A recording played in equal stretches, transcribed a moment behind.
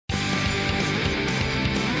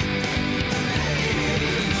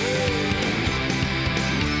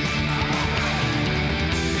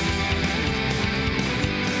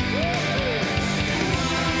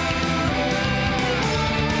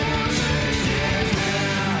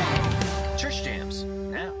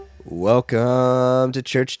Welcome to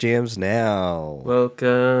Church Jams Now.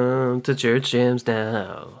 Welcome to Church Jams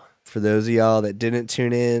Now. For those of y'all that didn't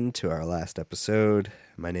tune in to our last episode,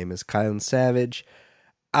 my name is Kylan Savage.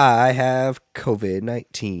 I have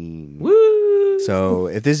COVID-19. Woo! So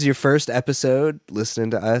if this is your first episode listening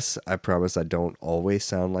to us, I promise I don't always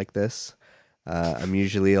sound like this. I'm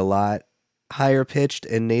usually a lot higher pitched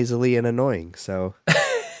and nasally and annoying. So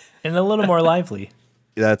and a little more lively.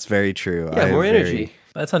 That's very true. Yeah, more energy.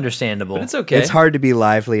 That's understandable. But it's okay. It's hard to be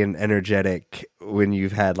lively and energetic when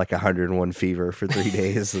you've had like 101 fever for 3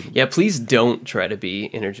 days. Yeah, please don't try to be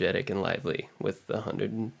energetic and lively with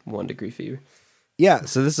 101 degree fever. Yeah,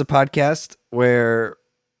 so this is a podcast where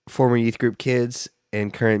former youth group kids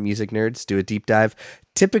and current music nerds do a deep dive,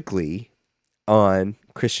 typically on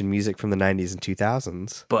Christian music from the 90s and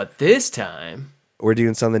 2000s. But this time, we're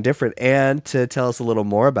doing something different. And to tell us a little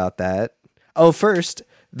more about that, first,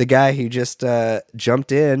 the guy who just jumped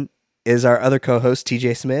in is our other co-host,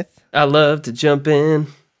 TJ Smith. I love to jump in.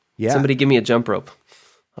 Yeah. Somebody give me a jump rope.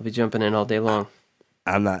 I'll be jumping in all day long.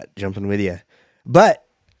 I'm not jumping with you. But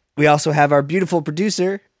we also have our beautiful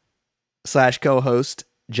producer / co-host,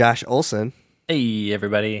 Josh Olson. Hey,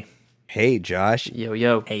 everybody. Hey, Josh.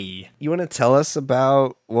 Yo. Hey. You want to tell us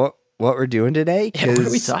about what we're doing today? Yeah, what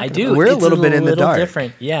are we talking I do. We're It's a little bit in the dark.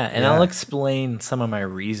 Different. Yeah, and Yeah. I'll explain some of my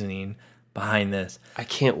reasoning behind this. I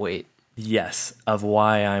can't wait. Yes, of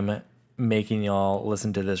why I'm making y'all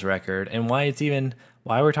listen to this record and why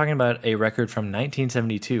we're talking about a record from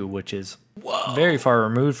 1972, which is very far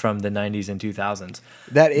removed from the 90s and 2000s.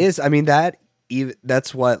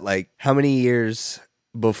 That's what, like, how many years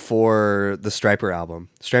before the Stryper album?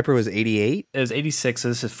 Stryper was 88? It was 86, so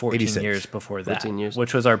this is 14 86. years before that, 14 years.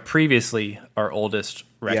 which was our oldest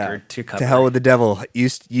record to cover. To Hell with the Devil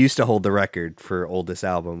used to hold the record for oldest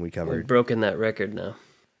album we We've covered. broken that record now.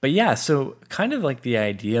 But yeah, so kind of like the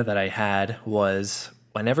idea that I had was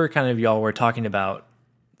whenever kind of y'all were talking about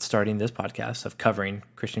starting this podcast of covering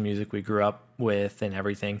Christian music we grew up with and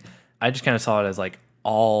everything, I just kind of saw it as like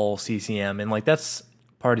all CCM. And like that's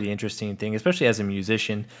part of the interesting thing, especially as a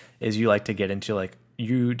musician, is you like to get into like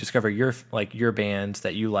you discover your bands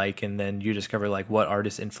that you like, and then you discover like what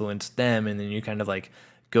artists influenced them, and then you kind of like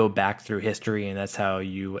go back through history, and that's how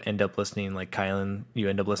you end up listening. Like Kylan, you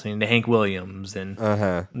end up listening to Hank Williams, and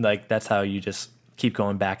like that's how you just keep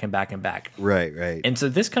going back and back and back. Right. And so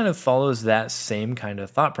this kind of follows that same kind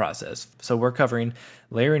of thought process. So we're covering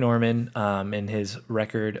Larry Norman and his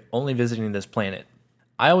record "Only Visiting This Planet."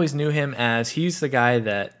 I always knew him as he's the guy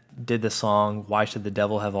that did the song "Why Should the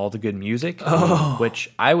Devil Have All the Good Music,"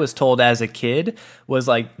 which I was told as a kid was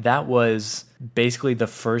like that was basically the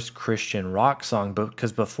first Christian rock song,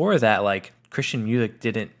 because before that, like Christian music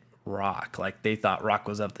didn't rock. Like they thought rock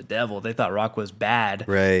was of the devil. They thought rock was bad.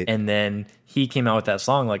 Right. And then he came out with that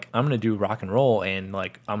song like, I'm going to do rock and roll, and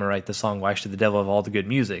like I'm going to write the song "Why Should the Devil Have All the Good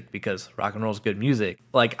Music," because rock and roll is good music.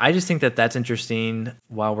 Like I just think that that's interesting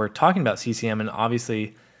while we're talking about CCM, and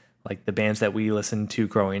obviously like the bands that we listened to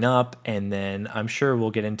growing up, and then I'm sure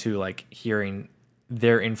we'll get into like hearing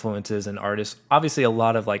their influences and artists. Obviously a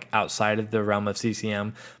lot of like outside of the realm of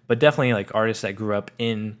CCM, but definitely like artists that grew up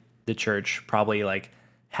in the church probably like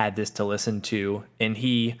had this to listen to, and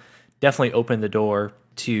he definitely opened the door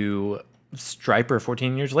to Stryper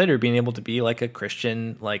 14 years later being able to be like a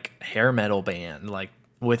Christian like hair metal band. Like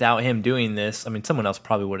without him doing this, I mean someone else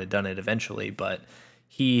probably would have done it eventually, but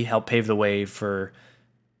he helped pave the way for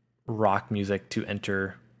rock music to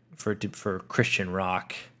enter for Christian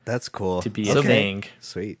rock. That's cool. To be a thing.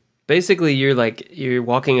 Sweet. Basically, you're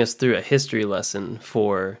walking us through a history lesson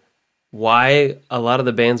for why a lot of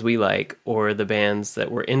the bands we like, or the bands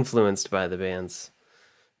that were influenced by the bands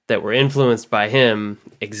that were influenced by him,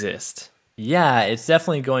 exist. Yeah, it's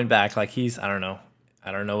definitely going back. Like I don't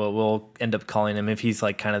know what we'll end up calling him, if he's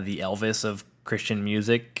like kind of the Elvis of Christian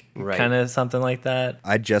music, Right. kind of something like that.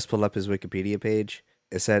 I just pulled up his Wikipedia page.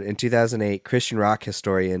 It said, in 2008, Christian rock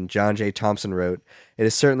historian John J. Thompson wrote, "It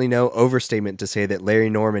is certainly no overstatement to say that Larry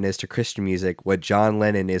Norman is to Christian music what John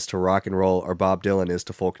Lennon is to rock and roll, or Bob Dylan is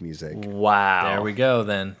to folk music." Wow. There we go.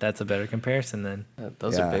 Then that's a better comparison. Then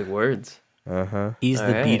Those Yeah. are big words. he's All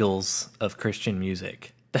the right. Beatles of Christian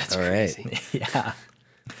music. That's All right. crazy. Yeah.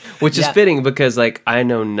 Which is Yeah. fitting because like I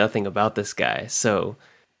know nothing about this guy, so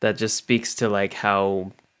that just speaks to like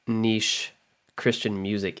how niche Christian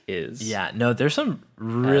music is. Yeah, no, there's some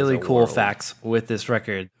really As a cool world. facts with this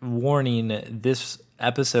record. Warning, this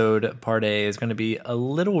episode, part A, is going to be a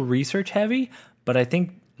little research heavy, but I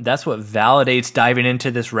think that's what validates diving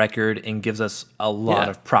into this record and gives us a lot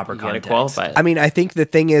of proper You gotta context. qualify it. I mean, I think the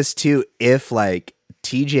thing is too, if like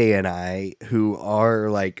TJ and I, who are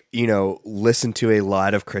like, you know, listen to a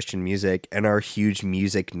lot of Christian music and are huge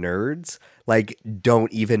music nerds, like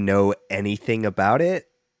don't even know anything about it.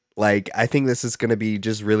 Like, I think this is going to be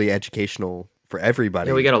just really educational for everybody.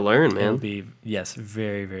 Yeah, we gotta learn, It'll man. be, yes,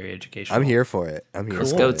 very, very educational. I'm here for it. I'm here.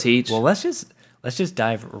 Let's for go it. teach. Well, let's just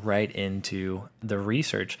dive right into the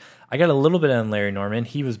research. I got a little bit on Larry Norman.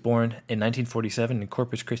 He was born in 1947 in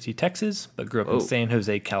Corpus Christi, Texas, but grew up in San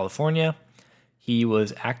Jose, California. He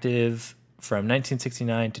was active from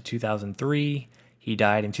 1969 to 2003. He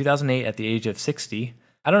died in 2008 at the age of 60.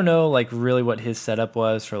 I don't know, like, really what his setup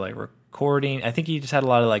was for, like, recording. I think he just had a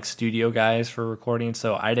lot of, like, studio guys for recording,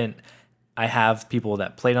 so I have people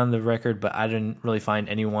that played on the record, but I didn't really find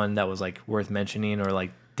anyone that was, like, worth mentioning, or,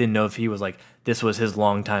 like, didn't know if he was, like, this was his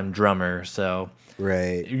longtime drummer, so...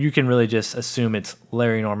 Right. You can really just assume it's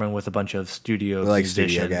Larry Norman with a bunch of studio Like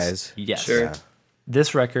musicians. studio guys. Yes. Sure. Yeah.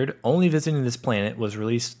 This record, Only Visiting This Planet, was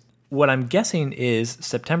released, what I'm guessing is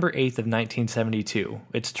September 8th of 1972.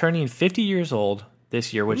 It's turning 50 years old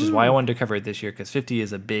this year, which is why I wanted to cover it this year, because 50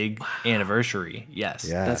 is a big anniversary. Yes.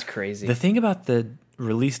 Yeah. That's crazy. The thing about the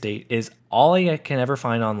release date is all I can ever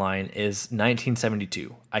find online is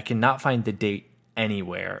 1972. I cannot find the date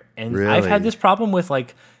anywhere. And I've had Really? this problem with,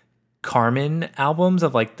 like, Carmen albums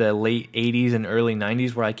of like the late 80s and early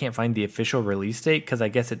 90s where I can't find the official release date because I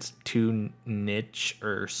guess it's too niche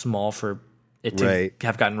or small for it to Right.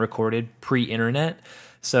 have gotten recorded pre-internet.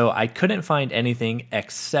 So I couldn't find anything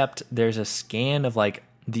except there's a scan of like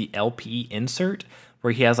the LP insert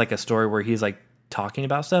where he has like a story where he's like talking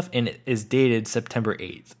about stuff and it is dated September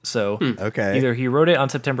 8th. So Okay. either he wrote it on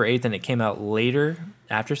September 8th and it came out later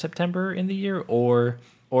after September in the year or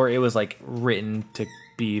it was like written to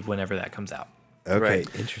be whenever that comes out. Okay. Right.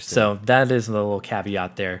 Interesting. So that is the little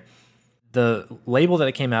caveat there. The label that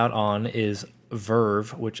it came out on is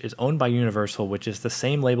Verve, which is owned by Universal, which is the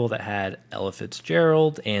same label that had Ella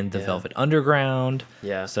Fitzgerald and the Velvet Underground.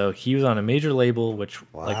 Yeah. So he was on a major label, which,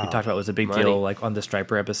 like we Wow. talked about, was a big Money. deal, like on the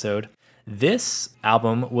Striper episode. This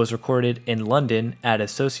album was recorded in London at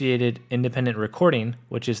Associated Independent Recording,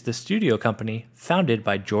 which is the studio company founded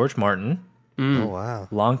by George Martin, Oh wow.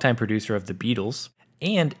 longtime producer of the Beatles.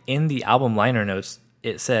 And in the album liner notes,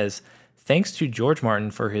 it says, "Thanks to George Martin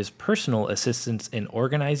for his personal assistance in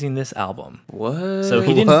organizing this album." What? So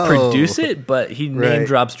he didn't Whoa. produce it, but he name Right.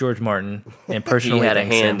 drops George Martin and personally He had a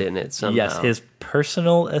thanks hand him. in it somehow. Yes, his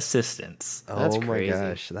personal assistance. That's Oh my crazy.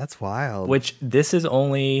 gosh, that's wild. Which this is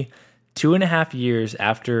only 2.5 years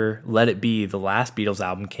after Let It Be, the last Beatles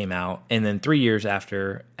album, came out, and then 3 years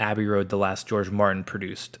after Abbey Road, the last George Martin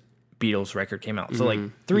produced Beatles record, came out. So like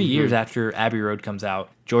 3 years after Abbey Road comes out,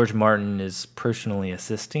 George Martin is personally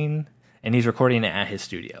assisting, and he's recording it at his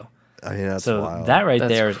studio. I mean, that's So wild. that right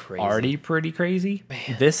That's there is crazy. already pretty crazy.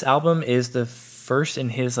 This album is the first in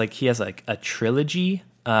his, like, he has like a trilogy.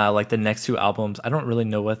 Like the next two albums, I don't really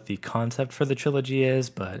know what the concept for the trilogy is,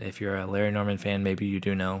 but if you're a Larry Norman fan, maybe you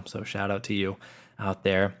do know. So shout out to you out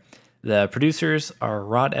there. The producers are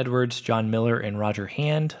Rod Edwards, John Miller, and Roger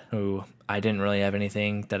Hand, who I didn't really have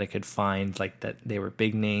anything that I could find like that they were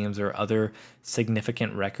big names or other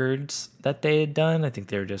significant records that they had done. I think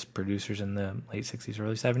they were just producers in the late 60s,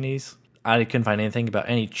 early 70s. I couldn't find anything about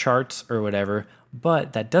any charts or whatever,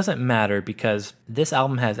 but that doesn't matter because this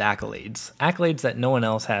album has accolades that no one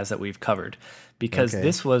else has that we've covered, because Okay.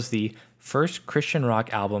 this was the first Christian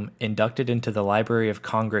rock album inducted into the Library of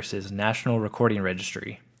Congress's National Recording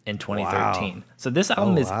Registry in 2013. Wow. So this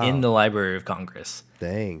album is wow. in the Library of Congress.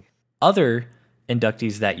 Dang. Other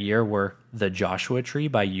inductees that year were The Joshua Tree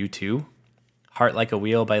by U2, Heart Like a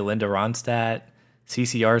Wheel by Linda Ronstadt,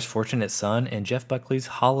 CCR's Fortunate Son, and Jeff Buckley's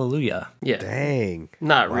Hallelujah. Yeah. Dang.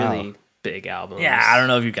 Not Wow. really big albums. Yeah, I don't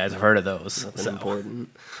know if you guys have heard of those. Nothing So, important.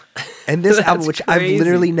 And this That's album, which I've crazy.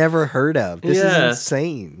 literally never heard of. This Yeah. is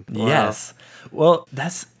insane. yes. Well,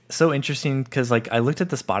 that's so interesting because, like, I looked at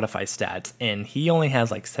the Spotify stats and he only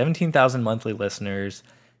has like 17,000 monthly listeners.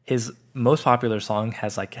 His most popular song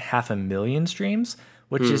has like 500,000 streams,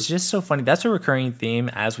 which is just so funny. That's a recurring theme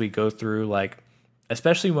as we go through, like,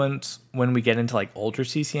 especially when we get into like older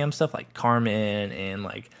CCM stuff like Carmen and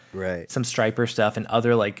like Right. some Striper stuff and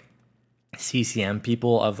other like CCM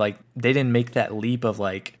people of like they didn't make that leap of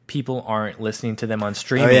like people aren't listening to them on Oh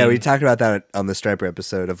streaming. yeah, we talked about that on the Striper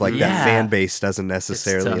episode of like Yeah. that fan base doesn't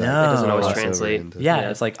necessarily. tough. like, It doesn't always cross over translate. into- Yeah, Yeah.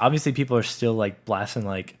 it's like obviously people are still like blasting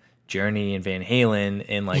like Journey and Van Halen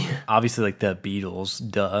and like obviously like the Beatles,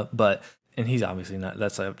 duh. But and he's obviously not.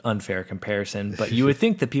 That's an unfair comparison. But you would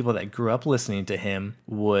think the people that grew up listening to him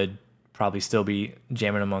would probably still be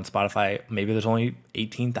jamming them on Spotify. Maybe there's only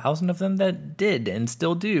 18,000 of them that did and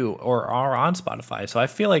still do or are on Spotify. So I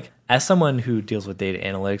feel like as someone who deals with data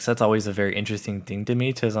analytics, that's always a very interesting thing to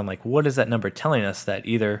me, because I'm like, what is that number telling us? That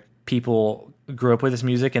either people grew up with this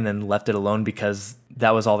music and then left it alone because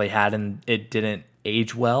that was all they had and it didn't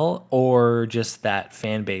age well, or just that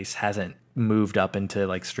fan base hasn't moved up into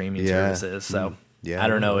like streaming services. So I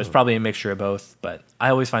don't know. It's probably a mixture of both, but I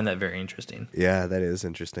always find that very interesting. Yeah, that is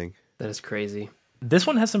interesting. That is crazy. This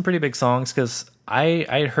one has some pretty big songs, because I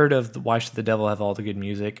had heard of Why Should the Devil Have All the Good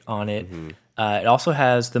Music on it. It also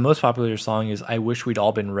has the most popular song is I Wish We'd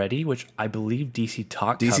All Been Ready, which I believe DC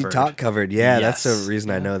Talk covered. Yeah, Yes. that's the reason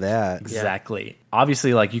I know that. Exactly.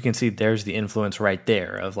 Obviously, like you can see there's the influence right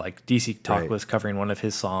there of like DC Talk Right. was covering one of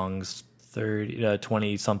his songs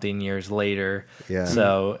 20 something years later. Yeah.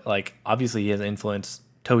 So like obviously he has influenced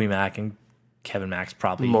Toby Mac, and Kevin Max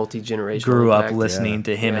probably Multi-generational grew up impact. listening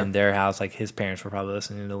to him Yeah. in their house. Like his parents were probably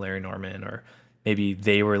listening to Larry Norman, or maybe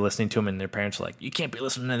they were listening to him and their parents were like, you can't be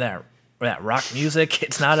listening to that rock music.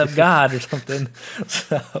 It's not of God or something.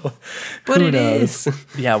 So, But who it knows? is.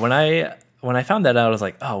 Yeah. When I found that out, I was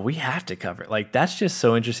like, oh, we have to cover it. Like, that's just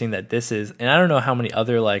so interesting that this is, and I don't know how many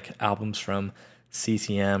other like albums from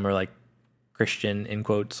CCM or like Christian in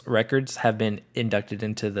quotes records have been inducted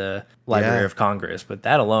into the Library Yeah. of Congress, but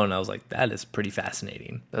that alone, I was like, that is pretty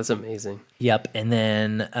fascinating. That's amazing. Yep. And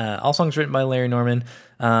then all songs written by Larry Norman.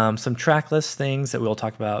 Some track list things that we'll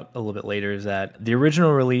talk about a little bit later is that the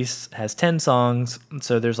original release has 10 songs.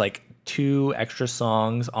 So there's like 2 extra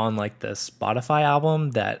songs on like the Spotify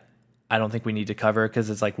album that I don't think we need to cover,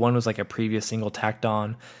 because it's like one was like a previous single tacked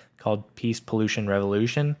on called Peace, Pollution,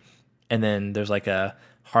 Revolution. And then there's like a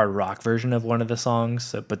hard rock version of one of the songs.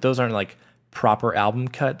 So, but those aren't like proper album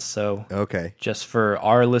cuts. So Okay, just for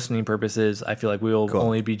our listening purposes, I feel like we will Cool.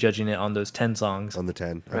 only be judging it on those 10 songs. on the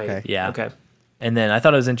 10. Right. Okay. Yeah. Okay. And then I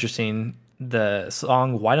thought it was interesting. The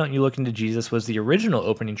song Why Don't You Look Into Jesus was the original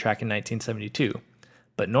opening track in 1972.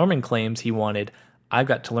 But Norman claims he wanted I've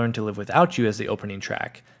Got to Learn to Live Without You as the opening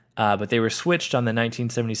track. But they were switched on the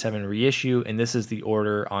 1977 reissue, and this is the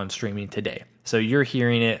order on streaming today. So you're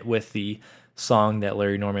hearing it with the song that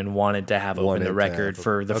Larry Norman wanted to have open Wanted the to record have-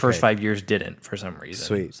 for the first 5 years, didn't for some reason.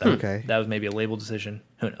 Sweet. So Okay. that was maybe a label decision.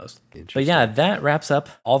 Who knows? But Interesting. yeah, that wraps up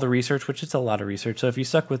all the research, which is a lot of research. So if you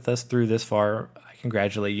stuck with us through this far, I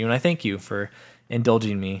congratulate you, and I thank you for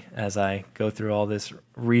indulging me as I go through all this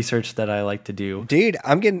research that I like to do. Dude,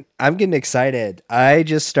 I'm getting excited. I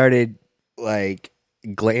just started like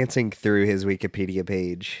glancing through his Wikipedia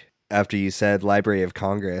page after you said Library of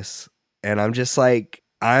Congress, and I'm just like,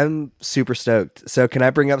 I'm super stoked. So can I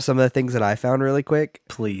bring up some of the things that I found really quick?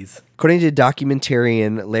 Please. According to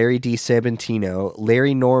documentarian Larry D. Sabantino,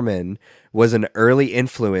 Larry Norman was an early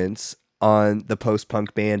influence on the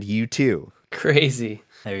post-punk band U2. Crazy.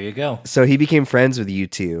 There you go. So he became friends with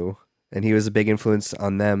U2, and he was a big influence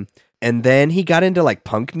on them. And then he got into like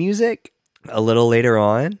punk music a little later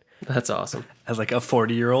on. That's awesome. As like a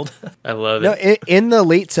 40-year-old. I love No, it. in the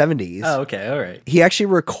late 70s. Oh, okay. All right. He actually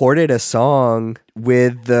recorded a song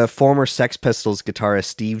with the former Sex Pistols guitarist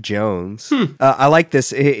Steve Jones. I like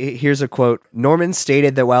this. Here's a quote. Norman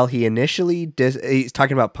stated that while he initially he's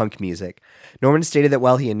talking about punk music. Norman stated that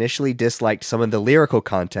while he initially disliked some of the lyrical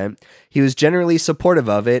content, he was generally supportive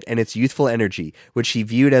of it and its youthful energy, which he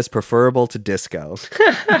viewed as preferable to disco.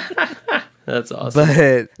 That's awesome.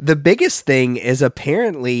 But the biggest thing is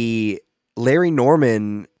apparently Larry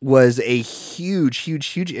Norman was a huge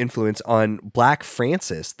influence on Black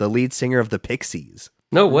Francis, the lead singer of the Pixies.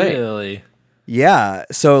 No way. Really? Yeah,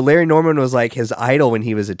 so Larry Norman was like his idol when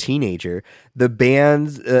he was a teenager. The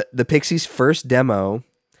band's, the Pixies' first demo,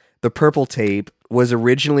 The Purple Tape, was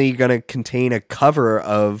originally going to contain a cover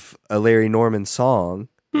of a Larry Norman song.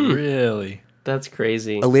 Really? That's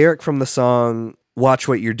crazy. A lyric from the song Watch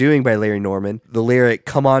What You're Doing by Larry Norman, the lyric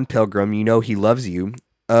Come On Pilgrim, You Know He Loves You,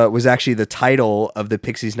 was actually the title of the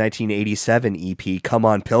Pixies' 1987 EP, Come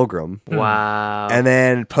On Pilgrim. Wow. And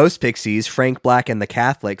then post-Pixies, Frank Black and the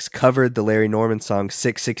Catholics covered the Larry Norman song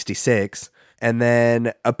 666. And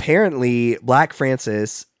then apparently Black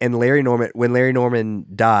Francis and Larry Norman, when Larry Norman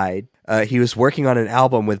died, he was working on an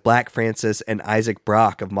album with Black Francis and Isaac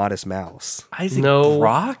Brock of Modest Mouse. Isaac No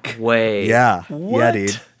Brock? way. Yeah. What? Yeah,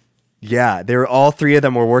 dude. Yeah, they were all three of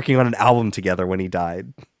them were working on an album together when he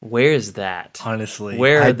died. Where's that? Honestly.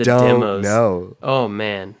 Where are I the don't demos? know. Oh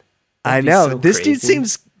man. I That'd be know. so This dude crazy.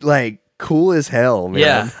 seems like cool as hell, man.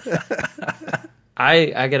 Yeah.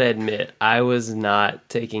 I gotta admit, I was not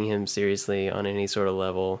taking him seriously on any sort of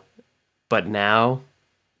level, but now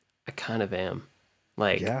I kind of am.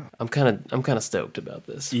 Like, Yeah. I'm kind of stoked about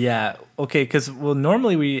this. Yeah. Okay. Because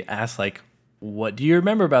normally we ask like, what do you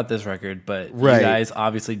remember about this record? But Right. you guys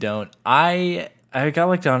obviously don't. I got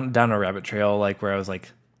like down a rabbit trail, like where I was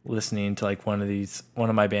like listening to like one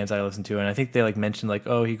of my bands I listened to, and I think they like mentioned like,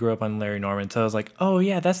 oh, he grew up on Larry Norman. So I was like, oh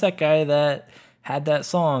yeah, that's that guy that had that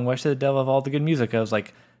song, Why Should the Devil Have All the Good Music? I was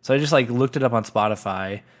like, so I just like looked it up on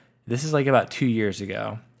Spotify. This is like about 2 years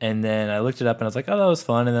ago. And then I looked it up and I was like, oh, that was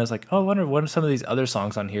fun. And then I was like, oh, I wonder what some of these other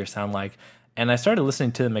songs on here sound like. And I started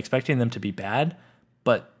listening to them expecting them to be bad,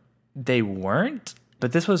 but they weren't.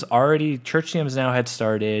 But this was already, Church Jams Now had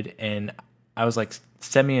started, and I was like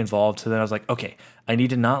semi-involved. So then I was like, okay, I need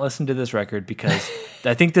to not listen to this record because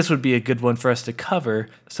I think this would be a good one for us to cover.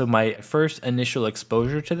 So my first initial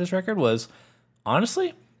exposure to this record was,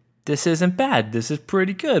 honestly, this isn't bad. This is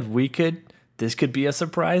pretty good. This could be a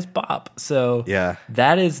surprise bop. So Yeah.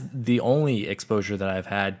 that is the only exposure that I've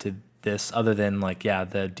had to this, other than like, yeah,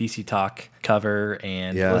 the DC Talk cover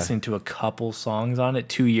and Yeah. listening to a couple songs on it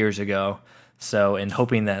 2 years ago. So, and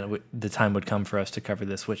hoping that the time would come for us to cover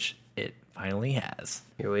this, which it finally has.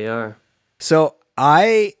 Here we are. So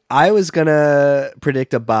I was gonna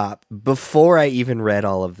predict a bop before I even read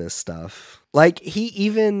all of this stuff. Like he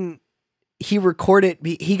recorded.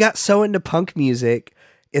 He got so into punk music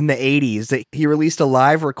in the 80s that he released a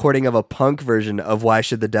live recording of a punk version of Why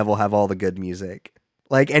Should the Devil Have All the Good Music.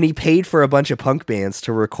 Like, and he paid for a bunch of punk bands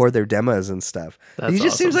to record their demos and stuff. That's He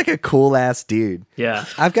just seems awesome. like a cool ass dude. Yeah.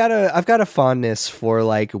 I've got a fondness for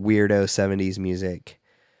like weirdo 70s music,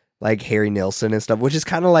 like Harry Nilsson and stuff, which is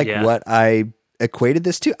kind of like Yeah. what I equated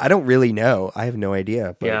this to. I don't really know. I have no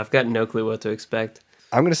idea. But Yeah, I've got no clue what to expect.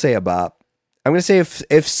 I'm gonna say a bop. I'm gonna say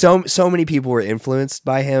if so many people were influenced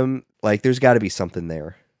by him, like there's got to be something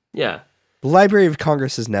there. Yeah. The Library of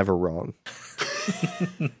Congress is never wrong.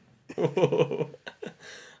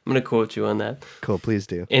 I'm going to quote you on that. Cool, please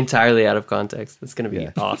do. Entirely out of context. It's going to be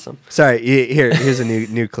Yeah. awesome. Sorry, here's a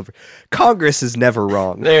new clip. Congress is never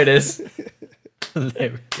wrong. There it is.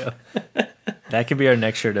 There we go. That could be our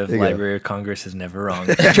next shirt of There you go. Library of Congress is never wrong.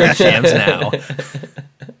 Church Jams Now.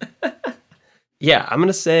 Yeah, I'm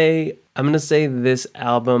gonna say this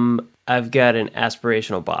album. I've got an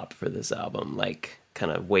aspirational bop for this album, like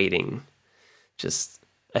kind of waiting, just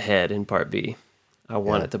ahead in part B. I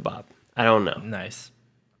want it to bop. I don't know. Nice.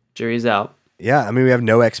 Jury's out, Yeah, I mean we have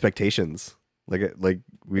no expectations. Like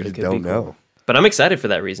we It just could don't be know. cool. But I'm excited for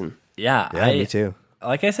that reason. Yeah, Yeah, me too.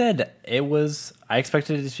 Like I said, I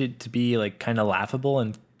expected it to be like kind of laughable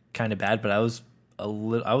and kind of bad, but I was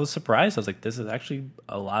surprised. I was like, this is actually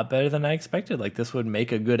a lot better than I expected. Like this would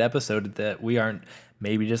make a good episode that we aren't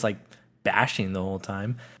maybe just like bashing the whole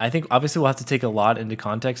time. I think obviously we'll have to take a lot into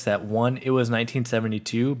context that one, it was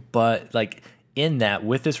 1972, but like in that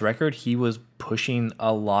with this record, he was pushing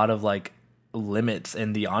a lot of like limits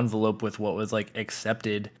and the envelope with what was like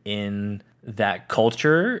accepted in that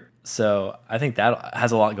culture. So I think that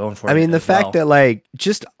has a lot going for it. I mean, the as fact well. that like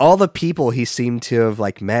just all the people he seemed to have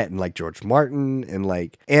like met, and like George Martin, and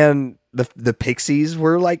like and the Pixies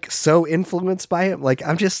were like so influenced by him. Like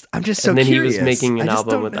I'm just so And then curious. he was making an I just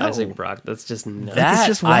album don't with know. Isaac Brock. That's just nuts. that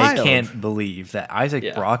just I wild. can't believe that Isaac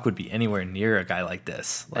Yeah. Brock would be anywhere near a guy like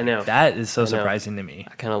this. Like, know. That is so I know. surprising to me.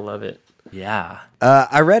 I kind of love it. Yeah.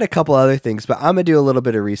 I read a couple other things, but I'm gonna do a little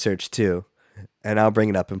bit of research too, and I'll bring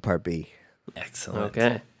it up in part B. Excellent.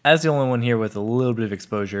 Okay. As the only one here with a little bit of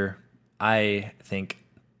exposure, I think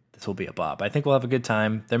this will be a bop. I think we'll have a good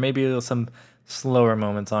time. There may be some slower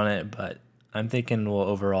moments on it, but I'm thinking we'll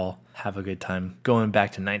overall have a good time going back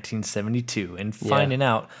to 1972 and finding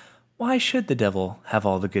out why should the devil have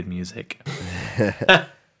all the good music.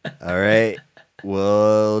 All right,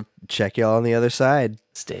 we'll check y'all on the other side.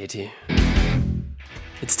 Stay tuned.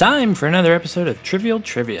 It's time for another episode of Trivial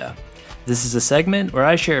Trivia. This is a segment where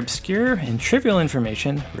I share obscure and trivial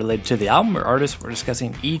information related to the album or artist we're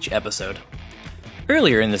discussing each episode.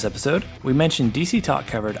 Earlier in this episode, we mentioned DC Talk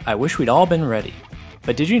covered I Wish We'd All Been Ready.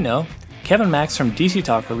 But did you know, Kevin Max from DC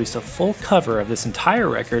Talk released a full cover of this entire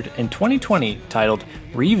record in 2020 titled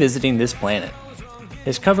Revisiting This Planet.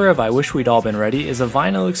 His cover of I Wish We'd All Been Ready is a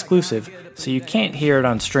vinyl exclusive, so you can't hear it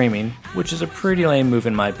on streaming, which is a pretty lame move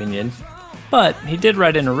in my opinion. But he did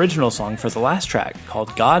write an original song for the last track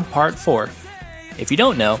called God Part 4. If you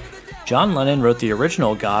don't know, John Lennon wrote the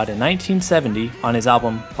original God in 1970 on his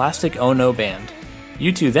album Plastic Ono No Band.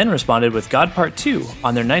 U2 then responded with God Part 2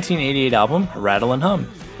 on their 1988 album Rattle and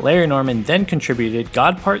Hum. Larry Norman then contributed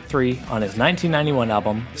God Part 3 on his 1991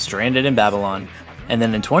 album Stranded in Babylon. And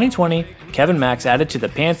then in 2020, Kevin Max added to the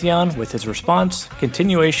pantheon with his response,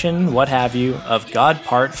 continuation, what have you, of God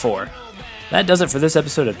Part 4. That does it for this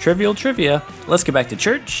episode of Trivial Trivia. Let's get back to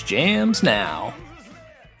Church Jams Now.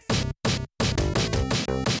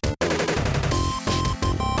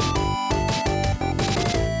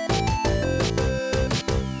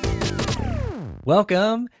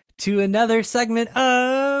 Welcome to another segment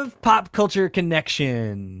of Pop Culture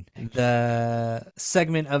Connection, the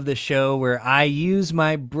segment of the show where I use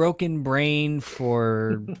my broken brain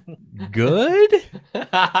for good?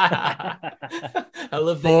 I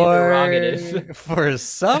love the interrogative. For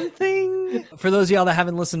something? For those of y'all that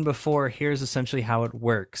haven't listened before, here's essentially how it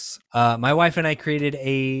works. My wife and I created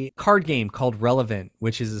a card game called Relevant,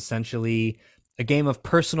 which is essentially a game of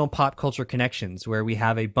personal pop culture connections where we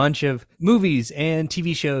have a bunch of movies and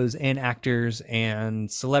TV shows and actors and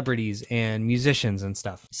celebrities and musicians and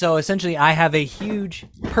stuff. So essentially, I have a huge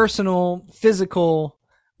personal, physical,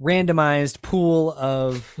 randomized pool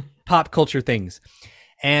of pop culture things.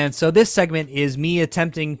 And so this segment is me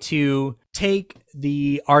attempting to take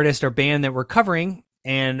the artist or band that we're covering,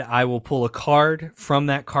 and I will pull a card from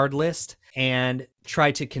that card list and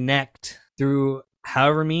try to connect through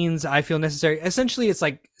however means I feel necessary. Essentially, it's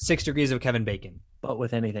like 6 degrees of Kevin Bacon. But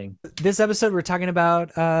with anything. This episode, we're talking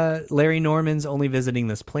about Larry Norman's Only Visiting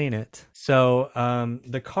This Planet. So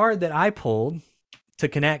the card that I pulled to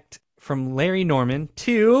connect from Larry Norman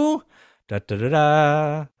to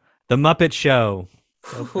The Muppet Show.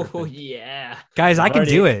 Oh, yeah. Guys, I can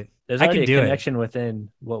do it. There's I already can do a connection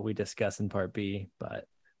within what we discuss in part B, but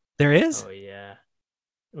There is? Oh, yeah.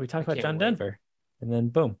 we talked about can't John wait. Denver, and then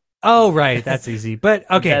boom. Oh, right. That's easy. But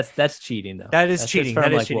okay. That's cheating though. That is That's just cheating. from,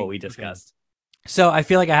 That is like cheating. what we discussed. So I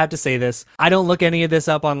feel like I have to say this. I don't look any of this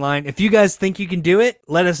up online. If you guys think you can do it,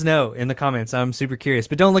 let us know in the comments. I'm super curious.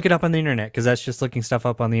 But don't look it up on the internet because that's just looking stuff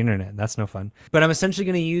up on the internet. That's no fun. But I'm essentially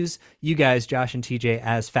going to use you guys, Josh and TJ,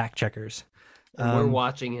 as fact checkers. And we're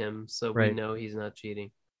watching him, so right. we know he's not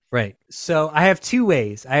cheating. Right. So I have two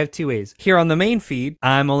ways. Here on the main feed,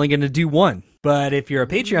 I'm only going to do one. But if you're a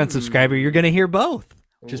Patreon subscriber, you're going to hear both,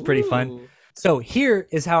 which is pretty fun. Ooh. So here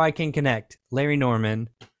is how I can connect Larry Norman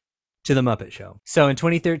to The Muppet Show. So in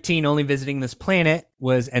 2013, Only Visiting This Planet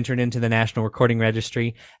was entered into the National Recording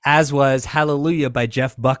Registry, as was Hallelujah by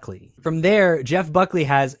Jeff Buckley. From there, Jeff Buckley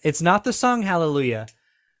has, it's not the song Hallelujah.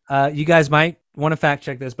 You guys might want to fact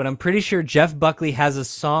check this, but I'm pretty sure Jeff Buckley has a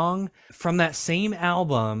song from that same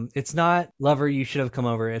album. It's not Lover, You Should Have Come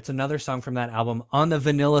Over. It's another song from that album on the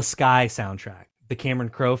Vanilla Sky soundtrack, the Cameron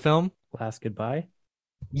Crowe film. Last goodbye.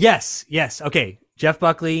 Yes. Okay. Jeff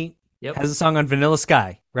Buckley has a song on Vanilla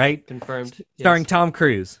Sky, right? Confirmed. Starring Tom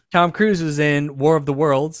Cruise. Tom Cruise was in War of the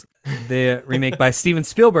Worlds, the remake by Steven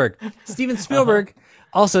Spielberg. Steven Spielberg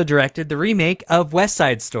also directed the remake of West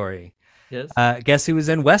Side Story. Yes. Guess who was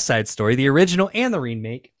in West Side Story, the original and the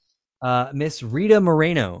remake? Miss Rita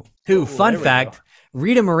Moreno, who, fun fact,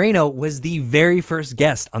 Rita Moreno was the very first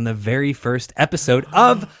guest on the very first episode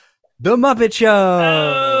of The Muppet Show.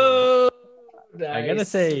 Oh, I gotta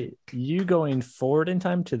say, you going forward in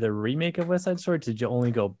time to the remake of West Side Story, did you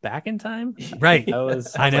only go back in time? Right.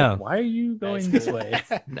 I know. Like, why are you going this way?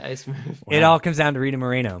 Nice move. It all comes down to Rita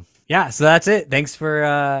Moreno. Yeah, so that's it. Thanks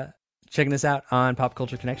for checking us out on Pop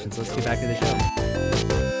Culture Connections. Let's get back to the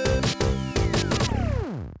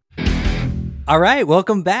show. All right,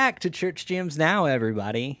 welcome back to Church Jams Now,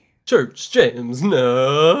 everybody. Church James, no.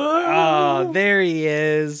 Oh, there he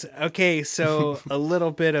is. Okay, so a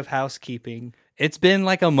little bit of housekeeping. It's been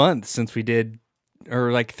like a month since we did,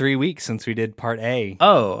 or like 3 weeks since we did part A.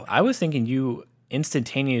 Oh, I was thinking you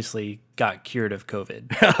instantaneously got cured of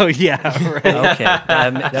COVID. Oh, yeah, right. Okay,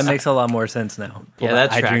 that makes a lot more sense now. Yeah,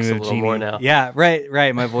 that I tracks dream a of little Genie. more now. Yeah,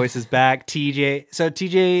 right. My voice is back.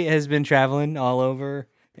 TJ has been traveling all over,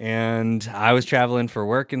 and I was traveling for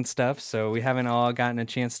work and stuff, so we haven't all gotten a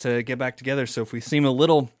chance to get back together. So if we seem a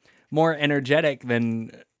little more energetic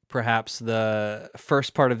than perhaps the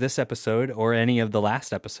first part of this episode or any of the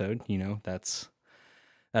last episode, that's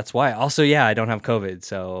why. Also, yeah, I don't have COVID,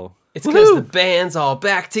 so It's because the band's all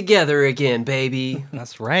back together again, baby.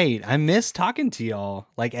 that's right. I miss talking to y'all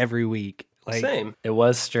like every week. Like, Same. It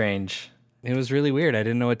was strange. it was really weird. I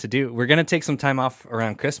didn't know what to do. We're gonna take some time off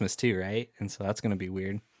around Christmas too, right? And so that's gonna be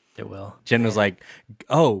weird. It will. Jen was like,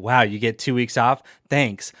 "Oh wow, you get 2 weeks off?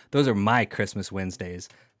 Thanks. Those are my Christmas Wednesdays."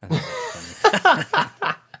 I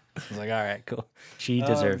was like, "All right, cool, She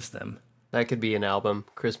deserves them. That could be an album,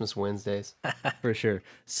 Christmas Wednesdays. for sure."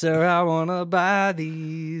 So I wanna buy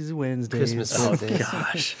these Wednesdays. Christmas Wednesdays.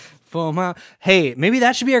 Gosh. For my... Hey, maybe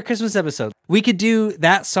that should be our Christmas episode. We could do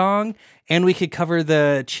that song, and we could cover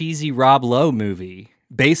the cheesy Rob Lowe movie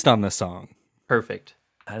based on the song. Perfect.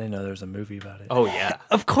 I didn't know there was a movie about it. Oh, yeah.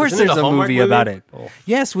 Of course, Isn't it there's a a Hallmark movie movie? about it. Oh.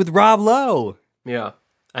 Yes, with Rob Lowe. Yeah.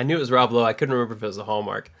 I knew it was Rob Lowe. I couldn't remember if it was a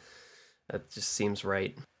Hallmark. That just seems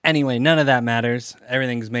right. Anyway, none of that matters.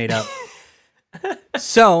 Everything's made up.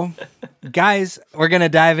 So, guys, we're going to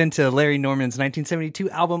dive into Larry Norman's 1972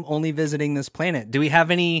 album, Only Visiting This Planet. Do we have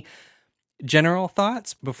any general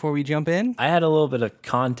thoughts before we jump in? I had a little bit of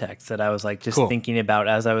context that I was like just Cool. thinking about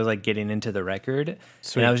as I was like getting into the record.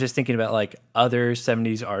 Sweet. And I was just thinking about like other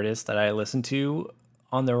 70s artists that I listened to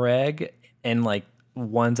on the reg and like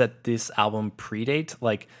ones that this album predate.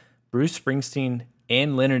 Like Bruce Springsteen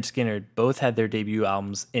and Leonard Skinner both had their debut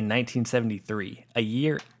albums in 1973, a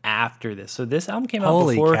year after this. So this album came out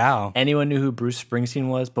Holy before cow. anyone knew who Bruce Springsteen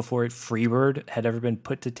was, before Freebird had ever been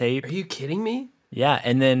put to tape. Are you kidding me? Yeah,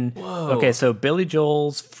 and then Whoa. okay, so Billy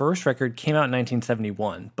Joel's first record came out in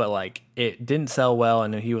 1971, but like it didn't sell well,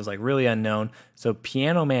 and he was like really unknown. So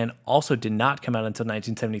Piano Man also did not come out until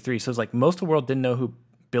 1973. So it's like most of the world didn't know who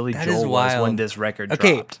Billy That is Joel was when wild. this record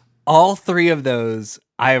Okay, dropped. all three of those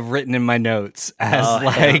I have written in my notes as Oh,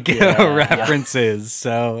 like heck yeah. references.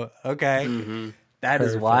 So, okay. That is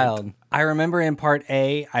Perfect. wild. I remember in part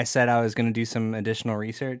A, I said I was going to do some additional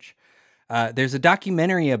research. There's a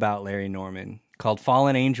documentary about Larry Norman called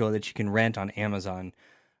Fallen Angel that you can rent on Amazon.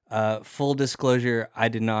 Full disclosure, I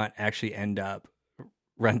did not actually end up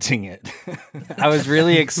renting it. I was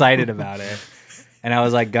really excited about it. And I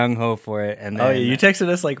was like gung-ho for it. And then, Oh yeah, you texted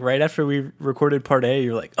us like right after we recorded part A.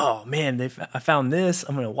 You're like, "Oh man, I found this.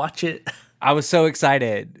 I'm gonna watch it." I was so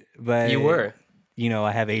excited, but You were. you know,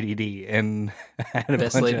 I have ADD and I had a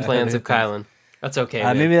Best bunch laid plans other of Kylan. That's okay.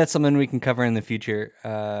 man. maybe that's something we can cover in the future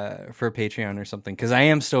for Patreon or something, because I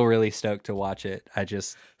am still really stoked to watch it. I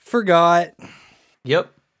just forgot.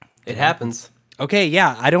 Yep. It happens. Okay,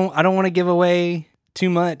 yeah, I don't want to give away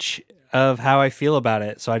too much of how I feel about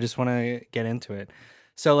it, so I just want to get into it.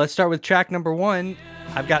 So let's start with track number 1.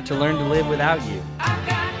 I've got to learn to live without you. I've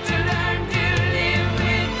got to learn to live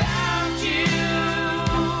without you.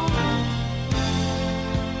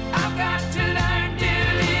 I've got to learn to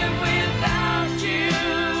live without you.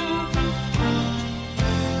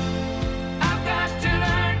 I've got to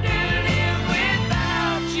learn to live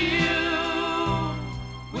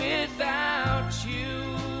without you.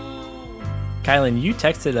 Kylan, you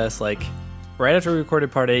texted us like right after we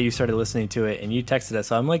recorded part A. You started listening to it, and you texted us.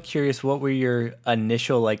 So I'm like curious, what were your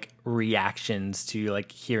initial like reactions to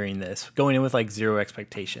like hearing this, going in with like zero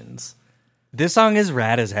expectations? This song is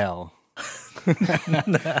rad as hell. Agreed.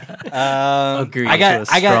 I got- to a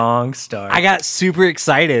strong start. I got super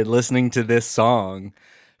excited listening to this song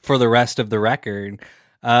for the rest of the record.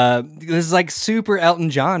 This is like super Elton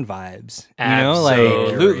John vibes. You know, like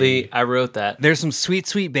Absolutely. I wrote that. there's some sweet,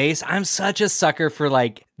 sweet bass. I'm such a sucker for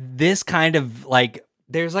like this kind of like,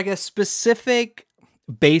 there's like a specific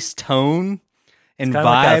bass tone and Kinda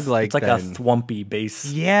vibe. it's like a then- thwampy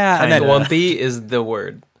bass. yeah, and kinda. that, Swampy is the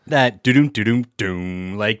word. that doom,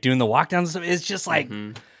 like doing the walk down stuff. It's just like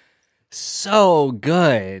so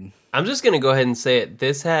good. I'm just going to go ahead and say it.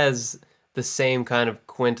 This has the same kind of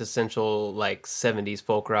quintessential like 70s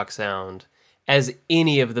folk rock sound as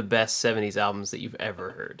any of the best 70s albums that you've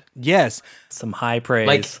ever heard. Yes. Some high praise.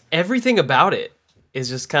 Like everything about it is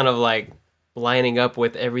just kind of like lining up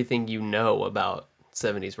with everything you know about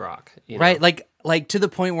 70s rock. You know? Right, like to the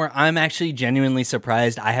point where I'm actually genuinely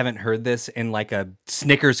surprised I haven't heard this in like a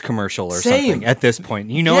Snickers commercial or Same. something at this point.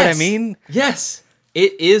 You know what I Yes. mean? Yes.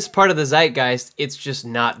 It is part of the zeitgeist. It's just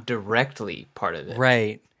not directly part of it.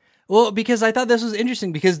 Right. Well, because I thought this was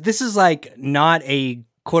interesting because this is like not a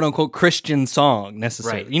quote unquote Christian song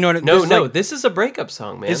necessarily. Right. You know what I mean? No, Like, this is a breakup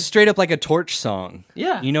song, man. it's straight up like a Torch song.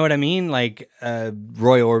 Yeah. You know what I mean? Like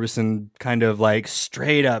Roy Orbison kind of like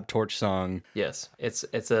straight up Torch song. Yes. It's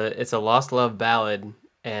a lost love ballad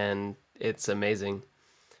and it's amazing.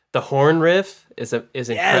 The horn riff is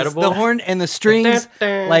incredible. Yes, the horn and the strings,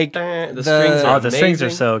 like The strings are oh, the strings are amazing.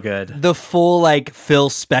 so good. the full like Phil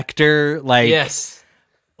Spector like Yes.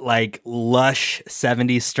 like lush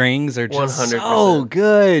 70s strings are just 100%. so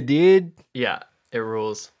good, dude. Yeah, it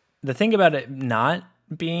rules. The thing about it not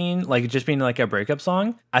being like just being like a breakup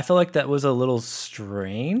song, I feel like that was a little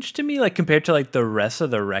strange to me, like compared to like the rest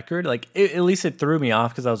of the record. Like at least it threw me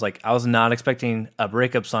off because I was not expecting a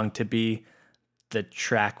breakup song to be the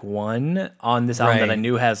track one on this album that I Right.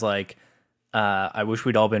 knew has like I Wish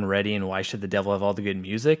We'd All Been Ready and Why Should the Devil Have All the Good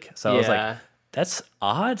Music. So I was Yeah. like, that's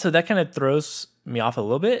odd. So that kind of throws me off a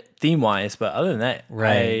little bit theme wise, but other than that,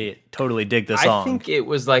 Right. I totally dig the song. I think it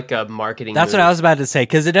was like a marketing That's move. what I was about to say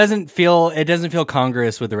because it doesn't feel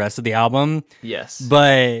congruous with the rest of the album, Yes.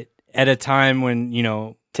 but at a time when, you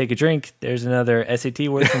know, Take a drink. There's another SAT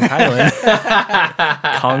word from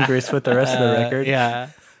Kylan. Congress with the rest of the record. yeah.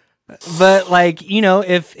 But like, you know,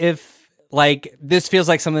 if like this feels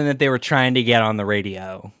like something that they were trying to get on the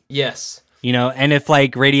radio. Yes. You know, and if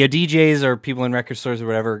like radio DJs or people in record stores or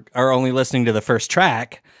whatever are only listening to the first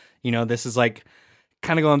track, you know, this is like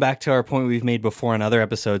kind of going back to our point we've made before in other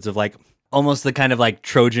episodes of like almost the kind of like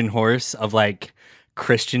Trojan horse of like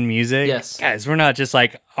Christian music. Yes. Guys, we're not just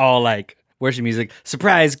like all like worship music.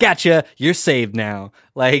 Surprise, gotcha, you're saved now.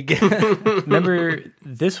 Like, Remember,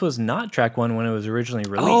 this was not track one when it was originally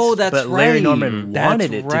released. Oh, that's but Larry right. Norman That's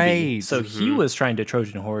wanted it to be. right. So he was trying to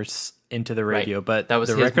Trojan horse into the radio, Right. but That was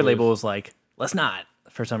the his record move. label was like, let's not,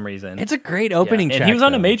 for some reason. it's a great opening and track. he was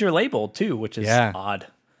on a though. major label too, which is Yeah. odd.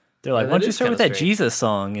 They're like, that why don't you is start with kinda that strange. Jesus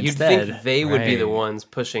song You'd instead? think they would be the Right. ones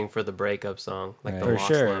pushing for the breakup song, like the Right. For Lost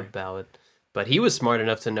sure. Love ballad. But he was smart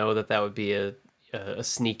enough to know that that would be a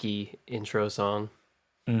sneaky intro song.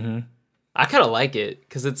 Mm-hmm. I kind of like it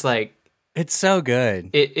because it's like It's so good.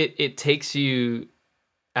 it takes you.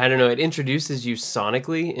 I don't know. It introduces you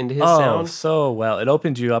sonically into his Oh, sound, so well. It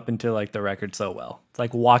opens you up into like the record so well. It's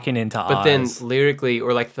like walking into but then Oz. lyrically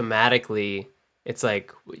or like thematically, it's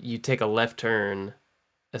like you take a left turn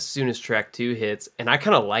as soon as track 2 hits, and I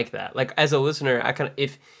kind of like that. Like as a listener, I kind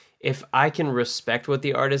of if I can respect what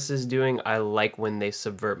the artist is doing, I like when they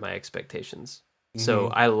subvert my expectations. So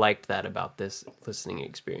I liked that about this listening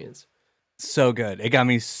experience. So good. It got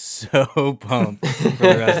me so pumped for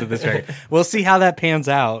the rest of this record. We'll see how that pans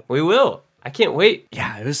out. We will. I can't wait.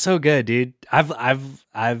 Yeah, it was so good, dude.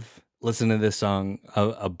 I've listened to this song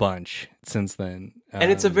a bunch since then.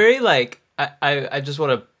 And it's a very like I just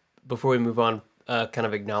want to before we move on kind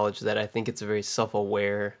of acknowledge that I think it's a very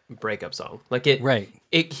self-aware breakup song. Like it Right.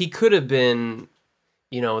 he could have been,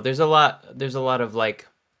 you know, there's a lot of like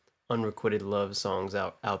unrequited love songs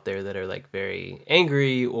out there that are like very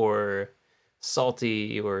angry or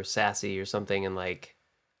salty or sassy or something, and like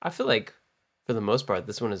I feel like for the most part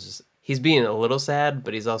this one is just he's being a little sad,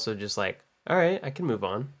 but he's also just like, all right, I can move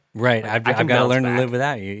on. Right. Like, I've I can got to bounce learn back. to live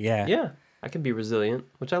without you. Yeah. Yeah, I can be resilient,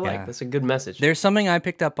 which I like. Yeah. That's a good message. There's something I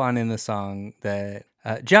picked up on in the song that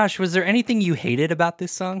Josh, was there anything you hated about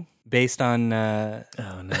this song based on oh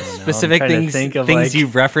no, specific I'm trying to things think of, things like,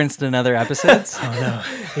 you've referenced in other episodes?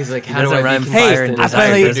 He's like, He how do doesn't I rhyme be fire consistent and as I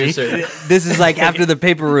finally- a producer? This is like after the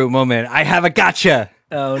paper route moment. I have a gotcha.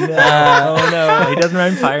 Oh no! Oh no! He doesn't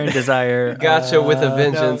rhyme fire and desire. Gotcha with a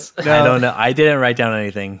vengeance. I don't know. I didn't write down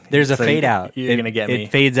anything. There's a So fade out. You're gonna get me.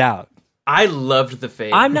 It fades out. I loved the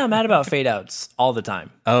fade. I'm not mad about fade outs all the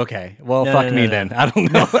time. Okay. Well, No, fuck no, me no, then. I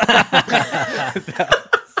don't know.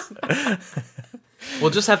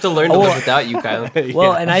 We'll just have to learn to live without you, Kyle.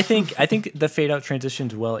 Well, and I think the fade out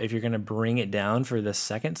transitions well. If you're gonna bring it down for the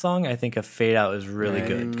second song, I think a fade out is really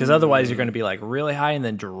good because otherwise you're gonna be like really high and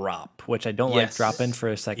then drop, which I don't like Yes. dropping for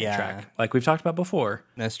a second Yeah. track, like we've talked about before.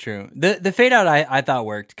 That's true. The fade out I thought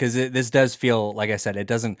worked because this does feel, like I said, it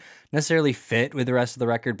doesn't necessarily fit with the rest of the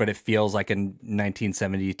record, but it feels like a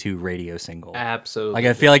 1972 radio single. Absolutely. Like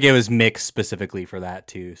I feel like it was mixed specifically for that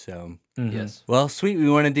too. So, Yes. well, sweet. We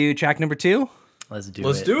want to do track number 2. Let's do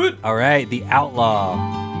Let's it. do it. All right, The Outlaw.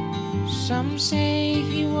 Some say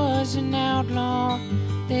he was an outlaw,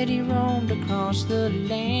 that he roamed across the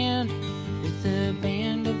land with a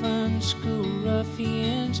band of unschooled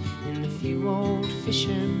ruffians and a few old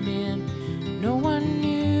fishermen. No one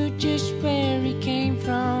knew just where he came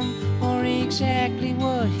from or exactly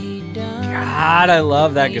what he'd done. God, I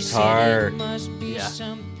love that They said guitar. it must be Yeah.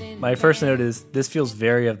 something My first note is this feels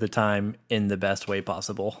very of the time in the best way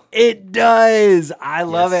possible. It does. I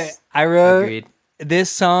love Yes. it. I wrote Agreed.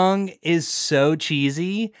 this song is so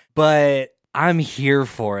cheesy, but I'm here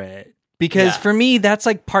for it. Because Yeah. for me, that's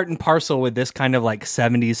like part and parcel with this kind of like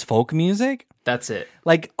 70s folk music. That's it.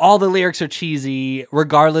 Like all the lyrics are cheesy,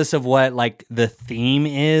 regardless of what like the theme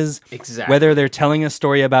is. Exactly. Whether they're telling a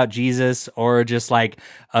story about Jesus or just like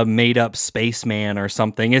a made up spaceman or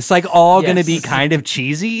something. It's like all going to be Yes. kind of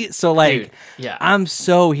cheesy. So like, Dude, yeah. I'm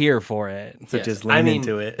so here for it. So Yes. just lean I mean,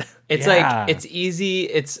 into it. It's Yeah. like it's easy.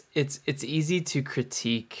 It's easy to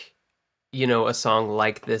critique, you know, a song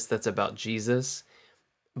like this that's about Jesus.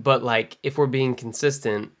 But like, if we're being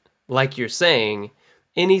consistent, like you're saying,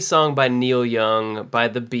 any song by Neil Young, by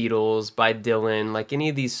the Beatles, by Dylan, like any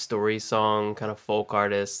of these story song kind of folk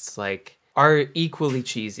artists, like are equally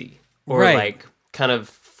cheesy or Right. like kind of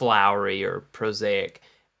flowery or prosaic.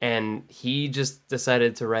 And he just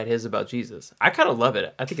decided to write his about Jesus. I kind of love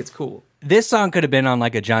it. I think it's cool. This song could have been on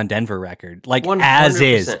like a John Denver record, like 100%. as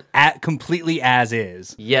is, completely as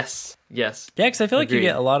is. Yes. Yes. Yeah, because I feel like you Agreed.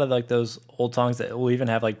 get a lot of like those old songs that will even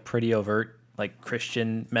have like pretty overt like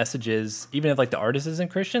Christian messages, even if like the artist isn't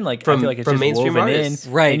Christian. Like I From- feel like it's from just mainstream woven artists.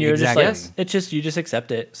 in, Right, And you're exactly. just like, it's just you just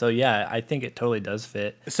accept it. So yeah, I think it totally does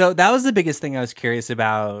fit. So that was the biggest thing I was curious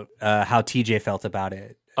about, how TJ felt about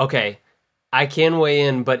it. Okay. I can weigh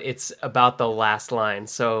in, but it's about the last line,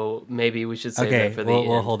 so maybe we should say Okay, that for the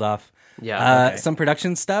we'll end. hold off. Yeah. Some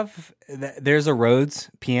production stuff. There's a Rhodes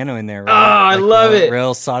piano in there. Right? I love it.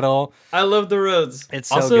 Real subtle. I love the Rhodes. It's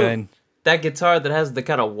so also, good. That guitar that has the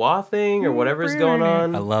kind of wah thing or whatever is going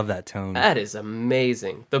on. I love that tone. That is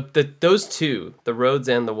amazing. Those two, the Rhodes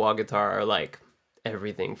and the wah guitar, are like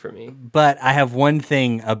everything for me. But I have one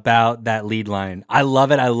thing about that lead line. I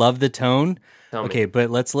love it. I love the tone. Tell me. Okay,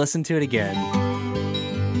 but let's listen to it again.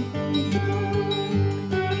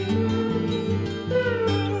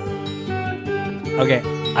 Okay,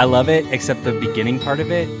 I love it, except the beginning part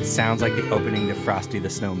of it sounds like the opening to Frosty the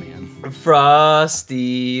Snowman.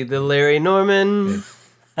 Frosty, the Larry Norman.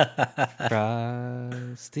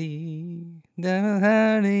 Frosty. Oh,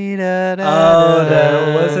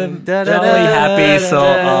 that wasn't Jolly Happy, so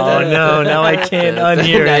oh no, now I can't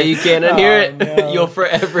unhear Now it. you can't unhear it. no. You'll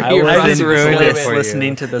forever I hear was Frosty the ruined Snowman. it for you.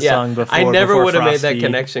 listening to the Yeah, song before. I never before would have made that Frosty.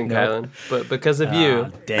 connection, Nope. Kylan, but because of you.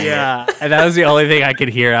 Ah, dang it. Yeah, and that was the only thing I could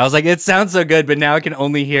hear. I was like, it sounds so good, but now I can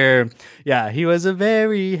only hear, yeah, he was a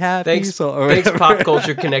very happy Thanks, soul. or thanks, whatever. pop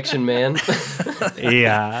culture connection, man.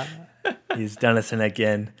 Yeah. He's done us in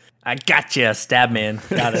again. I got you, stab man.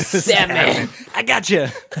 Got us. Damn man. I got you.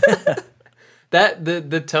 That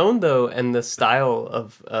the tone though and the style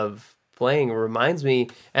of playing reminds me,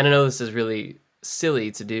 and I know this is really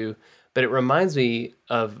silly to do, but it reminds me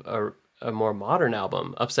of a more modern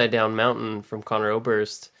album, Upside Down Mountain from Conor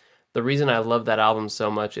Oberst. The reason I love that album so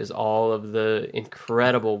much is all of the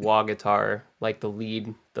incredible wah guitar, like the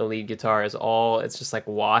lead guitar it's just like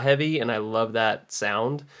wah heavy, and I love that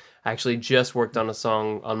sound. I actually just worked on a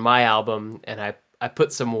song on my album, and I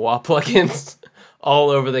put some wah plugins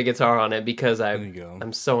all over the guitar on it because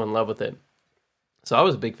I'm so in love with it. So I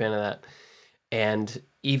was a big fan of that. And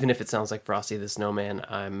even if it sounds like Frosty the Snowman,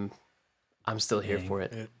 I'm still here for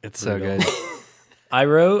it. It's so good. I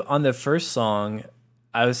wrote on the first song,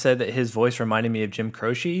 I said that his voice reminded me of Jim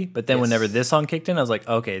Croce, but then Yes. whenever this song kicked in, I was like,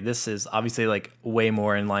 okay, this is obviously like way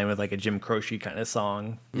more in line with like a Jim Croce kind of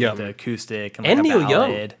song. Yeah. With the acoustic and, And like a Neil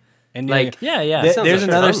Young. ballad. And Like, Yeah, yeah. Th- sounds there's like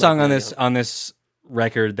another a song ton on of this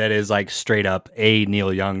record that is like straight up a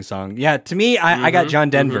Neil Young song. Yeah, to me, I got John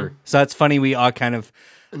Denver, so it's funny we all kind of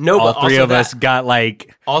No, all but three also of us that. got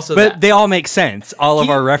like, Also but that. they all make sense. All of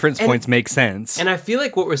He- our reference and- points make sense. And I feel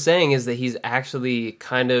like what we're saying is that he's actually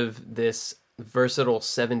kind of this versatile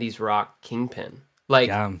 70s rock kingpin. Like,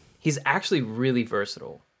 Yeah. he's actually really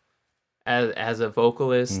versatile as a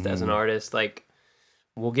vocalist, as an artist. Like,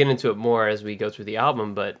 we'll get into it more as we go through the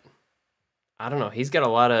album, but I don't know. He's got a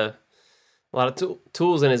lot of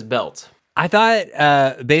tools in his belt. I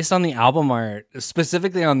thought, based on the album art,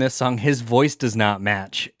 specifically on this song, his voice does not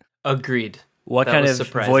match. Agreed. What That kind was of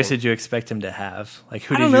surprising. voice did you expect him to have? Like,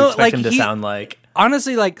 who I did don't you know, expect like, him to he- sound like?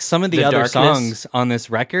 Honestly, like some of the The other darkness. songs on this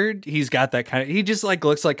record, he's got that kind of. He just like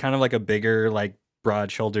looks like kind of like a bigger, like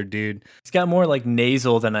broad-shouldered dude. He's got more like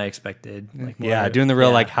nasal than I expected. Like more, Yeah, doing the real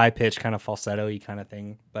yeah. like high pitched kind of falsetto-y kind of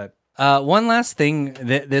thing. But one last thing,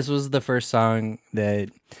 this was the first song that.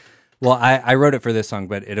 Well, I wrote it for this song,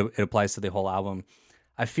 but it applies to the whole album.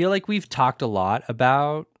 I feel like we've talked a lot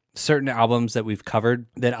about certain albums that we've covered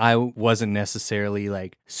that I wasn't necessarily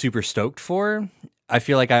like super stoked for. I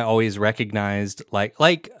feel like I always recognized like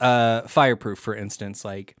Fireproof, for instance,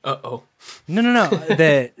 like Uh-oh. no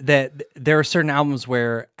that there are certain albums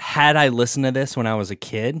where had I listened to this when I was a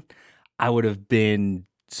kid, I would have been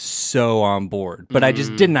so on board, but I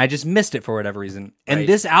just didn't. I just missed it for whatever reason. And Right.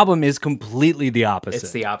 this album is completely the opposite.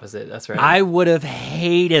 It's the opposite. That's right. I would have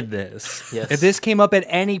hated this. Yes. If this came up at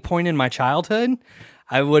any point in my childhood,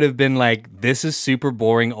 I would have been like, this is super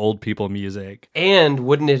boring old people music. And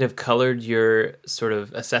wouldn't it have colored your sort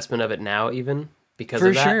of assessment of it now even because For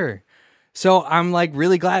of that? sure. So I'm like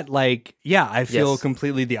really glad, like, yeah, I feel Yes.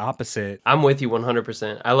 completely the opposite. I'm with you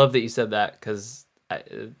 100%. I love that you said that because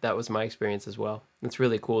that was my experience as well. It's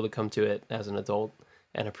really cool to come to it as an adult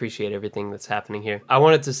and appreciate everything that's happening here. I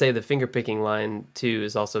wanted to say the finger picking line too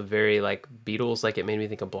is also very like Beatles. Like it made me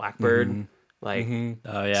think of Blackbird, like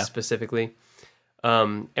Oh yeah. specifically.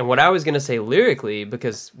 And what I was going to say lyrically,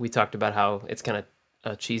 because we talked about how it's kind of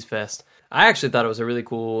a cheese fest, I actually thought it was a really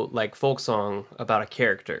cool like folk song about a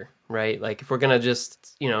character, right? Like if we're going to just,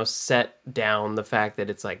 set down the fact that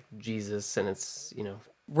it's like Jesus and it's,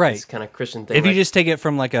 Right. this kind of Christian thing. If you like, just take it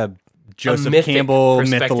from like a Joseph mythic Campbell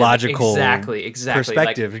perspective. mythological exactly.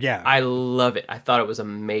 perspective, Like, yeah. I love it. I thought it was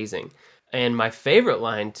amazing. And my favorite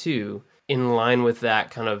line too, in line with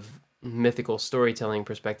that kind of mythical storytelling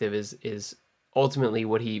perspective, is ultimately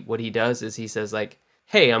what he does is he says like,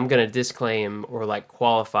 hey, I'm going to disclaim or like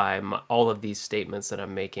qualify all of these statements that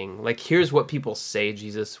I'm making. Like, here's what people say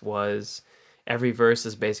Jesus was. Every verse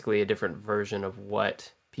is basically a different version of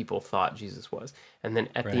what people thought Jesus was. And then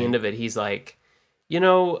at the end of it, he's like,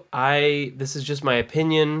 this is just my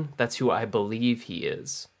opinion. That's who I believe he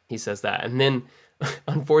is. He says that. And then,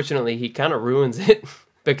 unfortunately, he kind of ruins it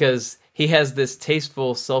because he has this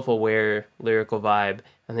tasteful, self-aware lyrical vibe.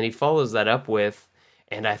 And then he follows that up with,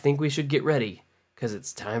 and I think we should get ready because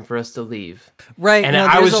it's time for us to leave. Right. And no,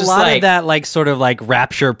 I there's was a just lot like, of that, like, sort of like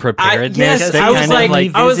rapture preparedness. yes, that I was kind like- of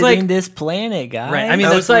like, I was like- visiting this planet, guys. right. I mean, I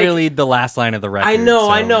that's was like- really the last line of the record. I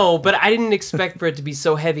so- know, but I didn't expect for it to be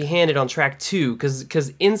so heavy-handed on track 2,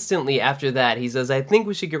 because instantly after that, he says, I think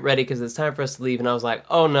we should get ready because it's time for us to leave, and I was like,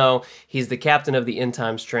 oh no, he's the captain of the end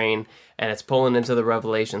times train, and it's pulling into the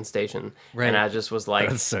Revelation station, Right. and I just was like,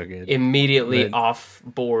 That's so good. immediately But- off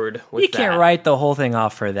board with You can't that. write the whole thing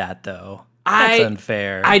off for that, though. That's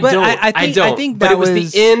unfair. I But don't. I don't. think but that it was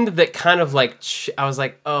was- the end that kind of like I was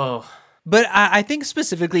like, oh, But I think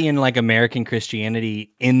specifically in like American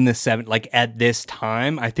Christianity in the like at this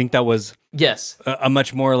time, I think that was yes, a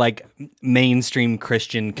much more like mainstream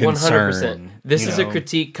Christian concern. 100%. This you is a know?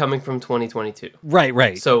 critique coming from 2022.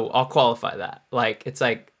 Right. So I'll qualify that. Like it's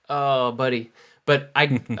like, oh, buddy. But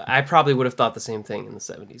I probably would have thought the same thing in the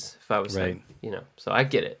 70s if I was Right. So I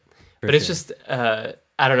get it. But it's just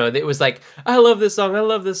I don't know. It was like, I love this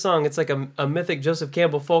song. It's like a mythic Joseph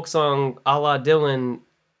Campbell folk song a la Dylan.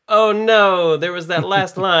 Oh no, there was that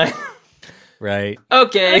last line. Right.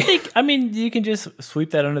 Okay. I mean, you can just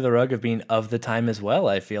sweep that under the rug of being of the time as well.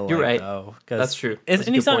 I feel You're like, right. though, That's true. And That's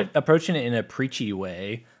a he's good not point. approaching it in a preachy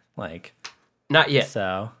way, like Not yet.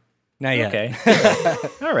 so. Not yet. Okay,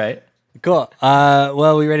 all right, Cool.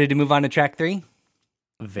 Well, we ready to move on to track 3?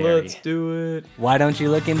 very. Let's do it. Why don't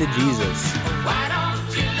you look into Jesus? Why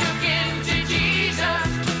don't you look into Jesus?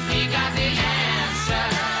 He got the answer.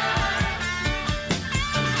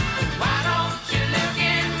 Why don't you look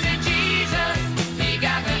into Jesus? He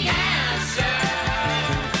got the answer.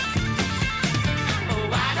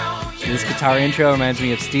 Why don't you This guitar intro reminds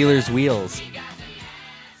me of Steelers Wheels.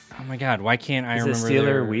 Oh my God! Why can't I Is it remember? Steeler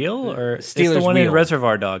their- Wheel or it's the Steelers one Wheel. in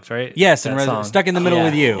Reservoir Dogs, right? Yes, That and song. Stuck in the Middle Yeah,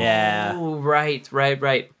 with You. Yeah. Oh, right.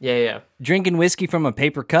 Yeah. Drinking whiskey from a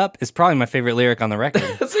paper cup is probably my favorite lyric on the record.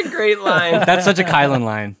 That's a great line. That's such a Kylan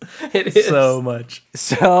line. It is. So much.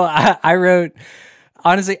 So I wrote,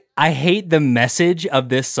 honestly, I hate the message of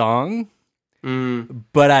this song,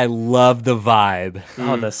 but I love the vibe.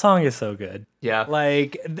 Oh, the song is so good. Yeah.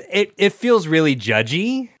 Like it feels really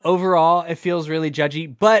judgy. Overall, it feels really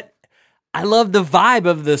judgy, but I love the vibe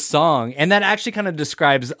of the song, and that actually kind of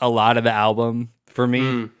describes a lot of the album for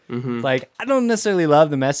me. Like I don't necessarily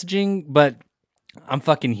love the messaging, but I'm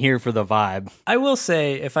fucking here for the vibe. I will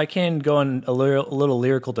say, if I can go on a little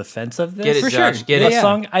lyrical defense of this, Get it, For Josh. sure. Get Yeah, it. yeah.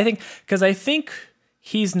 song, I think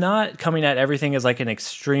he's not coming at everything as like an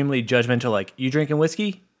extremely judgmental, like, you drinking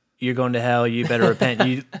whiskey, you're going to hell, you better repent,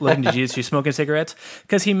 you looking to Jesus, you smoking cigarettes,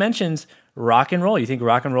 because he mentions rock and roll. You think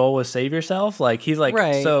rock and roll was save yourself? Like, he's like,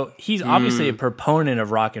 Right. so he's obviously a proponent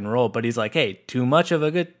of rock and roll, but he's like, hey, too much of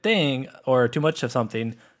a good thing or too much of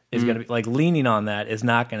something is going to be like, leaning on that is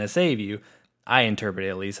not going to save you. I interpret it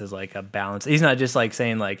at least as like a balance. He's not just like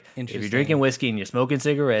saying like, if you're Interesting. drinking whiskey and you're smoking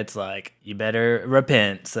cigarettes, like, you better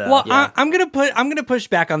repent. So Well, yeah. I'm gonna push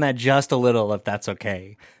back on that just a little, if that's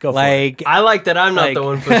okay. Go for like, I like that I'm not Like- the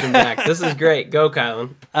one pushing back. This is great. Go,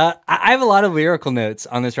 Kylan. I have a lot of lyrical notes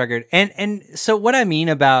on this record, and so what I mean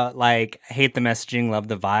about like hate the messaging, love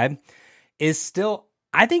the vibe, is still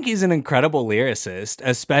I think he's an incredible lyricist,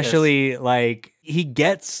 especially like he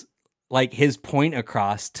gets like his point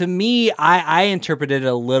across. To me, I interpreted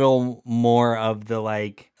a little more of the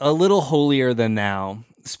like a little holier than thou,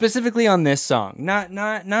 specifically on this song, not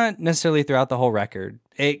necessarily throughout the whole record.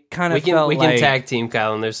 It kind of We can felt like, tag team,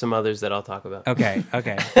 Kylan. There's some others that I'll talk about. Okay.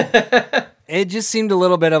 It just seemed a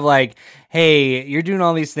little bit of like, hey, you're doing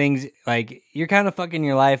all these things, like you're kind of fucking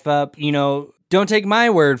your life up. You know, don't take my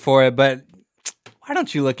word for it, but why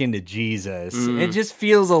don't you look into Jesus? It just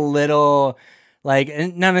feels a little like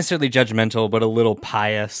not necessarily judgmental, but a little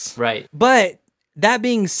pious. Right. But that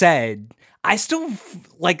being said, I still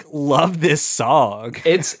like love this song.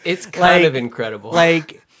 It's kind Like- of incredible.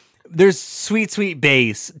 Like there's sweet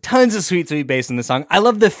bass, tons of sweet bass in the song. I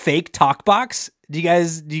love the fake talk box. Do you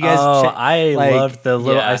guys Oh, check- I like- loved the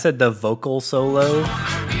little. Yeah. I said the vocal solo.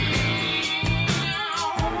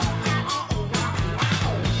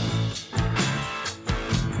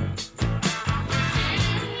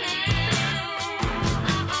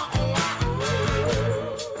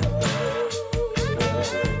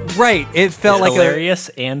 Right. It felt It's like hilarious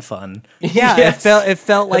and fun. yeah, Yes. it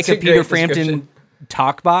felt like That's a a Peter great Frampton description.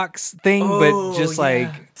 talk box thing, but just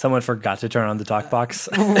like someone forgot to turn on the talk box.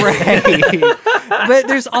 Right. But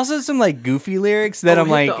there's also some like goofy lyrics that I'm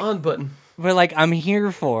hit like, the on button. but like I'm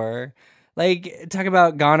here for. Like talk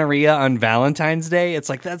about gonorrhea on Valentine's Day. It's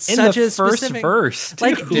like that's In such the a first specific verse,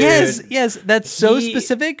 Like dude. yes, that's so He-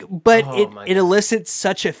 specific, but Oh my it God. elicits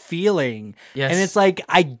such a feeling. Yes. And it's like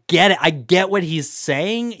I get it. I get what he's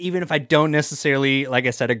saying, even if I don't necessarily, like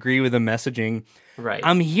I said, agree with the messaging. Right.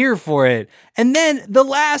 I'm here for it. And then the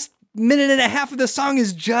last minute and a half of the song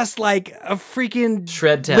is just like a freaking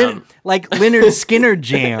Shred Town. like Leonard Skinner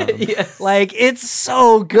jam. Yes. Like it's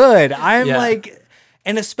so good. I'm Yeah. like,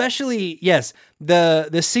 and especially yes, the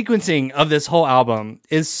sequencing of this whole album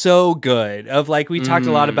is so good. Of like we talked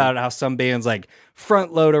a lot about how some bands like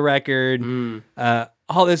front load a record,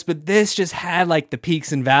 all this, but this just had like the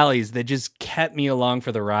peaks and valleys that just kept me along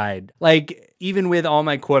for the ride. Like even with all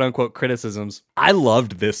my quote unquote criticisms, I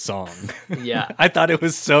loved this song. Yeah. I thought it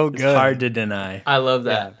was so It's good. hard to deny. I love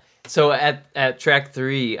that. So at track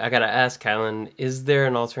 3, I gotta ask Kylan, is there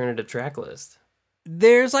an alternative track list?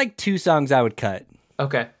 There's like 2 songs I would cut.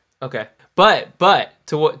 Okay. But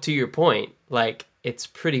to your point, like it's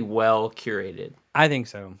pretty well curated. I think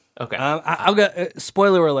so. Okay. I'll go.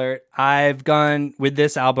 Spoiler alert! I've gone with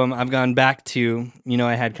this album. I've gone back to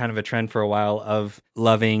I had kind of a trend for a while of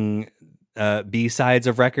loving B sides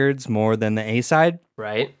of records more than the A side,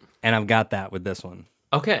 Right. and I've got that with this one.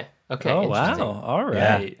 Okay. Oh Interesting. wow! All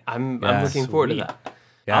right. I'm Yeah, looking forward to sweet. that.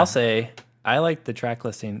 Yeah. I'll say I like the track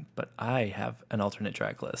listing, but I have an alternate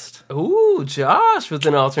track list. Ooh, Josh with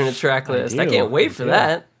an alternate track list. I do. can't wait I for do.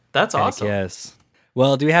 that. That's Heck awesome. yes.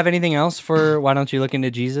 Well, do we have anything else for Why Don't You Look Into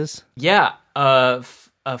Jesus? Yeah.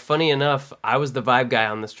 Funny enough, I was the vibe guy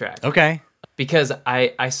on this track Okay. because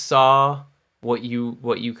I saw what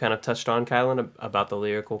you kind of touched on, Kylan, about the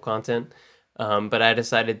lyrical content. But I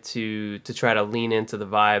decided to try to lean into the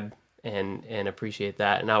vibe and appreciate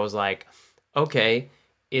that. And I was like, okay,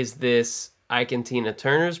 is this Ike and Tina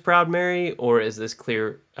Turner's Proud Mary, or is this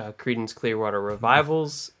Creedence Clearwater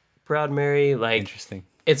Revival's Proud Mary? Like, Interesting.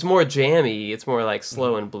 it's more jammy, it's more like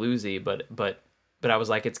slow and bluesy, but I was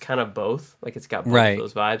like, it's kind of both. Like it's got both Right. of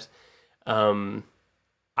those vibes.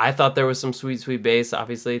 I thought there was some sweet bass.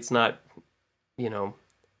 Obviously, it's not,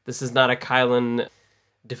 this is not a Kylan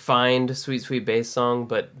defined sweet bass song,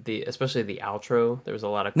 but especially the outro, there was a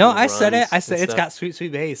lot of No, cool I said it. runs I said and it's stuff. got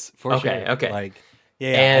sweet bass for Okay, sure. okay. Like, yeah,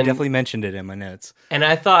 I And- definitely mentioned it in my notes. And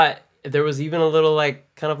I thought there was even a little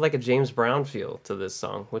like kind of like a James Brown feel to this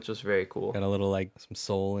song, which was very cool. Got a little like some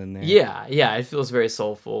soul in there. Yeah, it feels very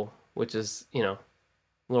soulful, which is, a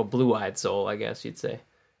little blue-eyed soul, I guess you'd say.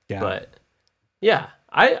 Yeah. But yeah,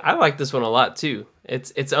 I like this one a lot too.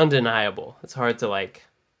 It's undeniable. It's hard to like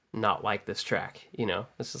not like this track,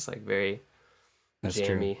 It's just like very That's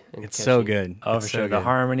jammy true. and It's so catchy. good. Oh, It's for so sure. The good.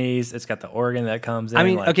 harmonies. It's got the organ that comes in. I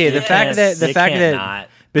mean, like, okay, the fact yes, that you cannot.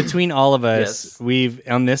 between all of us, Yes. we've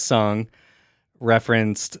on this song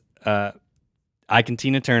referenced Ike and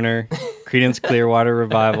Tina Turner, Creedence Clearwater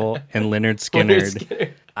Revival, and Leonard Leonard Skinner.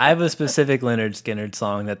 Skinner. I have a specific Leonard Skinner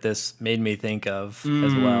song that this made me think of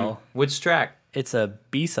as well. Which track? It's a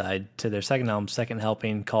B-side to their second album, Second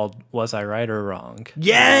Helping, called "Was I Right or Wrong?"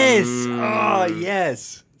 Yes. Oh,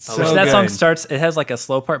 yes. So Which that song good. starts. It has like a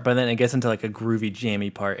slow part, but then it gets into like a groovy, jammy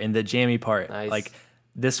part. And the jammy part, Nice. like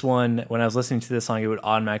this one, when I was listening to this song, it would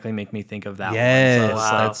automatically make me think of that Yes, one. So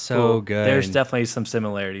it's Wow. that's so Cool. good. there's definitely some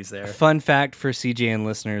similarities there. Fun fact for CJN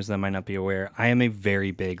listeners that might not be aware, I am a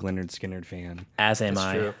very big Leonard Skinner fan. As am That's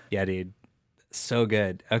I. true. Yeah, dude. So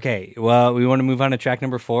good. Okay, well, we want to move on to track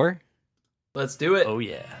number 4. Let's do it. Oh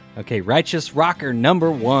yeah. Okay, Righteous Rocker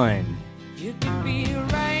number 1. You can be a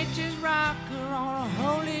righteous rocker on a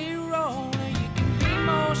holy roller. You can be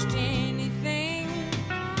most anything.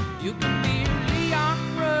 You can be a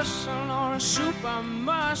Leon Russell or a super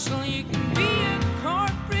muscle. You can be a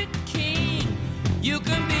corporate king. You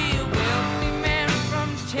can be a wealthy man from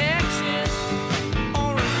Texas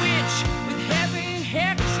or a witch with heavy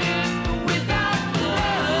hexes. But without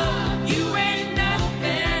love, you ain't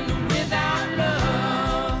nothing without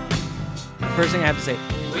love. First thing I have to say,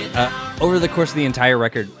 over the course of the entire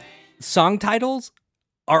record, song titles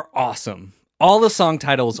are awesome. All the song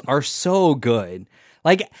titles are so good.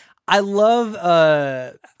 Like, I love,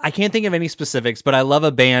 I can't think of any specifics, but I love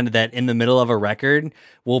a band that in the middle of a record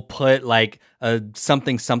will put like a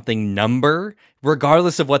something number,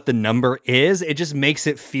 regardless of what the number is. It just makes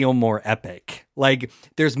it feel more epic. Like,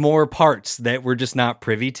 there's more parts that we're just not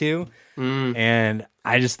privy to. And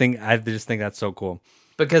I just think that's so cool.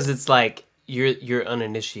 Because it's like you're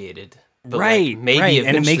uninitiated. But Right, like, maybe right.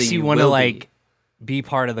 And it makes eventually you want to will like be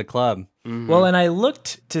part of the club. Well, and I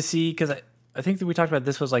looked to see because I think that we talked about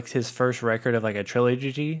this was like his first record of like a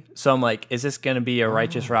trilogy. So I'm like, is this going to be a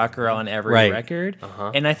Righteous Rocker on every Right. record?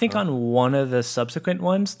 And I think on one of the subsequent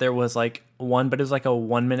ones, there was like one, but it was like a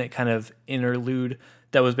 1 minute kind of interlude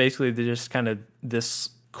that was basically just kind of this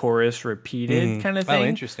chorus repeated kind of thing. Oh,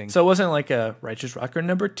 interesting. So it wasn't like a Righteous Rocker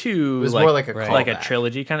number 2. It was more like a like a callback.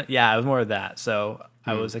 trilogy kind of. Yeah, it was more of that. So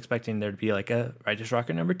I was expecting there to be like a Righteous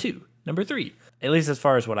Rocker number 2, number 3. At least as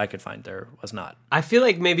far as what I could find, there was not. I feel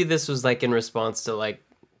like maybe this was like in response to like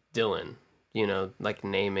Dylan, you know, like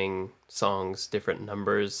naming songs different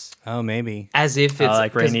numbers Oh, maybe. as if it's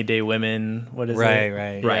Like 'cause- Rainy Day Women. What is it? Right.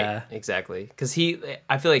 Right, Yeah. exactly. Because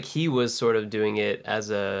I feel like he was sort of doing it as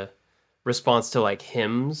a response to like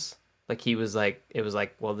hymns. Like he was like, it was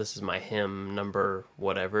like, well, this is my hymn number,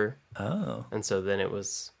 whatever. Oh. And so then it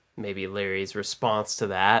was maybe Larry's response to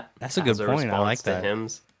that. That's a good as point. I response like to that.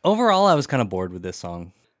 hymns. Overall, I was kind of bored with this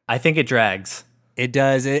song. I think it drags. It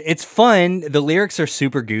does. It's fun. The lyrics are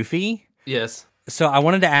super goofy. Yes. So I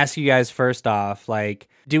wanted to ask you guys first off, like,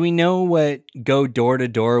 do we know what "go door to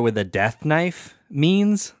door with a death knife"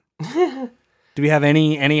 means? Do we have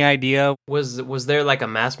any idea? Was there like a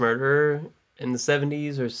mass murderer in the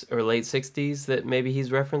 70s or late 60s that maybe he's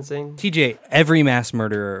referencing? TJ, every mass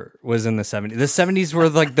murderer was in the 70s. The 70s were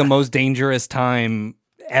like the most dangerous time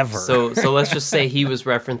ever. So let's just say he was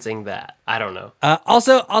referencing that. I don't know.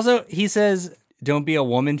 Also, he says, "Don't be a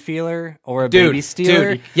woman feeler or a baby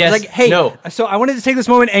stealer." dude, yes, Like, hey, no. So I wanted to take this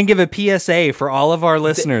moment and give a PSA for all of our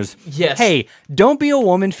listeners. yes. Hey, don't be a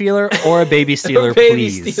woman feeler or a baby stealer, Baby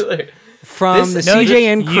please. stealer. From This- the no,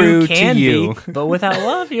 CJN crew you can to you. be, but without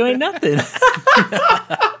love, you ain't nothing.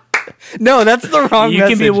 No, that's the wrong You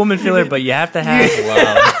message. can be a woman filler, but you have to have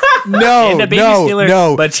love. No, and a baby no, stealer,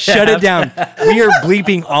 no. but you Shut it have- down. We are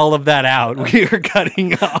bleeping all of that out. We are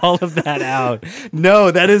cutting all of that out.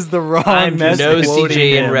 No, that is the wrong I'm message. No quoting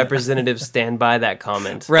CJ and him. representatives stand by that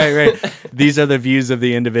comment. Right. These are the views of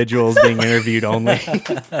the individuals being interviewed only.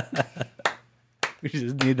 We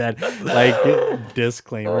just need that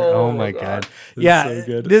disclaimer. Oh my god. Yeah, so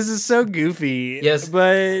good. this is so goofy. Yes.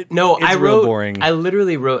 but No, it's I real wrote. boring. I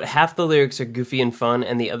literally wrote half the lyrics are goofy and fun,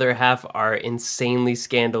 and the other half are insanely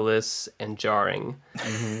scandalous and jarring.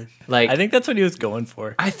 Like I think that's what he was going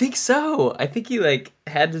for. I think so. I think he like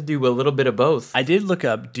had to do a little bit of both. I did look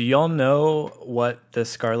up. Do y'all know what the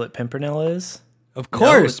Scarlet Pimpernel is? Of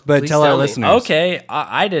course, but please tell our tell me. listeners. Okay,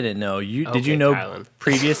 I didn't know. Did Okay, you know Kylan.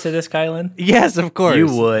 previous to this, Kylan? Yes, of course.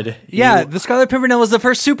 You would. Yeah, You- the Scarlet Pimpernel was the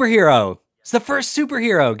first superhero. It's the first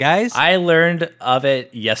superhero, guys. I learned of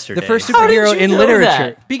it yesterday. The first How did superhero you in know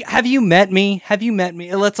literature. that? Have you met me?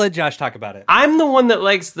 Let's let Josh talk about it. I'm the one that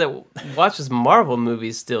watches Marvel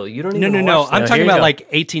movies still. You don't even No. watch I'm them. talking here you about go.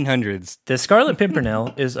 like 1800s. The Scarlet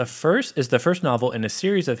Pimpernel is the first novel in a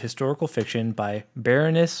series of historical fiction by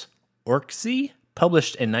Baroness Orczy,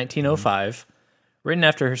 published in 1905, written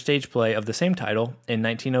after her stage play of the same title in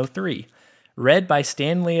 1903. Read by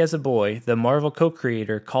Stan Lee as a boy, the Marvel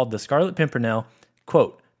co-creator called the Scarlet Pimpernel,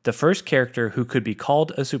 quote, the first character who could be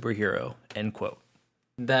called a superhero, end quote.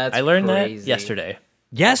 That's I learned crazy. that yesterday.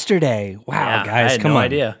 Yesterday. Wow, Yeah, guys, I had come no on.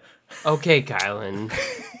 idea. Okay, Kylan.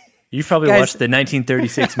 You've probably Guys- watched the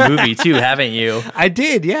 1936 movie too, haven't you? I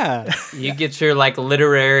did, yeah. You get your like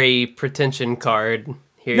literary pretension card.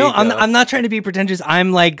 Here No, you go. I'm not trying to be pretentious.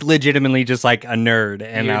 I'm like legitimately just like a nerd,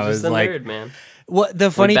 and You're I was just a like, nerd, man. what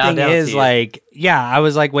the funny bow thing down to is, you. like, yeah, I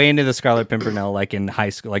was like way into the Scarlet Pimpernel, like in high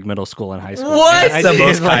school, like middle school and high school. What? And I That's the did,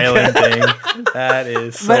 most like- Kylan thing. That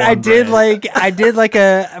is so But I on did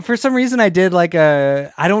brand. for some reason I did like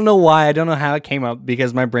a, I don't know why, I don't know how it came up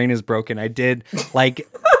because my brain is broken. I did like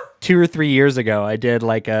 2 or 3 years ago, I did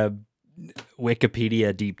like a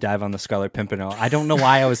Wikipedia deep dive on the Scarlet Pimpernel. I don't know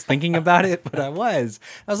why I was thinking about it, but I was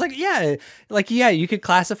like, yeah, you could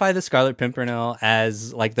classify the Scarlet Pimpernel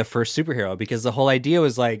as like the first superhero because the whole idea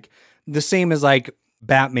was like the same as like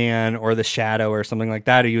Batman or the Shadow or something like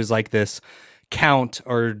that. He was like this count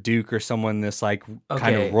or duke or someone, this like kind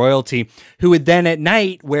Okay. of royalty who would then at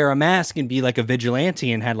night wear a mask and be like a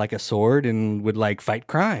vigilante and had like a sword and would like fight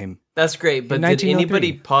crime. That's great, but In did 1903.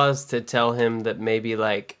 anybody pause to tell him that maybe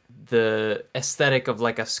like the aesthetic of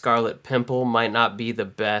like a scarlet pimple might not be the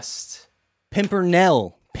best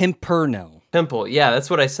Pimpernel. pimple? Yeah, that's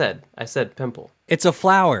what I said. I said pimple. It's a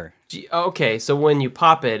flower. Okay, so when you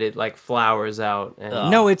pop it, it like flowers out. And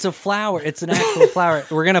No, it's a flower. It's an actual flower.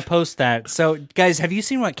 We're gonna post that. So, guys, have you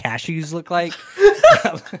seen what cashews look like?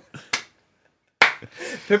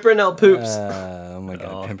 Pimpernel poops. Oh my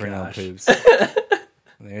god, Pimpernel gosh. poops.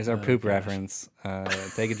 There's our poop reference.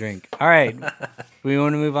 Take a drink. All right. We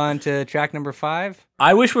want to move on to track number 5?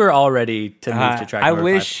 I wish we were all ready to move to track I number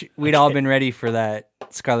wish 5. we'd all been ready for that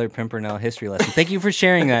Scarlet Pimpernel history lesson. Thank you for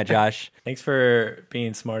sharing that, Josh. Thanks for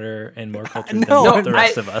being smarter and more cultured No, than the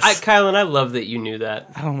rest of us. Kylan, I love that you knew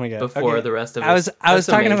that Oh my god! before Okay. the rest of I us. was That's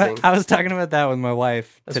talking amazing. about that with my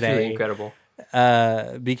wife That's today. really incredible.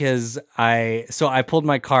 Because I pulled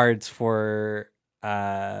my cards for.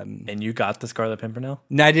 And you got the Scarlet Pimpernel?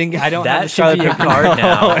 No, I didn't. I don't That have the should Scarlet be a Pimpernel. card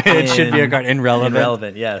now. It should be a card.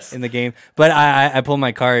 Irrelevant, yes. in the game. But I pulled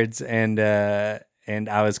my cards and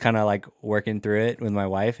I was kind of like working through it with my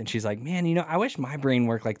wife, and she's like, "Man, I wish my brain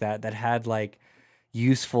worked like that. That had like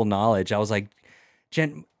useful knowledge." I was like,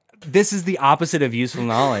 "Jen, this is the opposite of useful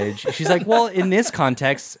knowledge." She's like, "Well, in this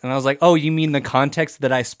context," and I was like, "Oh, you mean the context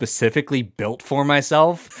that I specifically built for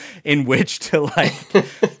myself, in which to like."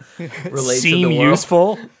 Relate to seem the world.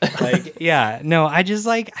 useful. Like, yeah, no, I just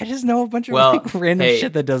know a bunch of Well, like random hey.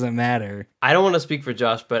 shit that doesn't matter. I don't want to speak for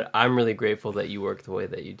Josh, but I'm really grateful that you work the way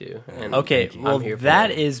that you do. And Okay, I'm well, here for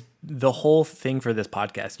that is the whole thing for this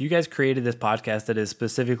podcast. You guys created this podcast that is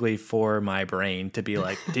specifically for my brain to be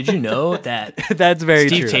like, did you know that That's very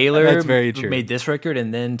Steve true. Taylor That's very true. made this record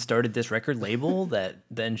and then started this record label that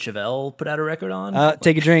then Chevelle put out a record on?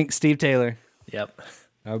 Take a drink, Steve Taylor. Yep.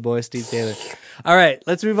 Our boy Steve Taylor. All right,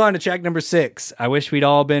 let's move on to track number 6. I wish we'd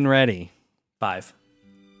all been ready. 5.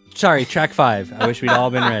 Sorry, track 5. I wish we'd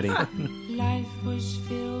all been ready. Life was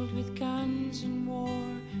filled with guns and war,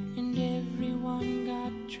 and everyone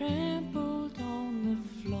got trampled on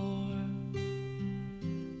the floor.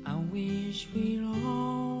 I wish we'd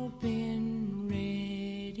all been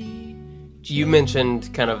ready. You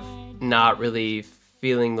mentioned kind of not really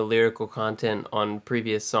feeling the lyrical content on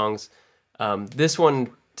previous songs. This one,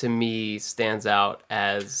 to me, stands out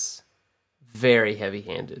as very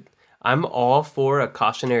heavy-handed. I'm all for a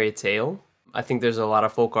cautionary tale. I think there's a lot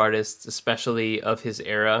of folk artists, especially of his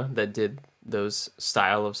era, that did those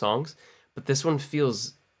style of songs. But this one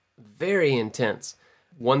feels very intense.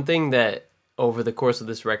 One thing that, over the course of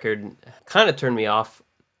this record, kind of turned me off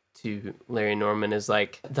to Larry Norman is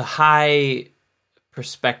like the high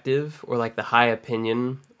perspective or like the high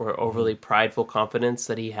opinion or overly prideful confidence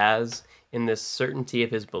that he has in this certainty of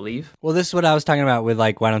his belief. Well, this is what I was talking about with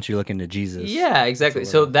like, why don't you look into Jesus? Yeah, exactly.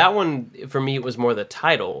 So that one, for me, it was more the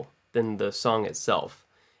title than the song itself.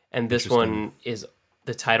 And this one is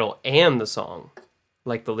the title and the song,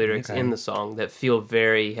 like the lyrics in the song that feel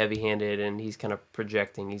very heavy-handed, and he's kind of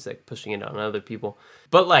projecting. He's like pushing it on other people.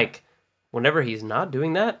 But like, whenever he's not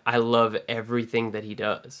doing that, I love everything that he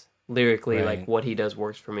does. Lyrically, like what he does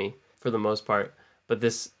works for me for the most part. But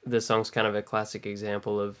this song's kind of a classic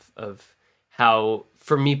example of how,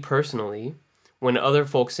 for me personally, when other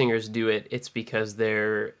folk singers do it, it's because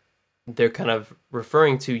they're kind of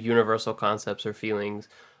referring to universal concepts or feelings,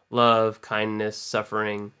 love, kindness,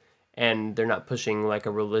 suffering, and they're not pushing like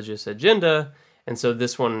a religious agenda. And so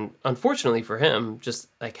this one, unfortunately for him, just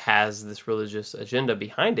like has this religious agenda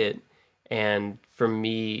behind it. And for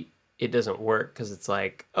me, it doesn't work because it's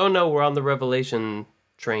like, oh no, we're on the Revelation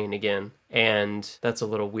train again. And that's a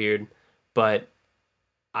little weird, but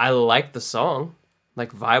I like the song,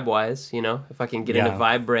 like vibe-wise, if I can get into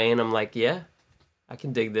vibe brain, I'm like, yeah, I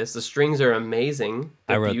can dig this. The strings are amazing.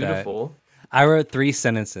 They're I wrote beautiful. I wrote 3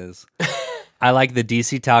 sentences. I like the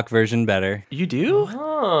DC Talk version better. You do?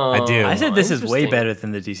 Oh, I do. I said this is way interesting. better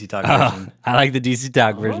than the DC Talk version. I like the DC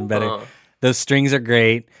Talk version better. Those strings are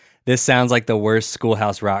great. This sounds like the worst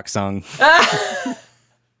Schoolhouse Rock song.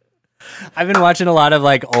 I've been watching a lot of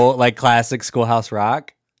like old, like classic Schoolhouse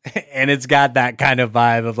Rock, and it's got that kind of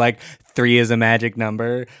vibe of like 3 is a magic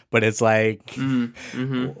number, but it's like,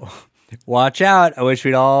 watch out. I wish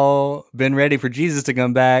we'd all been ready for Jesus to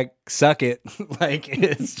come back. Suck it. Like,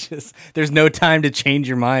 it's just, there's no time to change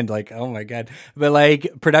your mind. Like, oh my God. But like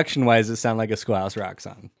production wise, it sounds like a Schoolhouse Rock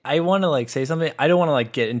song. I want to like say something. I don't want to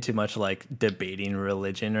like get into much like debating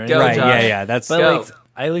religion or anything. Go, Right. Josh. Yeah. That's But Go. like,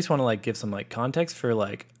 I at least want to like give some like context for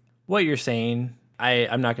like what you're saying.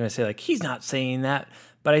 I'm not going to say like he's not saying that,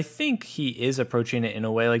 but I think he is approaching it in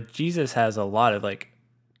a way like Jesus has a lot of like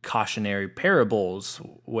cautionary parables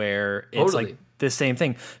where it's Totally. like the same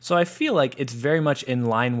thing. So I feel like it's very much in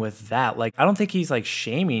line with that. Like I don't think he's like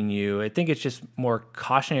shaming you. I think it's just more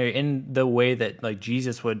cautionary in the way that like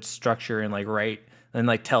Jesus would structure and like write and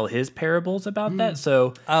like tell his parables about that.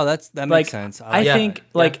 So Oh, that like makes sense. I Yeah. think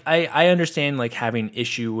like I understand like having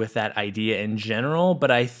issue with that idea in general, but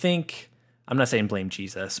I think I'm not saying blame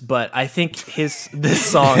Jesus, but I think this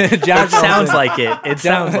song it sounds like it. It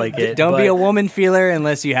sounds like it. Don't be but- a woman feeler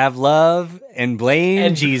unless you have love and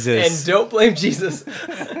blame Jesus. And don't blame Jesus.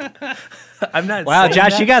 I'm not. Wow, saying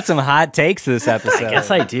Josh, that. you got some hot takes this episode. I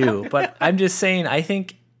guess I do, but I'm just saying. I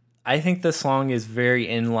think the song is very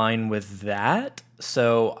in line with that.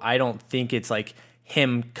 So I don't think it's like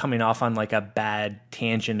him coming off on like a bad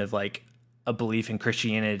tangent of like a belief in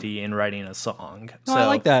Christianity and writing a song. No, so I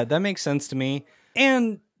like that. That makes sense to me.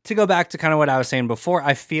 And to go back to kind of what I was saying before,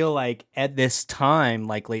 I feel like at this time,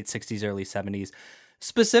 like late 60s, early 70s,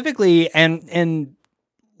 specifically, and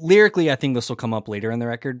lyrically, I think this will come up later in the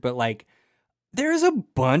record, but like there's a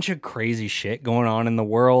bunch of crazy shit going on in the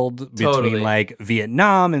world Totally. between like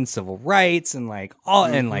Vietnam and civil rights and like all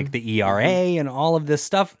and like the ERA and all of this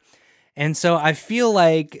stuff. And so I feel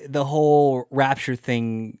like the whole rapture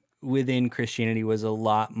thing within Christianity was a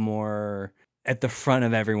lot more at the front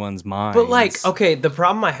of everyone's mind. But like, okay, the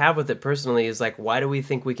problem I have with it personally is like, why do we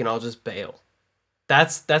think we can all just bail?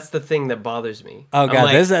 That's the thing that bothers me. Oh I'm god,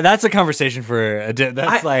 like, that's a conversation for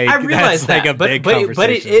that's I realize that's like that, a big but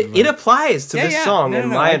conversation. it applies to Yeah, this yeah. song No, and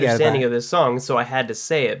no, my I get understanding that. of this song, so I had to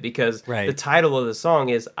say it because Right. the title of the song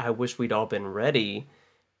is "I Wish We'd All Been Ready,"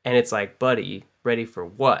 and it's like, buddy, ready for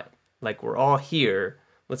what? Like we're all here.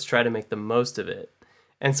 Let's try to make the most of it.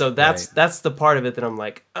 And so that's the part of it that I'm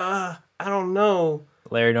like, I don't know.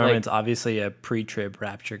 Larry Norman's obviously a pre-trib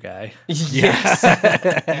rapture guy. Yes.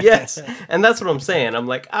 Yes. And that's what I'm saying. I'm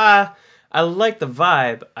like, I like the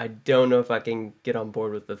vibe. I don't know if I can get on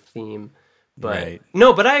board with the theme. But Right.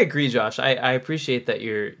 no, but I agree, Josh. I appreciate that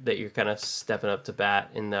you're kind of stepping up to bat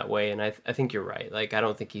in that way. And I think you're right. Like, I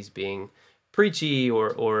don't think he's being preachy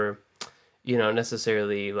or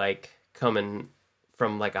necessarily like coming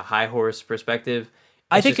from like a high horse perspective.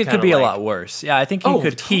 I It's think just it could kinda be a like- lot worse. Yeah, I think Oh, he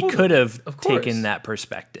totally. could have Of course. taken that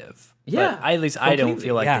perspective. Yeah, But at least I don't completely.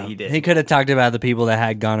 feel like Yeah, that he did. he could have talked about the people that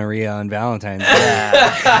had gonorrhea on Valentine's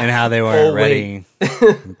Day and how they weren't Oh, wait.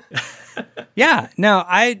 ready. Yeah, no,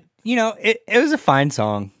 it was a fine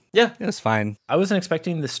song. Yeah. It was fine. I wasn't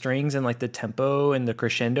expecting the strings and like the tempo and the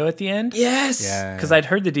crescendo at the end. Yes. Yeah, Because I'd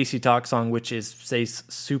heard the DC Talk song, which is stays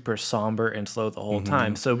super somber and slow the whole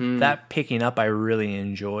time. So that picking up, I really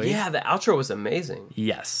enjoyed. Yeah, the outro was amazing.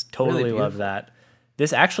 Yes, totally Really love beautiful. that.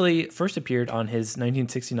 This actually first appeared on his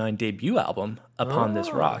 1969 debut album, Upon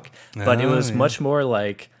This Rock, but it was much more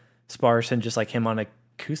like sparse and just like him on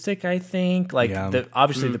acoustic, I think. Like Yeah.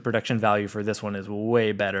 obviously the production value for this one is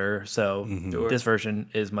way better, so Sure. this version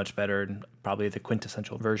is much better and probably the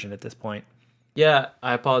quintessential version at this point. Yeah,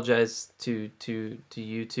 I apologize to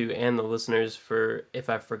you two and the listeners for if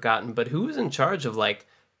I've forgotten, but who was in charge of like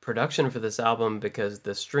production for this album? Because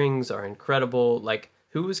the strings are incredible. Like,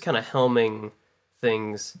 who was kind of helming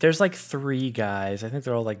things? There's like 3 guys. I think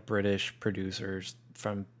they're all like British producers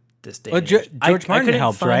from this day. Well, and age. George I Martin couldn't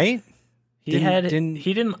helped, find- right? He Didn't-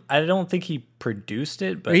 didn't. I don't think he produced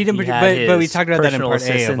it, but He didn't he produ- had but we his talked about that in personal part A of,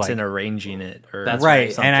 assistants like- in arranging it. Or That's Right,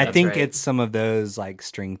 right. and I That's think right. it's some of those like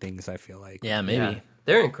string things. I feel like yeah, maybe Yeah,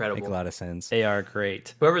 they're make a incredible. lot of sense. they are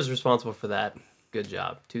great. Whoever's responsible for that, good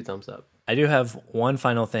job. 2 thumbs up. I do have one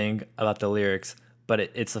final thing about the lyrics, but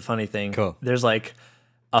it's a funny thing. Cool. There's like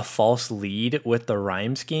a false lead with the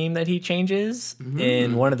rhyme scheme that he changes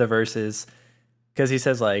in one of the verses because he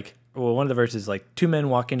says like, well, one of the verses is like 2 men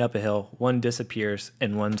walking up a hill, one disappears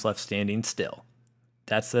and one's left standing still.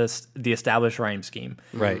 That's the established rhyme scheme.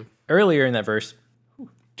 Right. Earlier in that verse,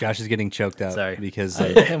 Josh is getting choked up Sorry. because I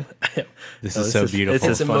like, am- this No, is this so is- beautiful. this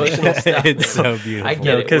is It's funny. emotional stuff. It's so beautiful. I get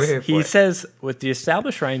it. We're because here he for it. says with the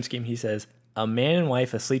established rhyme scheme, he says a man and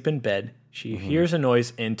wife asleep in bed. She hears a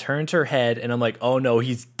noise and turns her head, and I'm like, "Oh no,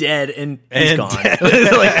 he's dead!" And he's And gone. dead.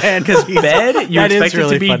 Because bed, you That is expect it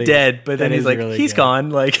really to be funny. dead, but then That he's is like, really "He's good. gone!"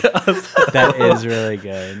 Like That is really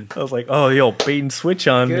good. I was like, "Oh, yo, bait and switch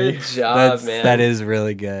on Good me." job, man. That is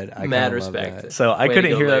really good. I Mad kinda love respect. that. So I Way to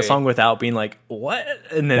couldn't go, hear Larry. that song without being like, "What?"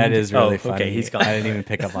 And then That is really oh, funny. Okay, he's gone. I didn't even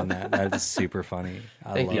pick up on that. That is super funny.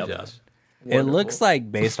 I Thank love you, that. Josh. It looks like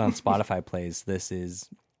based on Spotify plays, this is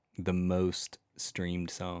the most streamed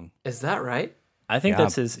song Is that right? I think Yeah.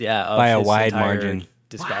 that's his of By a his wide entire margin.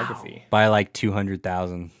 discography, by like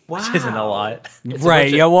 200,000. Wow. which isn't a lot. It's a Right.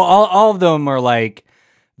 bunch of- Yeah. Well, all of them are like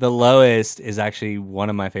the lowest is actually one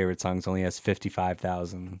of my favorite songs. Only has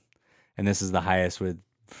 55,000, and this is the highest with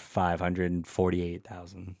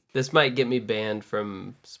 548,000. This might get me banned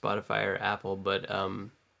from Spotify or Apple, but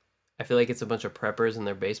I feel like it's a bunch of preppers in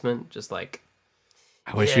their basement, just like,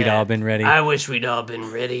 I wish we'd yeah, all been ready. I wish we'd all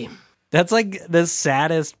been ready. That's like the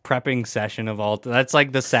saddest prepping session of all. That's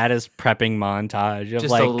like the saddest prepping montage of Just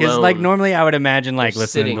like, because like alone. normally I would imagine like They're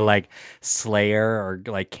listening sitting. to like Slayer or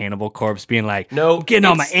like Cannibal Corpse being like, No, getting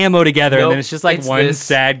all my it's- ammo together, and nope, then it's just like it's one this.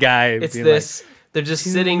 sad guy. It's being this. They're just Two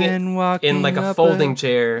sitting men walking in like a up folding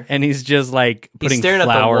chair. And he's just like putting staring at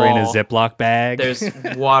the flour in a wall. Ziploc bag. There's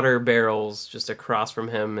water barrels just across from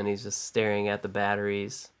him, and he's just staring at the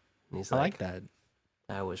batteries. And he's I like, like that.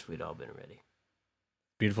 I wish we'd all been ready.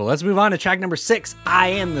 Beautiful. Let's move on to track number 6. I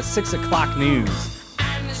Am the 6 O'Clock News.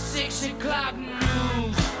 And the 6 o'clock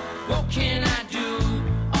news. What can I do?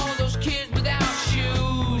 All those kids without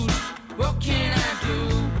shoes. What can I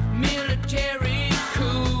do? Military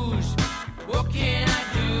coups. What can I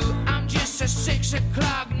do? I'm just a 6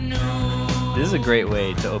 o'clock news. This is a great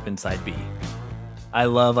way to open side B. I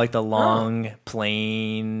love like the long,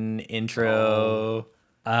 plain intro.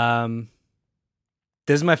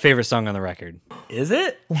 This is my favorite song on the record. Is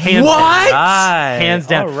it? Hands What? down. Right. Hands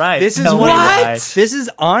down. All right. This is Tell me what? why. This is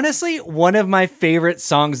honestly one of my favorite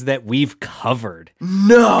songs that we've covered.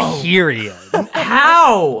 No! Period.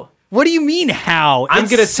 How? What do you mean how? I'm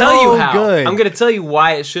It's going to tell so you how. Good. I'm going to tell you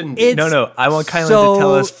why it shouldn't be. It's No. I want Kylan so to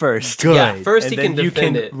tell us first. good. Yeah, first And he then can you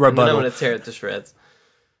defend can it, rebuttal. and then I'm going to tear it to shreds.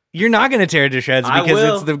 You're not going to tear it to shreds I because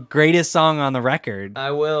will. it's the greatest song on the record.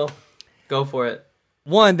 I will. Go for it.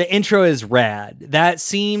 One, the intro is rad. That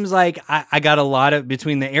seems like I got a lot of,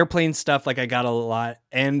 between the airplane stuff, like I got a lot,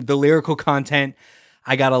 and the lyrical content,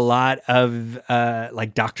 I got a lot of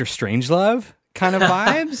like Dr. Strangelove kind of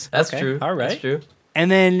vibes. That's true. All right. That's true. And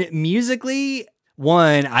then musically,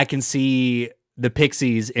 one, I can see the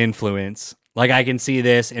Pixies influence. Like I can see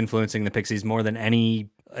this influencing the Pixies more than any,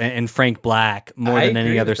 and Frank Black more I than any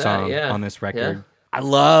agree other with that, song yeah. on this record. Yeah. I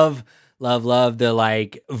love the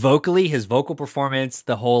like vocally, his vocal performance,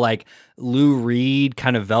 the whole like Lou Reed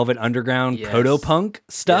kind of Velvet Underground Yes. proto-punk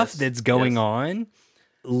stuff Yes. that's going Yes. on.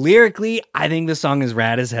 Lyrically, I think the song is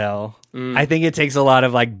rad as hell. Mm. I think it takes a lot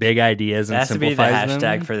of like big ideas It and has to be the simplifies hashtag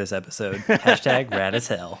them. for this episode. Hashtag rad as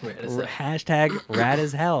hell. Hashtag rad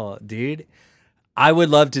as hell, dude. I would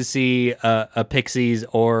love to see a Pixies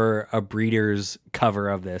or a Breeders cover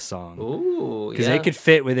of this song Ooh, because yeah. it could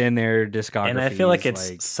fit within their discography. And I feel like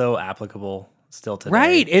it's so applicable still today.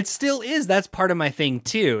 right. It still is. That's part of my thing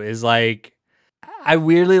too. Is like I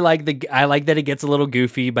weirdly like I like that it gets a little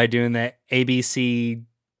goofy by doing the ABC,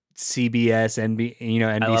 CBS,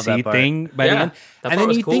 love that NBC part. thing by the Yeah, end, that and part then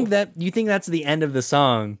was you cool. think that's the end of the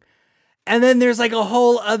song, and then there's like a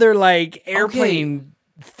whole other like airplane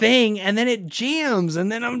thing, and then it jams,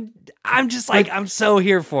 and then I'm just like I'm so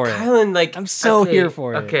here for it. Kylan, like I'm so here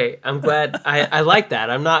for it. Okay, I'm glad. I like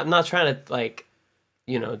that. I'm not trying to like,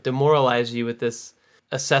 demoralize you with this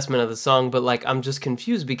assessment of the song, but like I'm just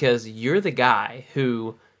confused because you're the guy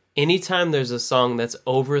who, anytime there's a song that's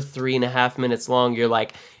over 3.5 minutes long, you're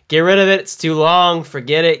like, get rid of it. It's too long.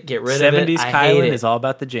 Forget it. Get rid of it. 70s I hate Kylan it. is all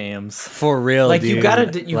about the jams. For real, Like dude. you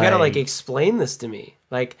gotta like explain this to me.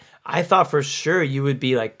 Like I thought for sure you would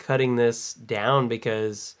be like cutting this down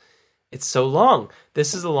because it's so long.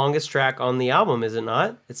 This is the longest track on the album, is it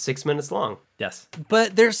not? It's 6 minutes long. Yes.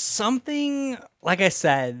 But there's something, like I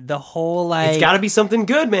said, the whole like It's got to be something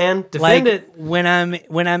good, man. like Defend it. when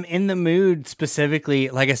I'm in the mood specifically.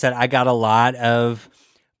 Like I said, I got a lot of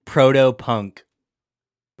proto punk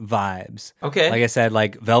vibes. Okay. Like I said,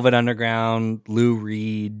 like Velvet Underground, Lou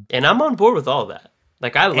Reed. And I'm on board with all of that.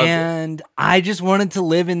 Like I love it. And I just wanted to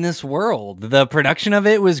live in this world. The production of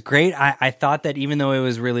it was great. I thought that even though it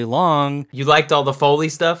was really long, You liked all the Foley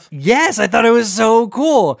stuff? yes, I thought it was so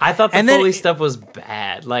cool. I thought the And then Foley it- stuff was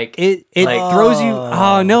bad. Like It like, throws you.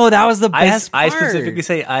 Oh no, that was the best I part. specifically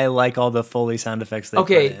say I like all the Foley sound effects they put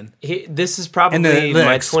okay, in. this is probably And the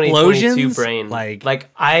my 2022 explosions, brain. like-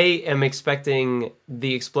 I am expecting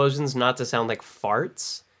the explosions not to sound like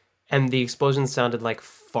farts, and the explosions sounded like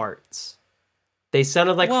farts. They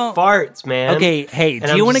sounded like Well, farts, man. Okay, hey, And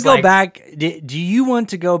do I'm you want to just go like- back? Do you want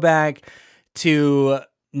to go back to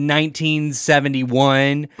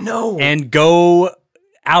 1971 No. and go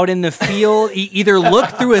out in the field? Either look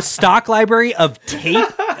through a stock library of tape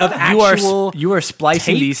of actual. You are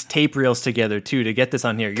splicing tape? these tape reels together too to get this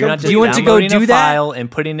on here. You're not just Do you want to go downloading do a that? file and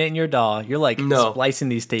putting it in your DAW. You're like No. splicing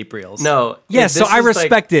these tape reels. no. Yeah, This so I is like-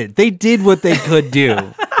 respect it. They did what they could do,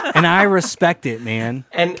 and I respect it, man.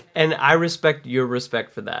 and I respect your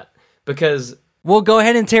respect for that because Well, go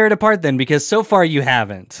ahead and tear it apart then, because so far you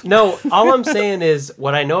haven't. no, all I'm saying is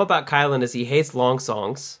what I know about Kylan is he hates long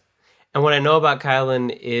songs, and what I know about Kylan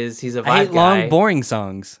is he's a vibe I hate guy. long, boring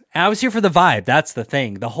songs. I was here for the vibe. That's the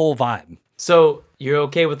thing. The whole vibe. So you're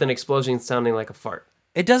okay with an explosion sounding like a fart?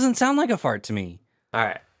 It doesn't sound like a fart to me. All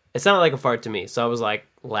right, it sounded like a fart to me, so I was like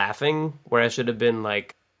laughing where I should have been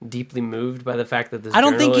like deeply moved by the fact that this. I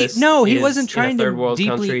don't think he. journalist No, he is wasn't in a trying third to world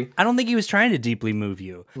deeply. country. I don't think he was trying to deeply move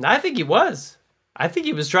you. I think he was. I think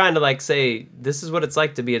he was trying to like say this is what it's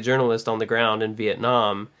like to be a journalist on the ground in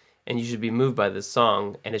Vietnam, and you should be moved by this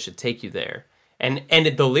song, and it should take you there. And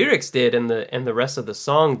the lyrics did, and the rest of the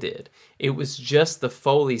song did. It was just the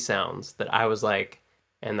Foley sounds that I was like,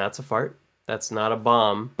 and that's a fart. That's not a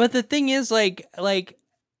bomb. But the thing is, like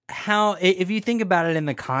how if you think about it in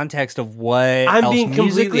the context of what I'm else being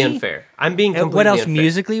completely musically- unfair. I'm being completely what else unfair.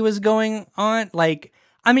 musically was going on, like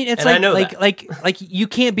I mean, it's And I know like you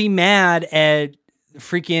can't be mad at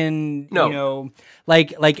freaking No. you know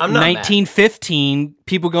like I'm not mad. 1915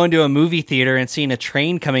 people going to a movie theater and seeing a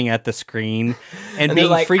train coming at the screen and And being they're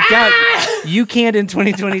like, freaked out. You can't in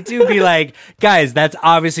 2022 be like, guys, that's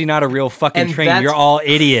obviously not a real fucking And train. that's- You're all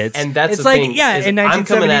idiots. And that's it's the like thing. yeah, is in I'm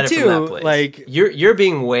coming at it from that 1972, place. like you're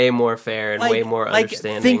being way more fair and way more like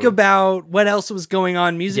understanding. think about what else was going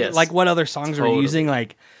on music, Yes. like what other songs were Totally. using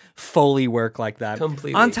like Foley work like that.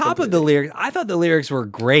 Completely, On top of the completely. lyrics, I thought the lyrics were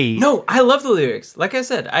great. No, I love the lyrics. Like I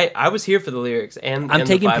said, I was here for the lyrics and I'm and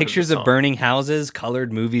taking the vibe pictures the of song. burning houses,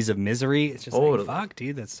 colored movies of misery. It's just Totally. like, fuck,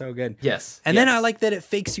 dude, that's so good. Yes, And then yes. I like that it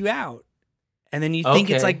fakes you out. And then you think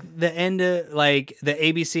it's Okay. like the end of like the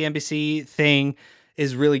ABC NBC thing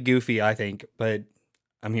is really goofy, I think, but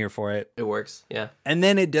I'm here for it. it works. Yeah, And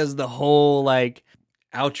then it does the whole like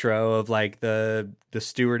outro of like the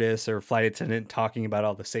stewardess or flight attendant talking about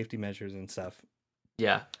all the safety measures and stuff.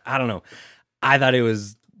 yeah. I don't know. I thought it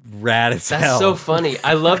was rad as That's hell. so funny.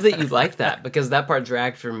 I love that you like that because that part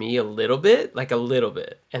dragged for me a little bit,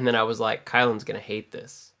 and then I was like, Kylan's gonna hate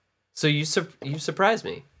this. So you surprised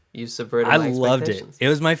me. You subverted. I my loved it. expectations. It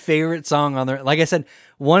was my favorite song on there. Like I said,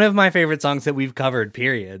 one of my favorite songs that we've covered,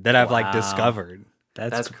 period, that I've like Wow. discovered.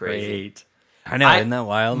 That's crazy. great. I know, isn't that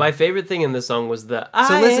wild? My favorite thing in this song was the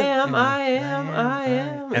I listen- am,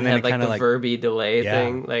 and then it had it like kinda the like- verby delay Yeah.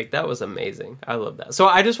 thing. Like that was amazing. I love that. So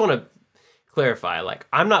I just want to clarify, like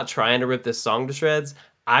I'm not trying to rip this song to shreds.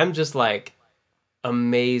 I'm just like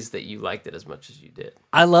amazed that you liked it as much as you did.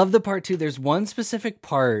 I love the part too. There's one specific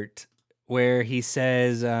part where he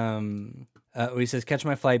says, catch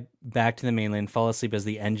my flight back to the mainland, fall asleep as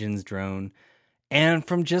the engines drone. And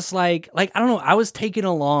from just like I don't know, I was taken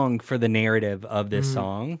along for the narrative of this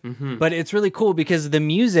song, but it's really cool because the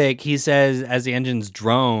music, he says, as the engines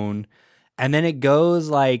drone, and then it goes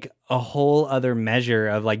like a whole other measure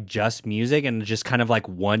of like just music and just kind of like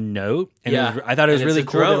one note. And Yeah. I thought it was And it's really a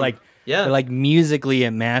cool that drone. like, Yeah. that, like musically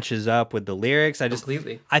it matches up with the lyrics.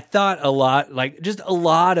 Completely. I thought a lot, like just a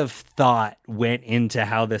lot of thought went into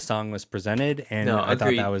how this song was presented, and No, I thought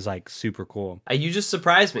agreed. that was like super cool. You just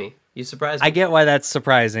surprised me. You surprised me. I get why that's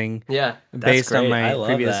surprising Yeah. based on great. my I love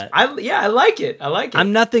previous. that. I like it. I like it.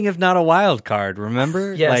 I'm nothing if not a wild card.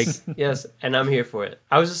 Remember? Yes. Like, Yes. And I'm here for it.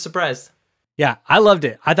 I was just surprised. yeah, I loved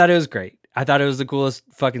it. I thought it was great. I thought it was the coolest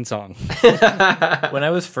fucking song. When I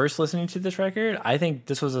was first listening to this record, I think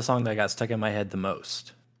this was the song that got stuck in my head the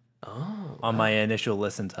most. On my initial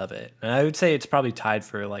listens of it. And I would say it's probably tied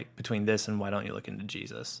for like between this and Why Don't You Look Into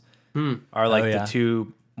Jesus. Are like Oh, yeah. the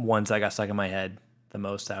two ones that got stuck in my head the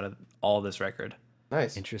most out of all this record.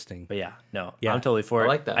 Nice. Interesting. But yeah, no, Yeah, I'm totally for I it.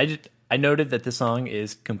 like that. I noted that this song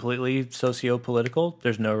is completely socio-political.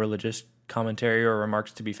 There's no religious commentary or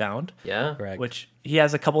remarks to be found. Yeah. Correct. Which he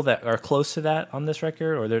has a couple that are close to that on this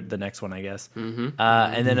record, or the next one, I guess. And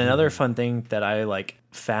then another fun thing that I like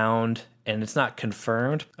found, and it's not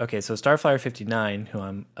confirmed. Okay, so Starflyer 59, who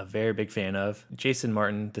I'm a very big fan of, Jason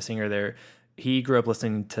Martin, the singer there, he grew up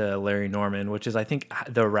listening to Larry Norman, which is, I think,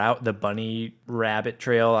 the bunny rabbit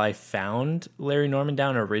trail I found Larry Norman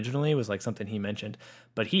down originally was like something he mentioned.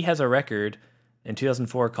 But he has a record in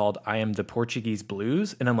 2004 called I Am the Portuguese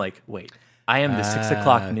Blues. And I'm like, wait, I am the 6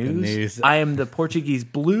 o'clock the news? news. I am the Portuguese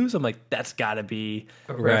Blues? I'm like, that's got to be...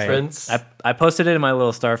 A Right. reference. I posted it in my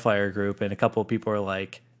little Starflyer group, and a couple of people were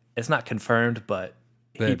like, it's not confirmed, but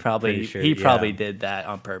he But probably pretty sure, he probably yeah. did that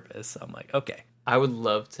on purpose. So I'm like, okay. I would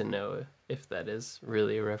love to know if that is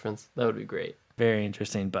really a reference. That would be great. Very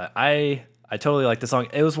interesting, but I totally like the song.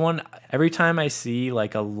 It was one every time I see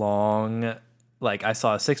like a long, like I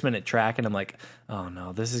saw a 6-minute track and I'm like, oh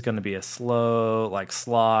no, this is going to be a slow like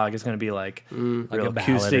slog. It's going to be like real a ballad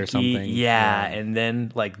or acousticy. something. Yeah, Yeah. and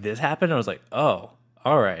then like this happened. I was like, oh,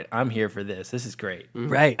 all right, I'm here for this. This is great.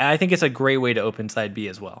 Right. And I think it's a great way to open side B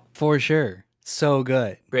as well. For sure. So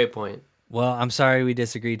good. Great point. Well, I'm sorry we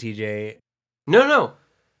disagree, TJ.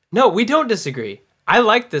 No, we don't disagree. I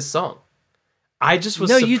like this song. I just was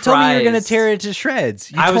No, surprised. you told me you were going to tear it to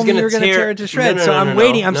shreds. You I was told me gonna you were going to tear it to shreds. No, so no, I'm no,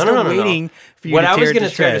 waiting. no. I'm No, still no, no, no. waiting for you What to I tear was it gonna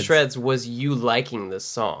to tear to shreds. shreds was you liking this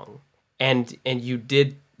song, and you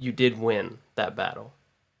did win that battle.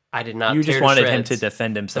 I did not. You tear just wanted him shreds to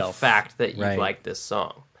defend the himself. fact that you Right. liked this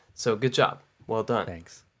song. So good job. Well done.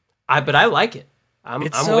 Thanks. But I like it.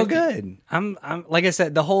 It's I'm so with you. good. I'm like I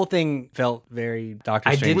said, the whole thing felt very Doctor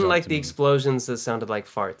I Strange. didn't like the explosions that sounded like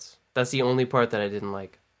farts. That's the only part that I didn't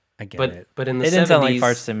like. I get But it. but in the It didn't 70s, sound like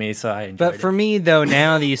farts to me, so I enjoyed But it. for me though,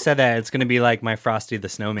 now that you said that, it's gonna be like my Frosty the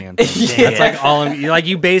Snowman thing. Yeah. That's like all like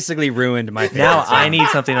you basically ruined my favorite now song. I need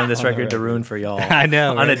something on this On the record to record. ruin for y'all. I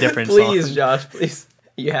know, on a right? different please, song. Josh, please,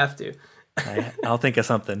 you have to. I'll think of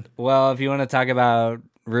something. Well, if you want to talk about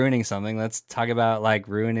ruining something, let's talk about like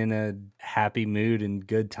ruining a happy mood and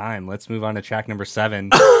good time. Let's move on to track number 7,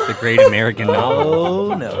 The Great American Novel.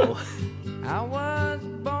 Oh no. I was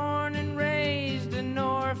born and raised an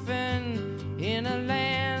orphan in a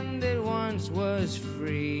land that once was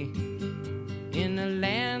free, in a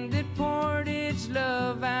land that poured its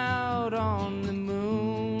love out on the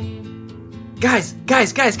moon. Guys.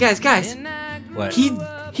 And I grew What?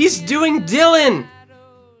 He's doing Dylan.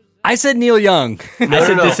 I said Neil Young. I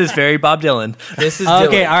said no. this is very Bob Dylan. This is Dylan.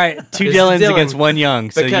 Okay, all right. 2 This is Dylans Dylan. against 1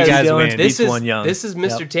 Young. So you Because guys Dylan's win. beats This is one Young. This is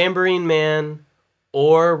Mr. Yep. Tambourine Man,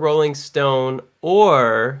 or Rolling Stone,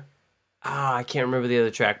 or I can't remember the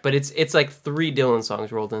other track, but it's like 3 Dylan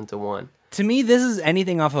songs rolled into one. To me, this is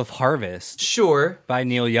anything off of Harvest Sure. by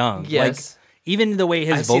Neil Young. Yes. Like, even the way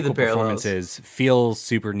I his see the vocal parallels. performances feels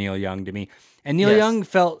super Neil Young to me. And Neil Yes.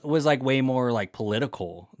 Young was like way more like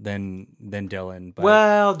political than Dylan. But,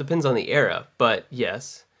 Well, depends on the era, but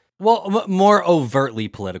yes. more overtly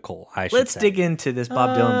political, I should Let's say. dig into this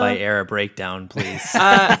Bob Dylan by era breakdown, please.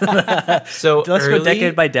 So Let's early, go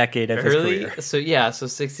decade by decade of his early. career. So yeah, so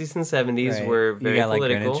 60s and 70s Right. were You very got like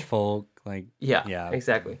political. Greenwich folk, like Yeah,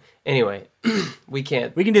 exactly. Anyway, we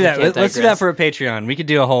can't. We can do that. can't Let's do digress. that for a Patreon. We could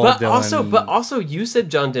do a whole But Dylan. also, you said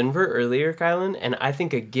John Denver earlier, Kylan, and I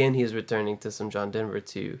think again he's returning to some John Denver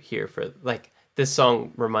too here for like this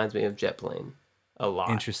song reminds me of Jet Plane a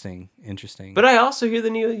lot. Interesting. But I also hear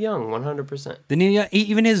the Neil Young 100%. The Neil Young,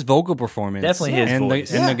 even his vocal performance, Definitely his and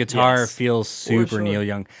voice. the guitar Yes. feels super sure. Neil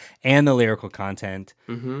Young, and the lyrical content.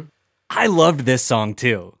 Mm-hmm. I loved this song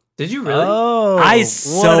too. Did you really? Oh, I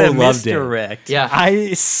so what a loved it. misdirect. Yeah.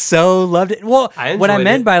 I so loved it. Well, I what I enjoyed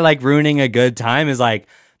meant it. by like ruining a good time is like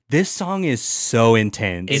this song is so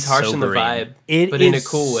intense. It's harsh in the sobering. vibe, It but in a is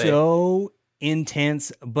cool way. so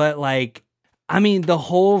intense, but like, I mean, the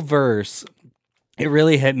whole verse, it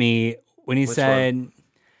really hit me when he Which said,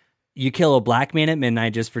 "You kill a black man at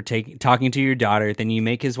midnight just for talking to your daughter, then you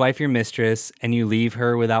make his wife your mistress, and you leave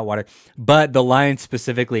her without water." But the line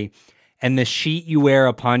specifically, "And the sheet you wear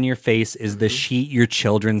upon your face is the sheet your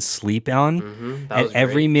children sleep on. Mhm, that At was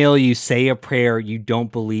every great. meal you say a prayer you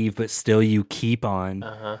don't believe, but still you keep on."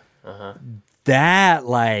 That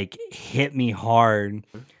like hit me hard.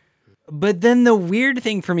 But then the weird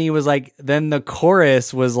thing for me was like, then the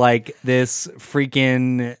chorus was like this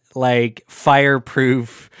freaking like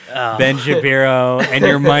fireproof Ben Shapiro, and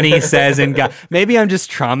your money says in God. Maybe I'm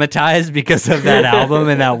just traumatized because of that album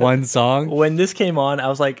and that one song. When this came on, I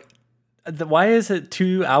was like, why is it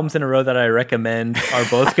 2 albums in a row that I recommend are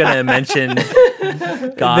both going to mention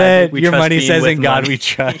God? That We your trust money being says with in God money. we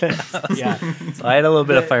trust. Yeah. So I had a little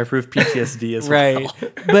bit of fireproof PTSD as Right.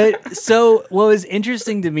 well. But so what was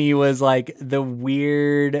interesting to me was like the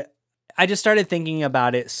weird, I just started thinking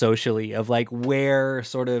about it socially of like where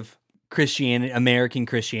sort of Christianity, American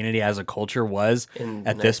Christianity as a culture was In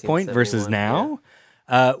at this point versus 1971,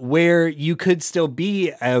 now, where you could still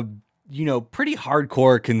be a, pretty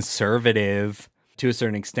hardcore conservative to a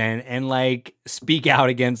certain extent and like speak out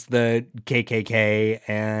against the KKK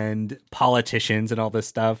and politicians and all this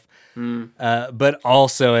stuff. But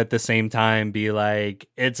also at the same time be like,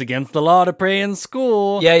 it's against the law to pray in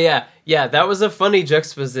school. Yeah. That was a funny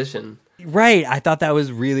juxtaposition. Right. I thought that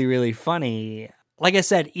was really, really funny. Like I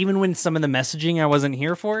said, even when some of the messaging I wasn't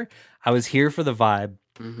here for, I was here for the vibe.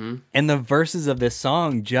 Mm-hmm. And the verses of this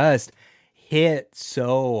song just hit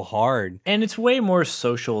so hard. And it's way more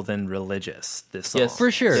social than religious, this song. Yes.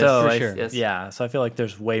 For sure. So for I- sure. Yes. Yeah, so I feel like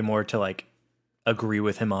there's way more to like agree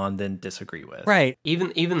with him on than disagree with. Right.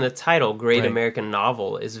 Even the title, Great Right. American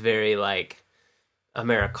Novel, is very like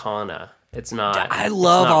Americana. It's not. I it's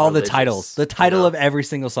love not all the religious, titles. The title you know? of every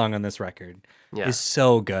single song on this record Yeah. is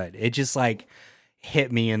so good. It just like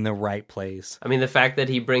hit me in the right place. I mean, the fact that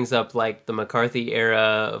he brings up like the McCarthy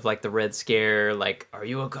era of like the Red Scare, like, are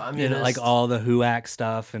you a communist? Like all the HUAC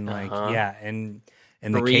stuff and like Uh-huh. yeah, and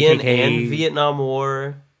the Korean KKK and Vietnam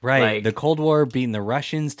War. right, Like, the Cold War beating the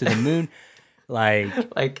Russians to the moon.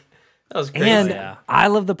 Like like that was crazy. and Yeah. I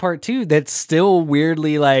love the part too that's still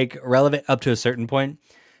weirdly like relevant up to a certain point.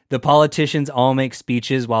 The politicians all make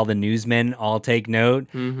speeches while the newsmen all take note,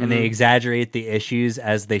 and they exaggerate the issues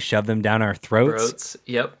as they shove them down our throats. Throats.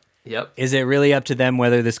 Yep. Yep. Is it really up to them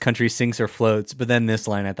whether this country sinks or floats? But then this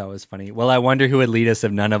line I thought was funny. Well, I wonder who would lead us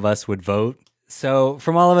if none of us would vote. So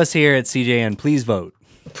from all of us here at CJN, please vote.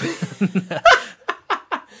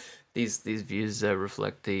 These views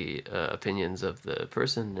reflect the opinions of the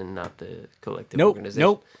person and not the collective Nope, organization.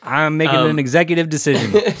 nope. I'm making an executive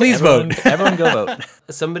decision. Please vote. Everyone go vote.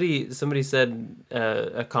 Somebody said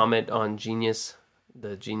a comment on Genius,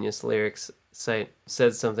 the Genius Lyrics site,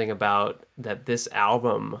 said something about that this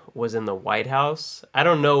album was in the White House. I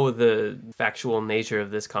don't know the factual nature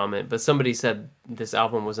of this comment, but somebody said this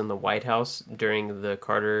album was in the White House during the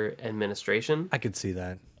Carter administration, I could see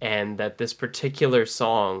that. and that this particular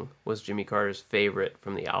song was Jimmy Carter's favorite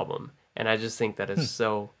from the album. And I just think that is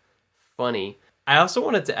so funny. I also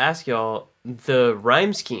wanted to ask y'all the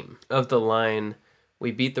rhyme scheme of the line,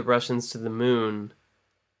 "We beat the Russians to the moon,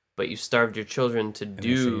 but you starved your children to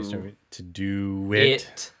do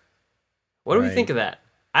it." What do we Right. think of that?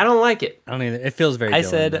 I don't like it. I don't either. It feels very I Dylan,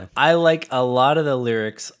 said though. I like a lot of the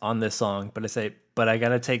lyrics on this song, but I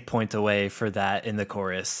gotta take point away for that in the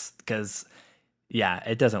chorus because, yeah,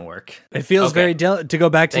 it doesn't work. It feels Okay. very Dylan. To go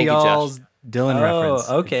back to Thank you, Josh. y'all's Dylan reference.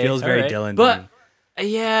 okay, It feels very all right. Dylan. to But me.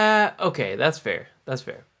 yeah, okay, that's fair. That's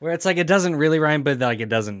fair. Where it's like it doesn't really rhyme, but like it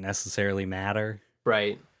doesn't necessarily matter.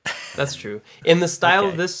 Right. That's true. In the style of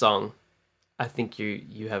Okay. this song, I think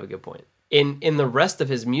you have a good point. In the rest of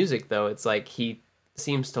his music though, it's like he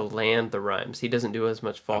seems to land the rhymes. He doesn't do as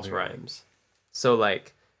much false rhymes. So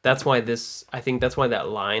like I think that's why that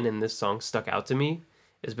line in this song stuck out to me,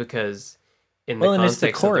 is because in the Well, and it's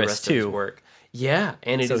context the of the chorus, rest of his too. work. Yeah,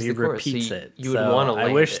 and it is So he the chorus. repeats So it. You would So want to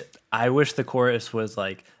land it. I wish the chorus was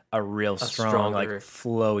like a real strong, stronger- like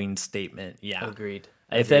flowing statement. Yeah. Agreed.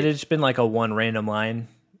 If that had just been like a one random line,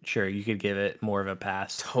 sure, you could give it more of a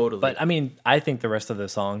pass. Totally. But I mean, I think the rest of the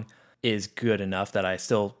song is good enough that I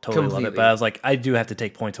still totally love it. Completely. But I was like, I do have to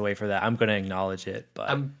take points away for that. I'm going to acknowledge it. But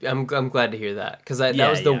I'm glad to hear that, because that Yeah,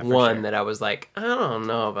 was the yeah, for one sure. that I was like, I don't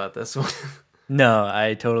know about this one. no,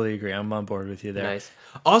 I totally agree. I'm on board with you there. Nice.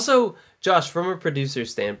 Also, Josh, from a producer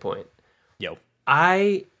standpoint, Yo.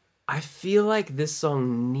 I feel like this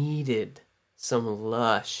song needed some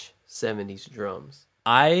lush 70s drums.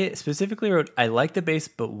 I specifically wrote, I like the bass,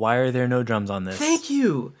 but why are there no drums on this? Thank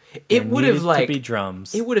you. There It would have needed to be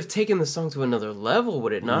drums. it would have taken the song to another level,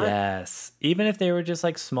 would it not? Yes. Even if they were just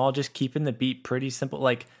like small, just keeping the beat pretty simple.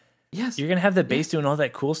 Like, Yes. you're going to have the bass doing all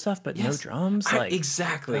that cool stuff, but no Yes. drums? Like,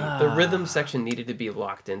 Exactly. The rhythm section needed to be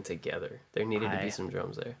locked in together. There needed to I- be some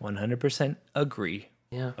drums there. 100% agree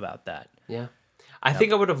Yeah. about that. Yeah. I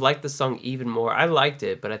think I would have liked the song even more. I liked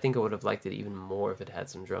it, but I think I would have liked it even more if it had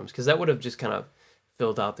some drums, because that would have just kind of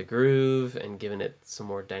filled out the groove and given it some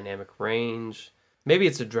more dynamic range. Maybe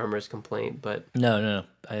it's a drummer's complaint, but No.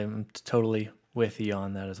 I'm totally with you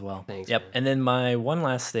on that as well. Thanks, Yep. man. And then my one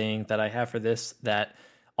last thing that I have for this that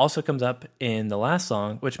also comes up in the last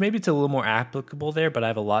song, which maybe it's a little more applicable there, but I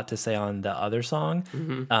have a lot to say on the other song,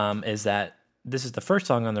 is that this is the first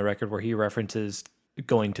song on the record where he references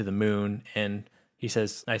going to the moon, and he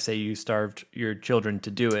says, I say you starved your children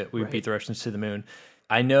to do it. We beat the Russians to the moon.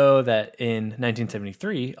 I know that in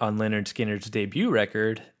 1973, on Leonard Skinner's debut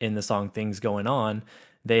record, in the song Things Going On,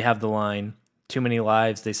 they have the line, too many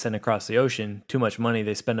lives they send across the ocean, too much money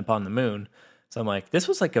they spend upon the moon. So I'm like, this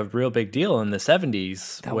was like a real big deal in the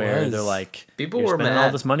 70s where was. they're like, People you're were spending mad.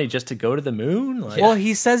 all this money just to go to the moon? Like, Well,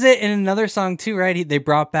 he says it in another song too, right? They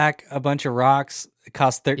brought back a bunch of rocks. It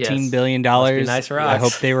cost $13 billion. Must be nice I rocks.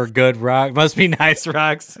 hope they were good rocks. Must be nice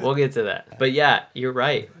rocks. we'll get to that. But yeah, you're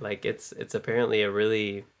right. Like it's apparently a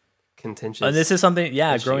really contentious. and this is something,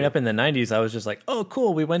 issue. growing up in the 90s, I was just like, oh,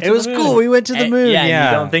 cool, we went to It the was moon. cool, we went to the And- moon, and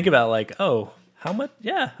yeah. you don't think about like, oh, how much?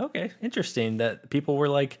 Yeah, okay, interesting that people were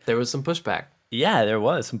like, there was some pushback. yeah, there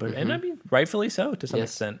was some, and I mean, rightfully so to some Yes.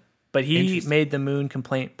 extent. But he made the moon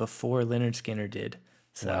complaint before Leonard Skinner did.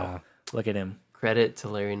 So Wow. look at him. Credit to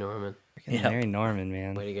Larry Norman. Yep. Larry Norman,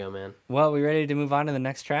 man. Way to go, man. Well, we ready to move on to the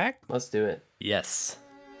next track? Let's do it. Yes.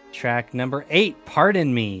 Track number 8,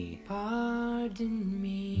 Pardon Me. Pardon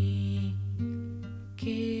me,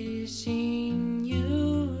 kissing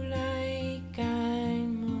you like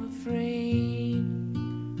I'm afraid,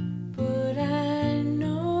 but I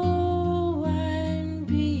know I'm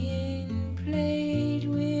being played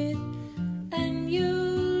with, and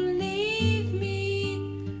you'll leave me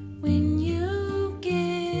when you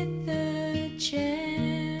get the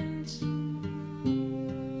chance.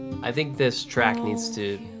 I think this track needs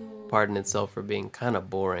to pardon itself for being kind of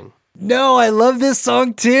boring. No, I love this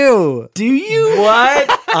song too. Do you? What?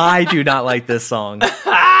 I do not like this song.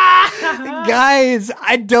 God, Guys,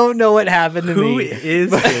 I don't know what happened to Who me.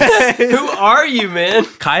 is this? Who are you, man?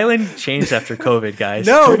 Kylan changed after COVID, guys.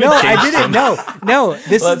 No, COVID I changed didn't. him. No.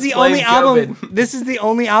 This Let's is the blame only album. COVID. This is the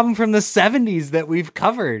only album from the 70s that we've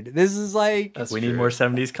covered. This is like, That's We true. need more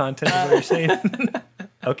 70s content, is what you're saying?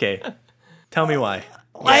 Okay. Tell me why.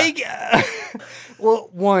 well,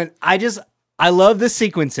 one, I love the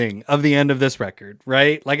sequencing of the end of this record,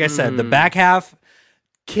 right? Like I said, the back half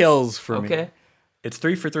kills for me. Okay. It's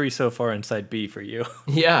 3 for 3 so far inside B for you.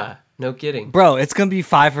 Yeah. No kidding. Bro, it's gonna be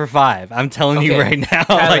 5 for 5. I'm telling you Okay. right now,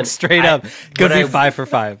 Kylan, like straight up, gonna be 5 for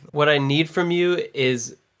 5. What I need from you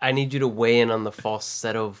is I need you to weigh in on the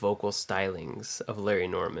falsetto vocal stylings of Larry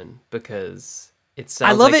Norman because it sounds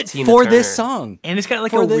I love like it Tina for Turner. this song. And it's got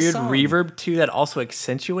like For a this weird song. reverb too that also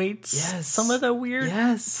accentuates Yes. some of the weird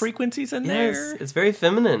Yes. frequencies in Yes, there. it's very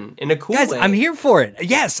feminine in a cool Guys, way. I'm here for it.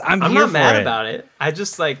 Yes, I'm I'm here not for mad it. about it. I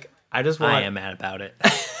just want I am mad about it.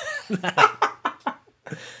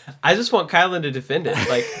 I just want Kylan to defend it.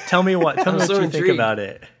 Like Tell me what I'm you so think intrigued. about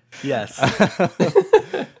it. Yes.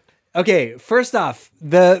 Okay, first off,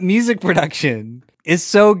 the music production is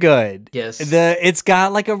so good. Yes. It's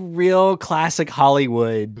got like a real classic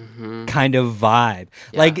Hollywood kind of vibe.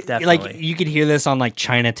 Like definitely. you could hear this on like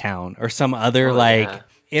Chinatown or some other Oh, like yeah.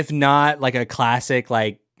 if not like a classic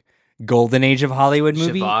like golden age of Hollywood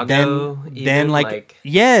movie, Zhivago, then even, like, like-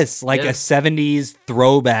 yes, like a Yes. 70s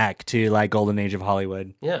throwback to like golden age of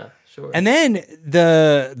Hollywood. yeah, sure. And then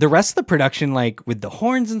the rest of the production, like with the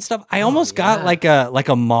horns and stuff, I almost got yeah. like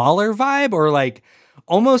a Mahler vibe or like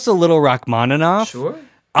almost a little Rachmaninoff. Sure.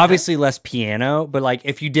 Obviously less piano, but like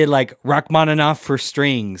if you did like Rachmaninoff for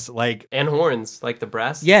strings, like And horns, like the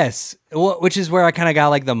brass. yes, which is where I kind of got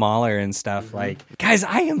like the Mahler and stuff. Mm-hmm. Like, guys,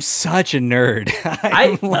 I am such a nerd.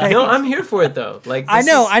 I'm here for it though. Like I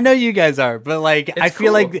this I know you guys are, but like I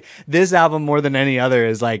feel cool. like this album more than any other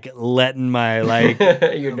is like letting my like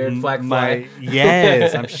is your nerd flag my fly.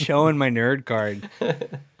 yes, I'm showing my nerd card.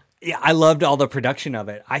 Yeah, I loved all the production of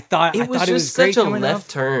it. I thought It was it just was great such a coming left off.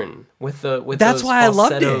 turn with That's those why I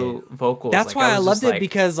loved falsetto it. vocals. That's Like, why I was loved just it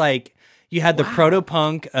because like you had the proto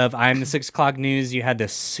punk of I'm the 6 o'clock news. You had the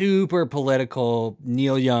super political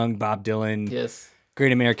Neil Young, Bob Dylan, yes,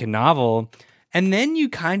 Great American Novel, and then you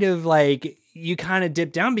kind of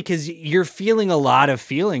dip down because you're feeling a lot of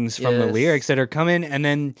feelings from the Yes. lyrics that are coming, and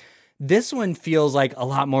then this one feels like a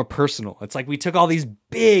lot more personal. It's like we took all these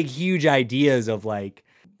big, huge ideas of like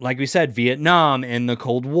we said, Vietnam and the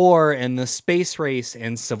Cold War and the space race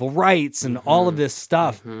and civil rights and all of this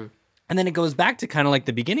stuff. And then it goes back to kind of like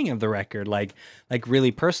the beginning of the record, like really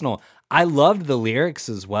personal. I loved the lyrics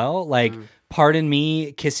as well. Like, pardon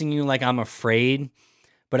me, kissing you like I'm afraid,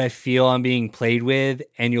 but I feel I'm being played with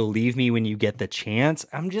and you'll leave me when you get the chance.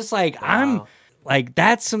 I'm just like, I'm like,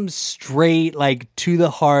 that's some straight, like to the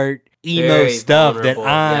heart emo Very stuff that vulnerable,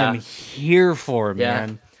 I'm yeah. here for, yeah.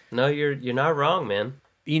 man. No, you're not wrong, man.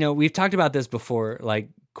 You know, we've talked about this before, like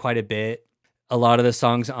quite a bit. A lot of the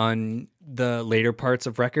songs on the later parts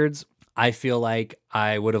of records, I feel like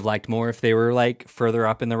I would have liked more if they were like further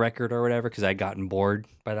up in the record or whatever, because I'd gotten bored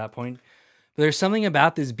by that point. But there's something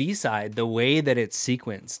about this B-side, the way that it's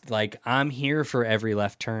sequenced. Like, I'm here for every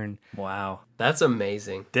left turn. Wow. That's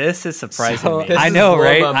amazing. This is surprising So, me. This I is know,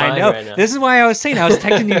 blowing right? my I mind know. right now. This is why I was saying, I was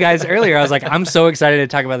texting you guys earlier. I was like, I'm so excited to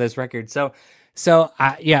talk about this record. So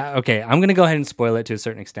yeah, okay. I'm going to go ahead and spoil it to a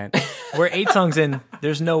certain extent. We're 8 songs in.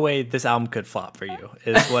 There's no way this album could flop for you.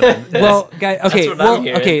 Is what I'm, Well, guys, okay, what I'm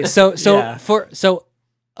hearing. okay. So Yeah. so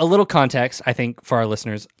a little context, I think, for our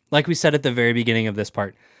listeners. Like we said at the very beginning of this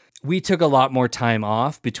part, we took a lot more time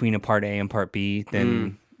off between a part A and part B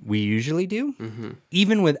than we usually do.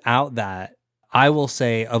 Even without that, I will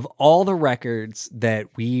say of all the records that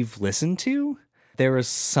we've listened to, there was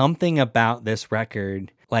something about this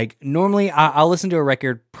record. Like normally I'll listen to a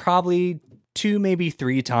record probably 2, maybe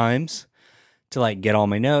 3 times to like get all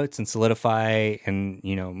my notes and solidify and,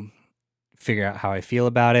 you know, figure out how I feel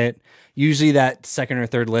about it. Usually that second or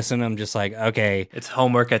third listen, I'm just like, okay, it's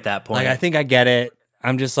homework at that point. like I think I get it.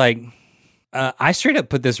 I'm just like, I straight up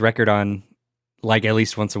put this record on like at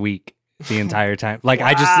least once a week the entire time. Like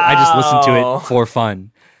I just listen to Wow. it for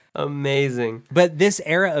fun. Amazing. But this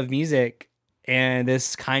era of music and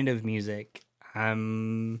this kind of music,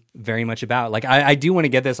 I'm very much about. Like I do want to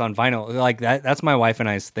get this on vinyl. Like that's my wife and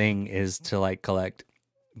I's thing, is to like collect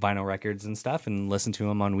vinyl records and stuff and listen to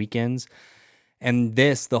them on weekends. And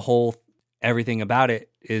everything about it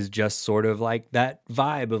is just sort of like that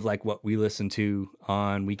vibe of like what we listen to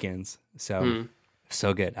on weekends. So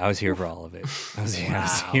so good. I was here for all of it. I was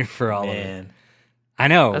here for all of it. Man. I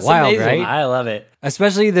know, That's wild, amazing. right? I love it.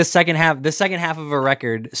 Especially the second half. The second half of a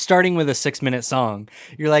record, starting with a 6-minute song.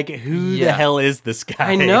 You're like, who the Yeah. hell is this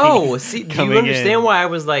guy? I know. See, do coming you understand in? why I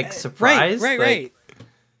was like surprised? Right.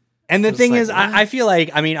 And the It's thing like, is, I feel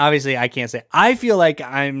like, I mean, obviously I can't say, I feel like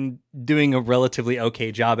I'm doing a relatively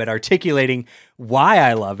okay job at articulating why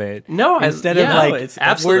I love it. No, Instead yeah, of like, no, it's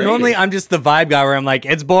absolutely. where normally I'm just the vibe guy where I'm like,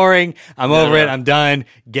 it's boring, I'm over no. it, I'm done,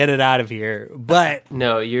 get it out of here. But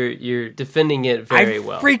No, you're defending it very I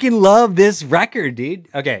well. freaking love this record, dude.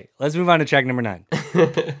 Okay, let's move on to track number 9.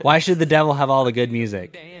 Why should the devil have all the good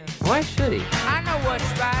music? Why should he? I know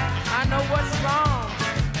what's right, I know what's wrong.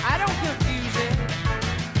 I don't confuse it.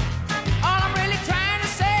 All I'm really trying to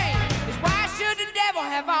say is why should the devil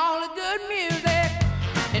have all the good music?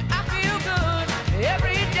 And I feel good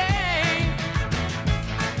every day.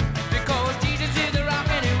 Because Jesus is the rock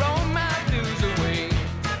and he rolled my blues away.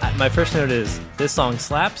 My first note is this song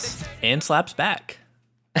slaps and slaps back.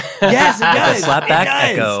 Yes, it does. slapback It does.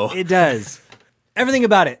 echo. It does. Everything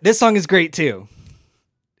about it. This song is great too.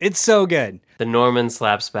 It's so good. The Norman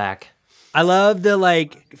slaps back. I love the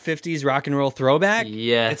like 50s rock and roll throwback.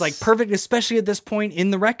 Yes. It's like perfect, especially at this point in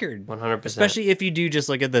the record. 100%. Especially if you do just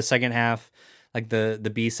look at the second half, like the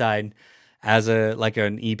B side as a like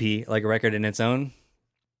an EP, like a record in its own.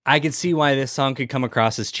 I could see why this song could come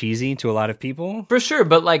across as cheesy to a lot of people. For sure,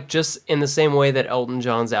 but like just in the same way that Elton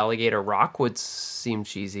John's Alligator Rock would seem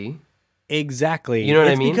cheesy. Exactly. You know what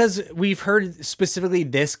I It's mean? because we've heard specifically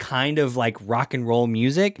this kind of like rock and roll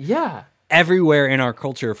music Yeah. everywhere in our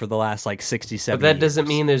culture for the last like 60, 70 But that doesn't years.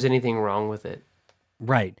 mean there's anything wrong with it.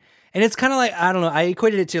 Right. And it's kind of like, I don't know, I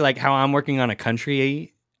equated it to like how I'm working on a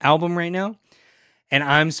country album right now. And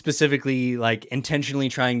I'm specifically like intentionally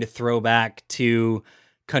trying to throw back to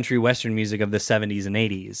country western music of the 70s and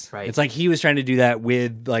 80s. Right. It's like he was trying to do that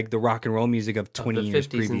with like the rock and roll music of 20 The years 50s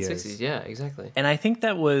previous. and 60s. Yeah, exactly. And I think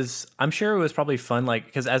that was, I'm sure it was probably fun, like,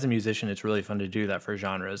 because as a musician, it's really fun to do that for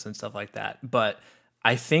genres and stuff like that. But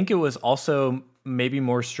I think it was also maybe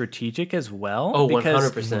more strategic as well. Oh, because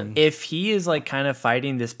 100%. If he is like kind of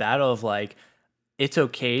fighting this battle of like, it's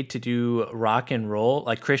okay to do rock and roll,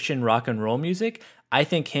 like Christian rock and roll music, I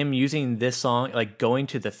think him using this song, like going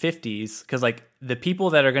to the 50s, because like the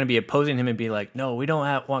people that are going to be opposing him and be like, no, we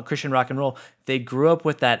don't want Christian rock and roll, they grew up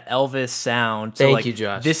with that Elvis sound. So Thank like, you,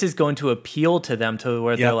 Josh. This is going to appeal to them to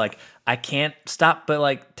where Yep. they're like, I can't stop but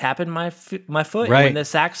like tapping my foot Right. when the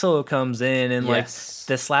sax solo comes in and Yes. like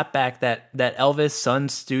the slapback, that Elvis Sun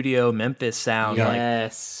Studio Memphis sound. Yeah. Like,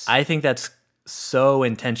 Yes. I think that's so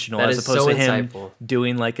intentional That as is opposed so to him insightful.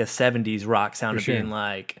 doing like a 70s rock sound of sure. being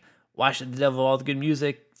like, why should the devil all the good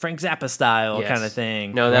music, Frank Zappa style Yes. kind of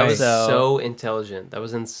thing. No, that Right. was so intelligent. That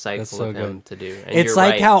was insightful That's so of him good. to do. And It's you're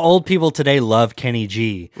like right. how old people today love Kenny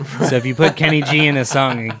G. So if you put Kenny G in a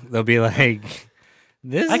song, they'll be like,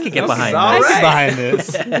 "This I could get this behind is this. I All could right.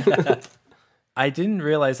 get behind this." I didn't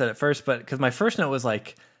realize that at first, but because my first note was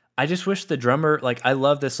like, I just wish the drummer, like, I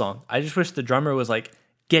love this song. I just wish the drummer was like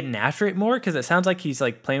getting after it more because it sounds like he's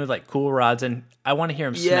like playing with like cool rods, and I want to hear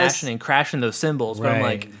him Yes. smashing and crashing those cymbals. But I'm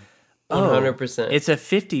Right. like, oh, 100%. it's a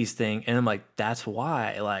 50s thing, and I'm like, that's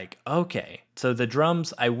why. Like, okay, so the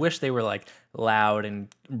drums, I wish they were like loud and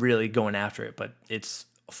really going after it, but it's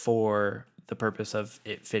for the purpose of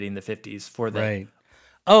it fitting the 50s for the Right.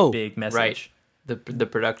 Oh, big message. Right. The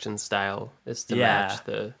production style is to Yeah. match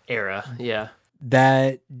the era. Yeah.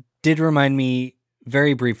 that did remind me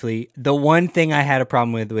very briefly. The one thing I had a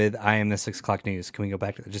problem with I Am the 6 O'Clock News. Can we go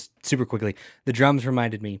back to that just super quickly? The drums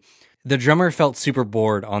reminded me. The drummer felt super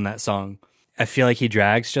bored on that song. I feel like he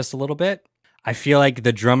drags just a little bit. I feel like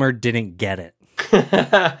the drummer didn't get it.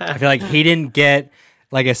 I feel like he didn't get,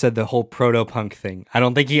 like I said, the whole proto-punk thing. I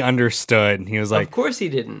don't think he understood. He was like, of course he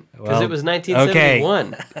didn't, because well, it was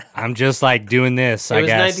 1971. I'm just like doing this, I was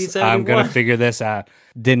guess. I'm going 1971. to figure this out.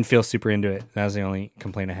 Didn't feel super into it. That was the only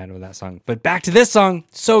complaint I had with that song. But back to this song,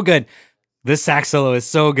 so good. This sax solo is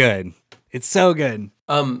so good. It's so good.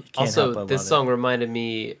 help Also, but this love it. song reminded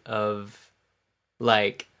me of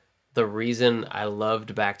like the reason I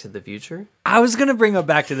loved Back to the Future I was going to bring up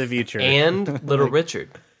Back to the Future. and Little Richard.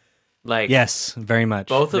 Like Yes, very much.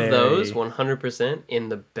 both of Very- those 100% in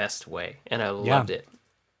the best way, and I loved it.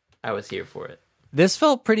 I was here for it. This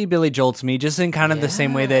felt pretty Billy Joel to me, just in kind of the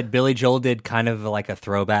same way Yeah. that Billy Joel did kind of like a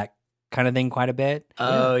throwback kind of thing quite a bit.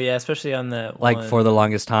 Oh yeah, especially on the Like one- For the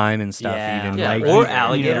Longest Time and stuff. Yeah. Even Yeah, like or even-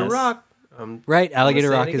 Alligator yes. Rock. Right, Alligator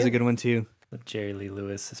say it Rock is a again. good one too. with Jerry Lee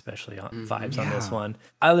Lewis, especially on Mm-hmm. vibes on this one.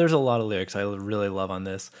 There's a lot of lyrics I really love on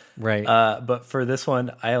this. Right. But for this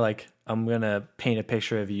one, I'm gonna paint a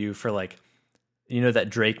picture of you for like, you know, that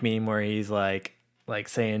Drake meme where he's like like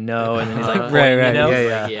saying no, and then he's like, Right, pointing, right, you know?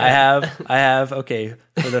 yeah. I have. Okay,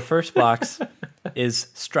 for the first box is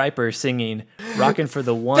Stryper singing "Rockin' for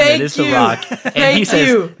the One Thank That Is the you. Rock," and he Thank says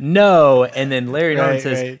you. no, and then Larry Norman Right,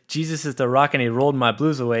 says right. Jesus is the rock, and he rolled my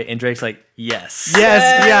blues away, and Drake's like, yes,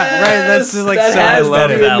 Yes, yeah, right. That's just like That so has much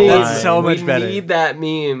to better. be a meme. That's so much we better. need that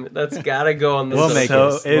meme. That's gotta go on the We'll make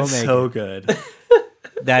socials. so it. We'll it's make so it. good.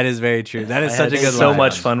 That is very true. That is I such had a good so line.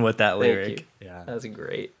 much fun with that Thank lyric. you. Yeah. That's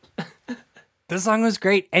great. This song was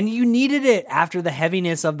great, and you needed it after the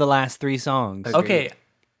heaviness of the last 3 songs. Okay,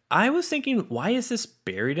 I was thinking, why is this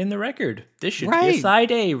buried in the record? This should be Right. a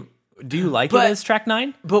side A. Do you like But- it as track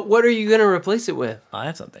 9? But what are you gonna replace it with? I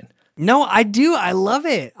have something. No, I do. I love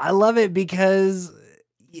it. I love it because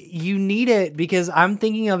you need it. Because I'm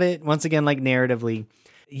thinking of it once again, like narratively.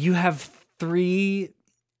 You have 3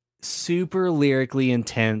 super lyrically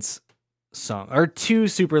intense songs, or 2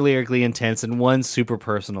 super lyrically intense and 1 super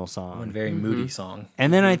personal song. One very moody song.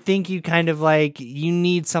 And then I think you kind of like, you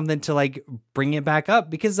need something to like bring it back up,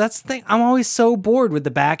 because that's the thing. I'm always so bored with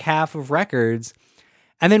the back half of records.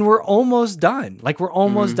 And then we're almost done. Like, we're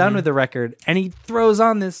almost done with the record. And he throws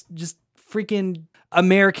on this just freaking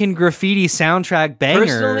American Graffiti soundtrack banger.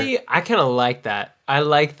 Personally, I kind of like that. I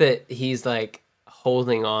like that he's like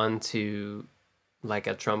holding on to like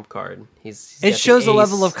a trump card. He's got It the shows a ace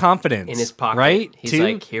level of confidence in his pocket. right? He's Too?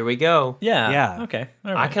 like, here we go. Yeah. Yeah. Okay.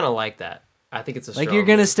 All I right. kind of like that. I think it's a Like, strong you're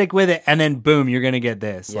going to move. stick with it, and then boom, you're going to get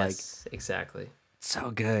this. Yes, exactly. Like,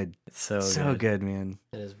 so good. It's so So good. good, man.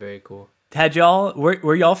 It is very cool. Had y'all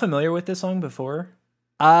were y'all familiar with this song before?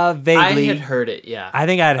 Vaguely. I had heard it. Yeah. I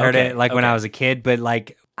think I'd heard Okay, it like when I okay. was a kid, but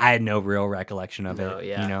like I had no real recollection of No, it.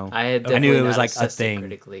 yeah. You know, I had I knew definitely it was not like a assessed it thing.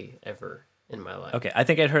 critically ever in my life. Okay, I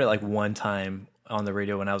think I'd heard it like one time on the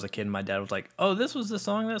radio when I was a kid. And my dad was like, "Oh, this was the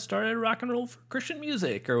song that started rock and roll for Christian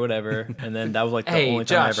music or whatever." And then that was like the Hey, only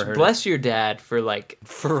time I Josh, ever heard bless your dad for like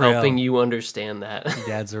For helping real. you understand that.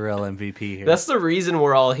 Dad's a real MVP here. That's the reason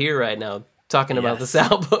we're all here right now talking about Yes. this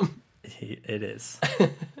album. it is.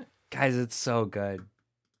 Guys, it's so good.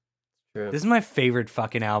 True. This is my favorite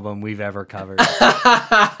fucking album we've ever covered.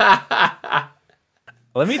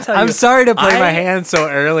 Let me tell you, I'm sorry to play my I- hand so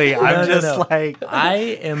early. I'm No, just no. like, I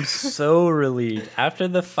am so relieved after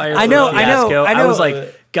the Fire. I know, fiasco, I know. I was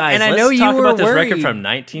like, guys, And I let's know you talk were about this record worried. from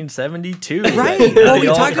 1972. right. that Well, we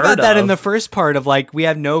all talked about heard that in of. the first part of like, we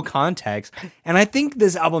have no context. And I think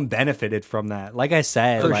this album benefited from that. Like I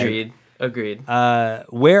said, like, Agreed.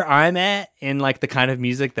 where I'm at in like the kind of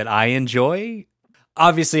music that I enjoy.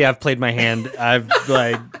 Obviously, I've played my hand. I've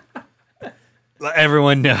like, let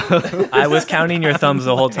everyone know. I was counting your thumbs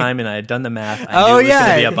the whole time, and I had done the math. I knew Oh it was yeah,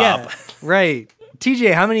 gonna be a bop. yeah. Right.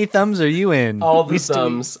 TJ, how many thumbs are you in? All the We still-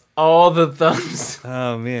 thumbs. All the thumbs.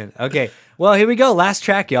 Oh man. Okay. Well, here we go. Last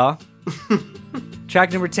track, y'all.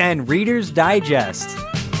 Track number 10, Reader's Digest.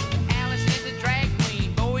 Alice is a drag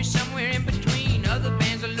queen, boys somewhere in between. Other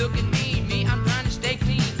bands are looking mean. Me, I'm trying to stay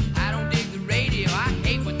clean. I don't dig the radio, I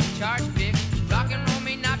hate what the charts pick. Rock and roll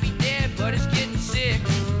may not be dead, but it's getting sick.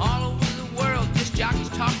 All over the world, disc jockeys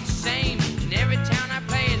talk the same. And every town I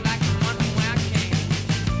play is like the one from where I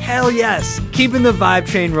came. Hell yes. Keeping the vibe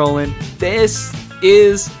train rolling. This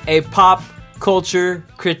is a pop culture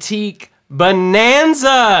critique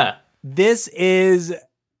bonanza. This is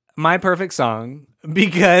my perfect song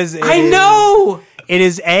because I know. it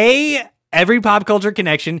is A, every pop culture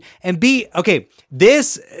connection, and B, okay,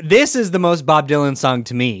 this is the most Bob Dylan song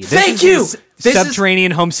to me. This Thank is you. his This is-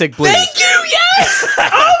 Subterranean Homesick Blues. Thank you. Yes.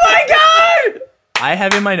 Oh my god. I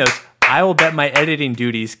have in my notes. I will bet my editing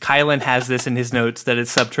duties. Kylan has this in his notes that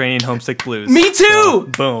it's Subterranean Homesick Blues. Me too. So,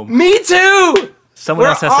 boom. Me too. Someone We're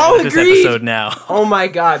else has all to edit this agreed. episode now. Oh my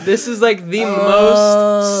god, this is like the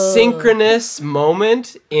most synchronous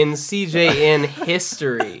moment in CJN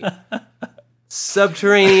history.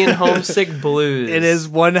 Subterranean Homesick Blues. It is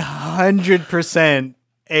 100%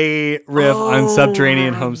 a riff on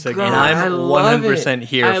Subterranean Homesick God, And Blues. I'm I love 100% it.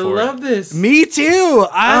 here I for love it. this. Me too.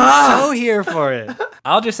 I'm so here for it.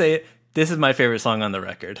 I'll just say it. This is my favorite song on the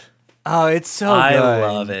record. Oh, it's so I good.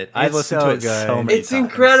 love it. I've It's listened so to it good. so many It's times.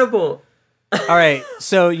 incredible. All right,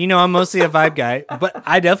 so you know I'm mostly a vibe guy, but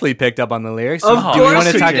I definitely picked up on the lyrics. Of Do we course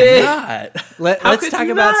wanna you talk? did. Not. Let's could talk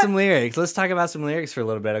you about not? some lyrics. Let's talk about some lyrics for a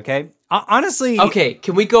little bit, okay? Honestly, Okay,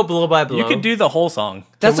 can we go blow by blow? You could do the whole song.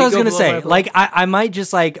 that's Can what I we was go gonna blow by say. blow? Like, I might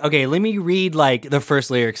just like, okay, let me read like the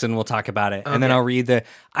first lyrics and we'll talk about it, and then Okay. I'll read the.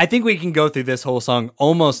 I think we can go through this whole song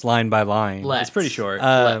almost line by line. Let's. It's pretty short.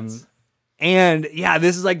 Let's. And yeah,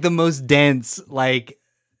 this is like the most dense, like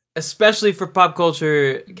Especially for pop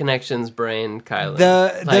culture connections brain, Kylan.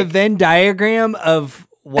 the Like, Venn diagram of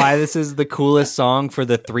why this is the coolest song for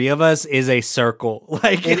the three of us is a circle.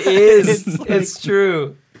 Like It is. it's like- It's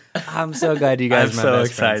true. I'm so glad you guys I'm are my so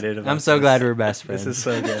best friends. excited about I'm so this. glad we're best friends. This is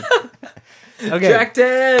so good. Okay. Jack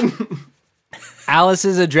 10. Alice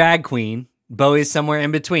is a drag queen. Bowie's somewhere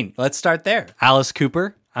in between. Let's start there. Alice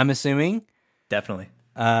Cooper, I'm assuming. Definitely.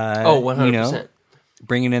 Oh, 100%. You know,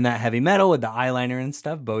 bringing in that heavy metal with the eyeliner and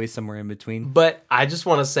stuff. Bowie's somewhere in between. But I just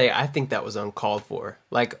want to say, I think that was uncalled for.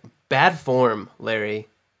 Like, bad form, Larry.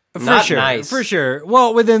 Not nice. For sure.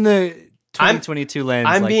 Well, within the 2022 lens,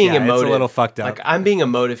 I'm like, being yeah, emotive. It's a little fucked up. Like, I'm being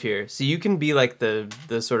emotive here. So you can be like the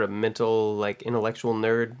sort of mental, like intellectual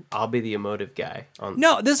nerd. I'll be the emotive guy.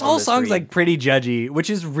 no, this on whole song's read. like pretty judgy, which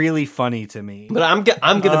is really funny to me. But I'm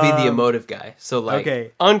gonna be the emotive guy. So like,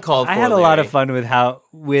 okay. uncalled for. I had a lot of Larry. fun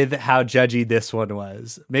with how judgy this one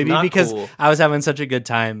was. Maybe Not because cool. I was having such a good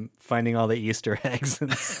time finding all the Easter eggs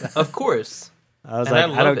and stuff. Of course. I was And like, I I,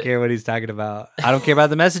 love don't it. care what he's talking about. I don't care about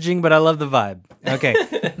the messaging, but I love the vibe. Okay.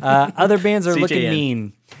 Other bands are looking CJN.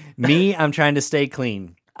 mean. Me, I'm trying to stay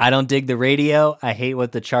clean. I don't dig the radio. I hate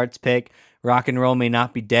what the charts pick. Rock and roll may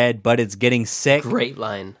not be dead, but it's getting sick. Great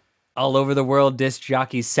line. All over the world, disc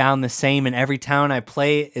jockeys sound the same, and every town I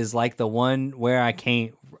play is like the one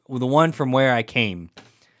from where I came.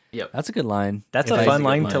 Yep. That's a good line. That's If a I- fun good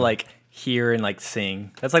line line. to like hear and like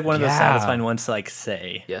sing. That's like one of the Yeah. satisfying ones to like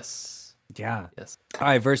say. Yes. Yeah. Yes. All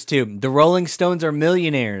right, verse 2. The Rolling Stones are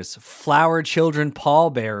millionaires, flower children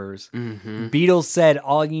pallbearers. Beatles said,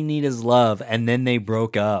 all you need is love, and then they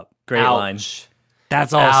broke up. Great line. Ouch.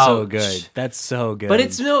 That's all so Ouch. good. That's so good. But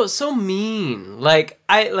it's so mean. Like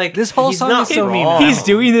I like This whole he's song not is so mean. wrong. He's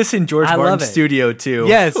doing this in George I love Martin's it. studio too.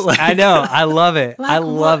 Yes, Like- I know. I love it. I Like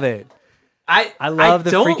love what? it. I love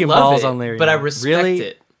the don't freaking love balls it, on Larry but I Norman. respect Really?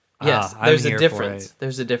 it. Yes, I'm there's here a for difference. it.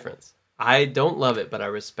 There's a difference. I don't love it, but I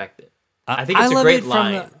respect it. I think it's a love great it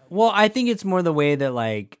line. I think it's more the way that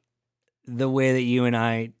the way that you and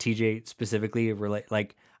I, TJ specifically, relate.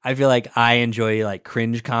 Like, I feel like I enjoy like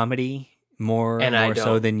cringe comedy more I so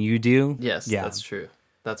don't. than you do. Yes, yeah. that's true.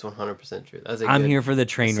 That's 100% true. That's a I'm good here for the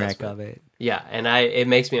train wreck assessment. of it. Yeah, and it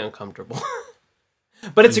makes me uncomfortable.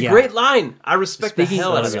 But it's a Yeah. great line. I respect the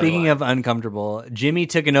hell out of that Speaking line. of uncomfortable, Jimmy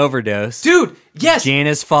took an overdose. Dude, yes,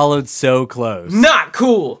 Janice followed so close. not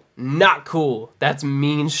cool. Not cool. That's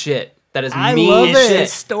mean shit. That is I mean love it. shit.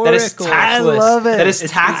 That is Historical. tactless. I love it. That is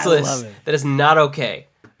It's- I tactless. love it. That is not okay.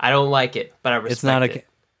 I don't like it, but I respect It's not it. okay.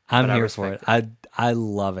 I'm but I here for it. respect I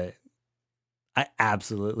love it. I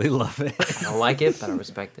absolutely love it. I don't like it, but I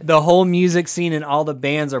respect it. The whole music scene and all the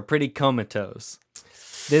bands are pretty comatose.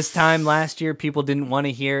 This time last year, people didn't want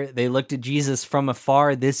to hear. They looked at Jesus from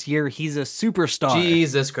afar. This year, he's a superstar.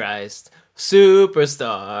 Jesus Christ.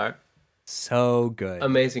 Superstar. So good.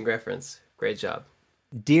 Amazing reference. Great job.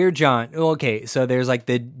 Dear John. Okay, so there's like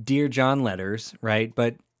the Dear John letters, right?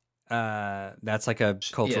 But that's like a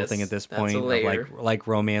cultural Yes, thing at this that's point a of layer. like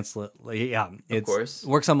romance. Yeah, it course.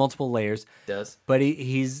 works on multiple layers. Does. But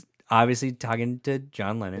he's obviously talking to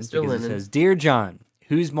John Lennon Mr. because Lennon. it says, "Dear John,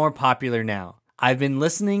 who's more popular now? I've been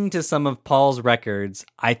listening to some of Paul's records.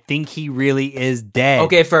 I think he really is dead."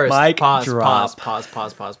 Okay, first, Mic pause. drop.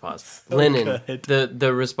 Lennon. good.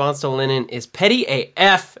 The response to Lennon is petty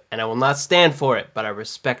AF, and I will not stand for it, but I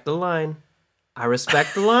respect the line. I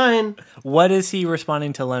respect the line What is he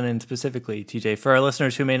responding to Lennon specifically, TJ? For our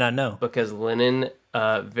listeners who may not know. because Lennon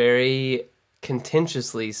very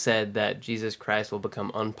contentiously said that Jesus Christ will become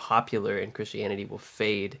unpopular and Christianity will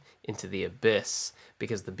fade into the abyss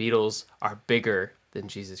because the Beatles are bigger than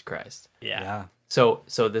Jesus Christ. Yeah. So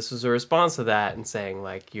this was a response to that and saying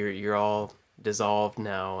like you're all dissolved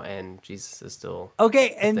now and Jesus is still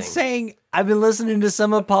Okay, and thing. saying I've been listening to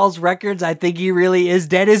some of Paul's records. I think he really is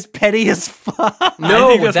dead. Is petty as fuck. No,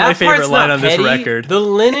 think that's that my favorite part's line not on this petty. record. The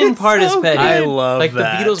Lennon part is so petty. good. I love like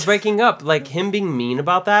that. the Beatles breaking up, like him being mean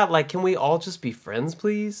about that. Like, can we all just be friends,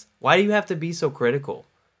 please? Why do you have to be so critical?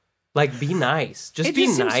 Like, be nice. Just It be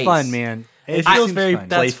just nice. seems fun, man. It just feels seems very fun.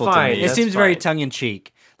 That's playful to fine. me. It That's seems very fine. tongue in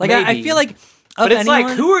cheek. Like I Maybe. feel like, But it's like,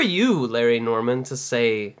 anyone- who are you, Larry Norman, to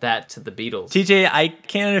say that to the Beatles? TJ, I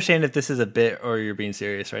can't understand if this is a bit or you're being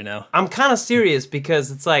serious right now. I'm kind of serious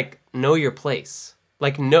because it's like know your place.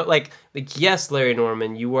 Like no, like yes, Larry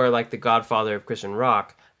Norman, you are like the godfather of Christian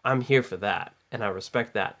rock. I'm here for that, and I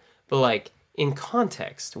respect that. But like in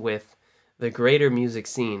context with the greater music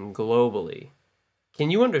scene globally, can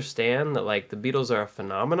you understand that like the Beatles are a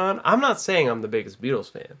phenomenon? I'm not saying I'm the biggest Beatles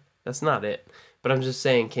fan. That's not it. But I'm just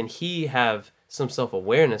saying, can he have some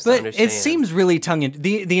self-awareness to But understand? it seems really tongue in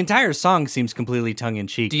the entire song seems completely tongue in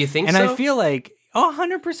cheek. Do you think and so? I feel like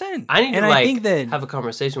 100%. I need to and like I think that have a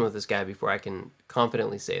conversation with this guy before I can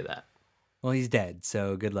confidently say that. well, he's dead,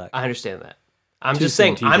 so good luck. I understand that. I'm Too just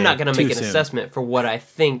saying soon, I'm TJ. not going to make Too an soon. assessment for what I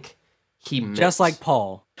think he meant. Just like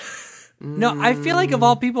Paul. No, I feel like of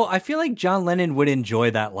all people, I feel like John Lennon would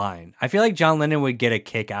enjoy that line. I feel like John Lennon would get a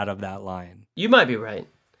kick out of that line. You might be right.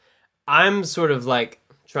 I'm sort of like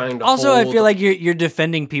trying to Also, I hold- feel like you're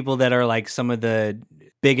defending people that are like some of the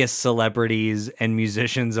biggest celebrities and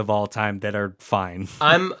musicians of all time that are fine.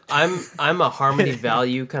 I'm a harmony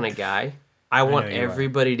value kind of guy. I want know you are.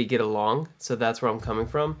 everybody to get along, so that's where I'm coming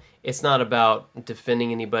from. It's not about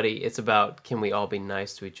defending anybody. It's about can we all be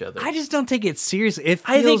nice to each other. I just don't take it seriously. It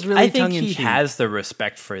I feels think really I think tongue in he cheek. has the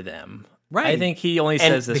respect for them. Right. I think he only and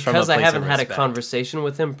says this from a because place I haven't of had a respect. conversation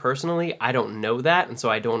with him personally, I don't know that, and so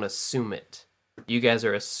I don't assume it. You guys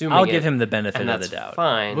are assuming I'll it, give him the benefit and of the that's doubt.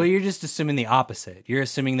 fine. Well, you're just assuming the opposite. You're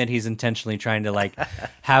assuming that he's intentionally trying to like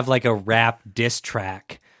have like a rap diss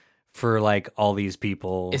track for like all these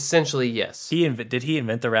people. Essentially, yes. Did he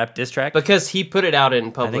invent the rap diss track? Because he put it out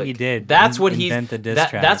in public. he did. That's what he's. Invent the diss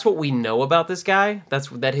track. That's what we know about this guy. That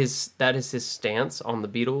is his stance on the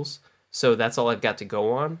Beatles. So that's all I've got to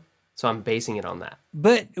go on. So I'm basing it on that.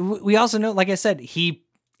 But we also know, like I said, he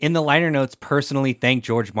in the liner notes personally thanked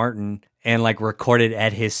George Martin and like recorded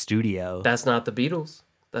at his studio. That's not the Beatles.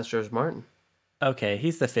 That's George Martin. Okay,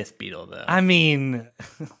 he's the fifth Beatle though. I mean,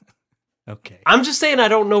 okay. I'm just saying I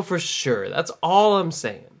don't know for sure. That's all I'm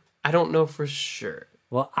saying. I don't know for sure.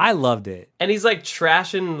 Well, I loved it. And he's like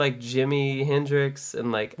trashing like Jimi Hendrix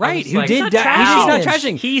and like I'm Right, just who like, did die? He's just not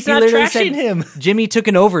trashing. He's He not literally trashing said him. Jimmy took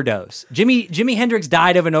an overdose. Jimi Hendrix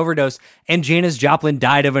died of an overdose, and Joplin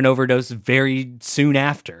died of an overdose very soon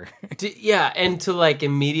after. Yeah, and to like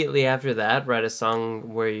immediately after that write a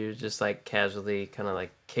song where you're just like casually kind of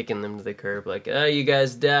like kicking them to the curb, like, oh, you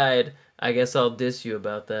guys died. I guess I'll diss you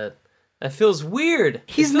about that. That feels weird.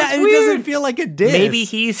 He's It feels not. It weird. doesn't feel like a diss. Maybe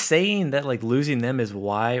he's saying that like losing them is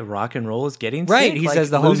why rock and roll is getting right. sick. He Like,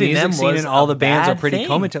 says the whole losing music them scene was and all a the bands are bad pretty thing.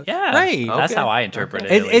 comatose. Yeah, Right. That's Okay. how I interpret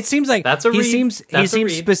it. It, at it least. seems like That's a he read. seems he That's a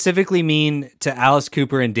seems read. specifically mean to Alice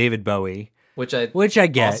Cooper and David Bowie, which I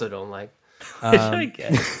get. also don't like. I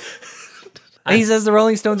guess. And he says the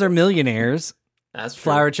Rolling Stones are millionaires. That's true.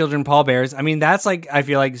 Flower Children, pallbearers. I mean, that's like I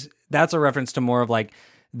feel like that's a reference to more of like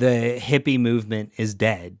the hippie movement is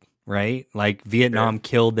dead, right? Like Vietnam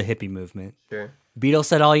killed the hippie movement. Sure. Beatles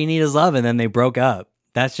said all you need is love, and then they broke up.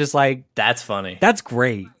 That's just like That's funny. that's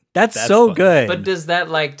great. That's That's so funny. good. But does that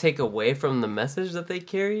like take away from the message that they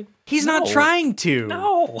carried? He's not No. trying to.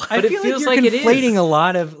 No. I But it feel feels like like you're it conflating is. a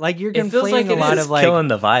lot of like you're It feels conflating like a it lot is of like killing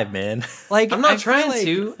the vibe, man. like I'm I not feel trying like-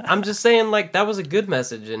 to. I'm just saying like that was a good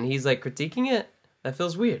message, and he's like critiquing it. That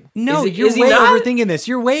feels weird. No, Is he- you're is he way not? overthinking this.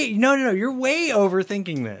 You're way no, you're way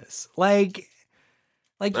overthinking this. Like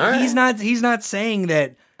All he's right. not saying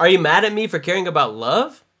that. Are you mad at me for caring about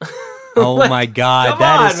love? Oh Like, my god, come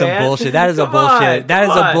that on, is some man. bullshit. That is a Come bullshit. on, That is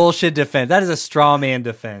come a on. bullshit defense. That is a straw man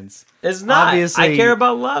defense. It's not. Obviously, I care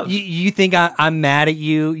about love. You think I'm mad at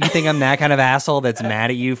you? You think I'm that kind of asshole that's mad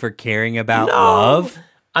at you for caring about No. love?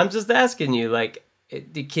 I'm just asking you, like,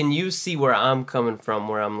 can you see where I'm coming from?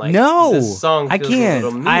 Where I'm like, No, this song I feels can't. a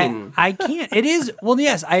little mean. I can't. It is well,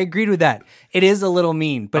 yes, I agreed with that. It is a little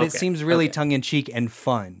mean, but it Okay, seems really okay. tongue in cheek and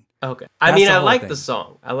fun. Okay. I That's mean, the I whole like thing. the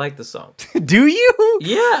song. I like the song. Do you?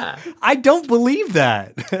 Yeah. I don't believe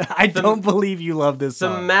that. I don't believe you love this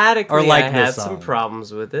song. Thematically, Or like I had this some song.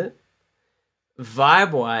 problems with it.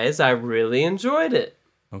 Vibe-wise, I really enjoyed it.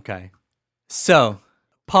 Okay. So,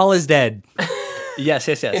 Paul is dead. Yes.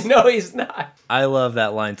 No, he's not. I love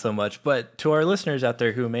that line so much. But to our listeners out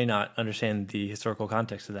there who may not understand the historical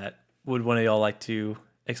context of that, would one of y'all like to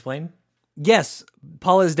explain? Yes,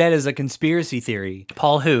 Paul is dead is a conspiracy theory.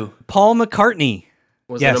 Paul who? Paul McCartney.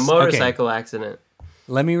 Was Yes, it a okay. motorcycle accident?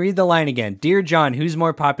 Let me read the line again. Dear John, who's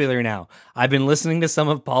more popular now? I've been listening to some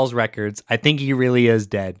of Paul's records. I think he really is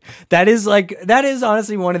dead. That is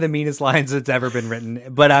honestly one of the meanest lines that's ever been written,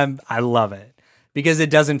 but I love it because it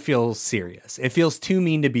doesn't feel serious. It feels too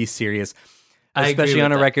mean to be serious, I agree especially with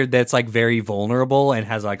on a that. record that's like very vulnerable and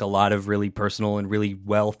has like a lot of really personal and really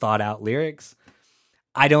well thought out lyrics.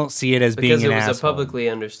 I don't see it as Because being it an was asshole. a publicly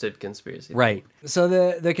understood conspiracy. Right. So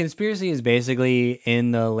the conspiracy is basically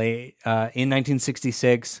in the late in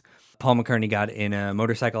 1966, Paul McCartney got in a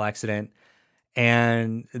motorcycle accident,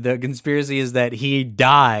 and the conspiracy is that he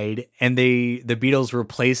died, and the Beatles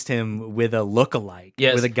replaced him with a lookalike,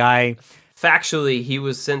 Yes. with a guy. Factually, he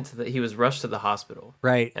was he was rushed to the hospital.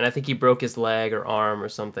 Right. And I think he broke his leg or arm or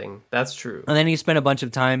something. That's true. And then he spent a bunch of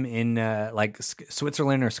time in like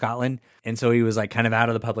Switzerland or Scotland, and so he was like kind of out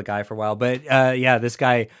of the public eye for a while. But yeah, this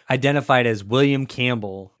guy identified as William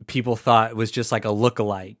Campbell, people thought was just like a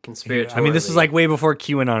lookalike. I mean, this is like way before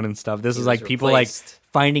QAnon and stuff. This is was like people like replaced.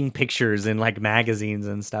 finding pictures in like magazines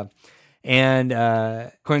and stuff. And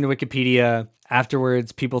according to Wikipedia,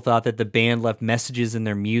 afterwards, people thought that the band left messages in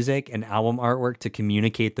their music and album artwork to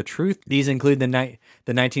communicate the truth. These include the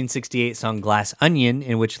 1968 song Glass Onion,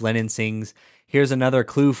 in which Lennon sings, "Here's another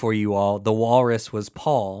clue for you all. The walrus was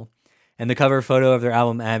Paul." And the cover photo of their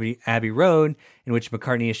album Abbey Road, in which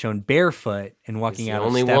McCartney is shown barefoot and walking the out of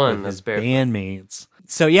only step one with that's his barefoot. bandmates.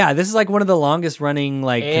 So yeah, this is like one of the longest running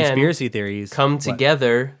like And conspiracy theories. Come What?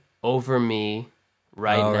 Together Over Me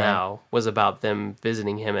Right Oh, right. Now was about them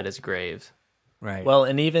visiting him at his grave. Right. Well,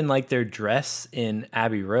 and even like their dress in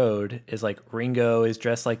Abbey Road is like Ringo is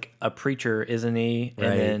dressed like a preacher, isn't he? Right.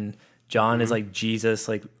 And then John is like Jesus,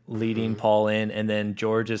 like leading Paul in, and then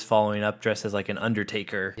George is following up dressed as like an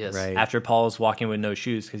undertaker. Yes. Right. After Paul's walking with no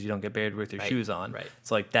shoes because you don't get buried with your shoes on. right.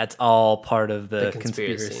 So like that's all part of the, The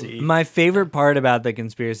conspiracy. conspiracy. My favorite part about the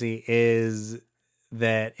conspiracy is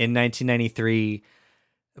that in 1993,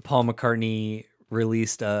 Paul McCartney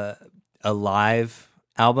released a live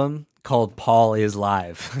album called Paul is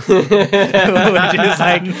Live, which is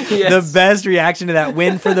like the best reaction to that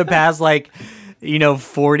win for the past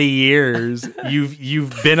 40 years.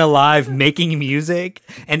 You've been alive making music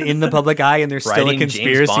and in the public eye, and there's still a Writing James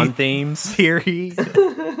conspiracy Bond themes. theory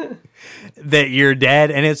that you're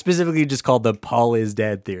dead, and it's specifically just called the Paul is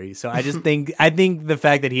dead theory. So I think the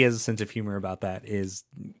fact that he has a sense of humor about that is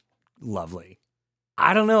lovely.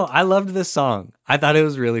 I don't know. I loved this song. I thought it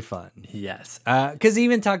was really fun. Yes. Because he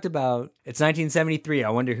even talked about, it's 1973. I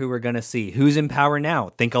wonder who we're going to see. Who's in power now?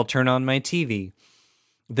 Think I'll turn on my TV.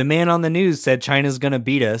 The man on the news said China's going to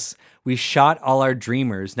beat us. We shot all our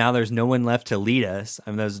dreamers. Now there's no one left to lead us. I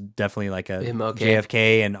mean, there's definitely like a MLK.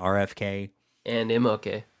 JFK and RFK And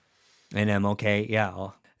MLK. and MLK. Yeah.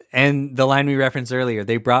 And the line we referenced earlier,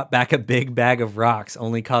 they brought back a big bag of rocks,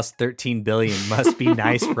 only cost $13 billion. Must be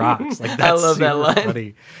nice rocks. Like, that's love that super line.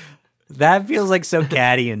 funny. That feels like so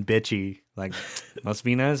catty and bitchy. Like, must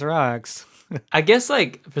be nice rocks. I guess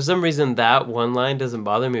for some reason that one line doesn't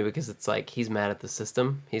bother me because it's like he's mad at the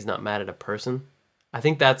system. He's not mad at a person. I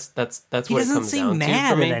think that's what He it doesn't comes seem down mad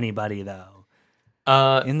to for at me. anybody though.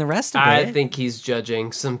 In the rest of it, I think he's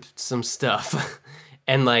judging some stuff,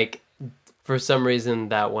 and for some reason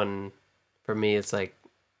that one for me it's like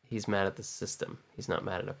he's mad at the system. He's not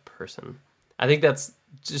mad at a person. I think that's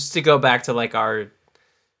just to go back to our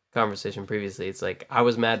conversation previously. It's like I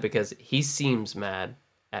was mad because he seems mad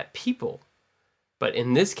at people. But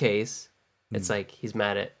in this case, it's like he's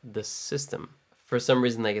mad at the system. For some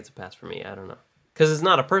reason, that gets a pass for me. I don't know. Because it's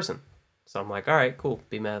not a person. So I'm like, all right, cool.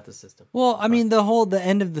 Be mad at the system. Well, I mean, the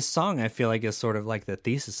end of the song, I feel like is sort of like the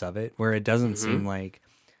thesis of it, where it doesn't seem like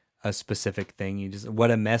a specific thing. You just,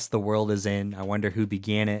 what a mess the world is in. I wonder who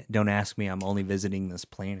began it. Don't ask me. I'm only visiting this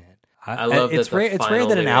planet. I love it's that the rare. It's rare final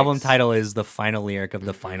that an album lyrics- title is the final lyric of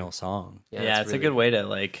the final song. Yeah, it's really a good way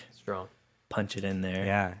to strong. punch it in there.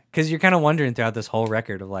 Yeah, because you're kind of wondering throughout this whole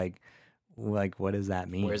record of like what does that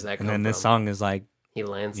mean? Where's that And come then this from? song is like, He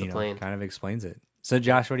lands the plane. kind of explains it. So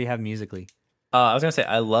Josh, what do you have musically? I was gonna say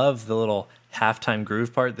I love the little halftime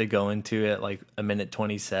groove part they go into at like a minute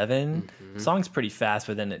 27. The song's pretty fast,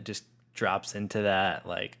 but then it just drops into that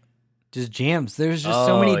Just jams. There's just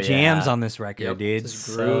so many jams on this record, Yep. dude. Just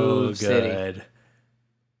so Groove City. good.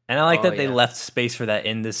 And I like Oh, that they yeah. left space for that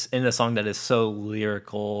in the song that is so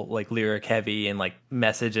lyrical, lyric heavy and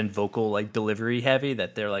message and vocal delivery heavy,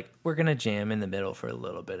 that they're like, we're gonna jam in the middle for a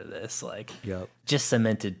little bit of this. Yep. Just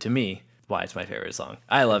cemented to me why it's my favorite song.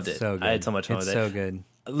 I loved it. So good. I had so much fun It's with it. so good.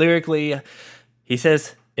 Lyrically, he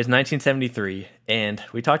says it's 1973, and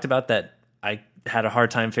we talked about that. I had a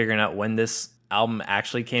hard time figuring out when this album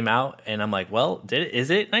actually came out, and I'm like, well, is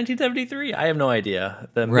it 1973? I have no idea.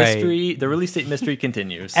 The Right. mystery, the release date mystery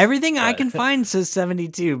continues. Everything I can find says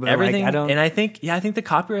 72, but Everything, I don't. and I think the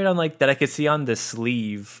copyright on that I could see on the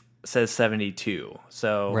sleeve says 72.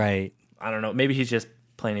 So Right. I don't know. Maybe he's just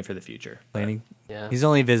planning for the future. Planning. Yeah. He's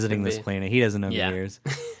only visiting Could this be. planet. He doesn't know Yeah. who he is.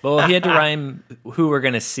 Well, he had to rhyme who we're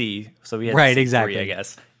gonna see, so we had Right, to see exactly. 3, I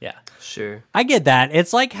guess. Yeah. Sure. I get that.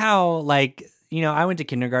 It's like how, I went to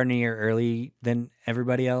kindergarten a year early than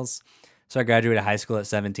everybody else. So I graduated high school at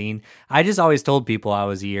 17. I just always told people I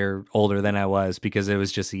was a year older than I was because it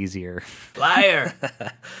was just easier. Liar.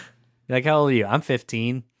 Like, how old are you? I'm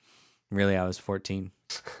 15. Really, I was 14.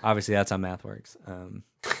 Obviously, that's how math works.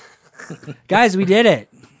 Guys, we did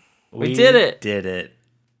it. We did it. Did it.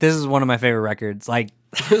 This is one of my favorite records. Like,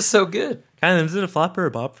 It was so good. Kind of, is it a flop or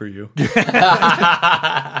a bop for you?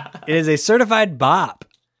 it is a certified bop,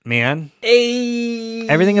 man. Hey.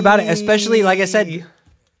 Everything about it, especially, like I said,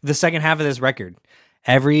 the second half of this record.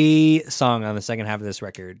 Every song on the second half of this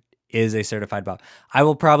record is a certified bop. I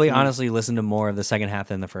will probably honestly listen to more of the second half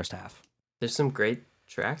than the first half. There's some great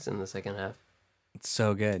tracks in the second half. It's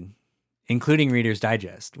so good, including Reader's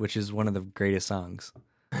Digest, which is one of the greatest songs.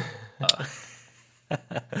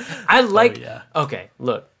 I like. yeah. Okay,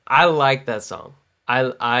 look, I like that song.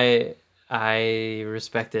 I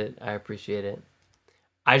respect it. I appreciate it.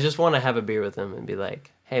 I just want to have a beer with him and be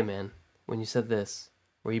like, "Hey, man, when you said this,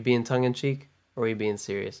 were you being tongue in cheek or were you being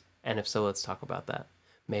serious? And if so, let's talk about that.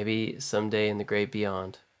 Maybe someday in the great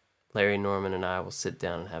beyond, Larry Norman and I will sit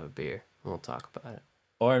down and have a beer and we'll talk about it."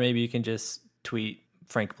 Or maybe you can just tweet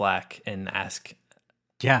Frank Black and ask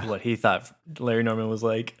Yeah, what he thought Larry Norman was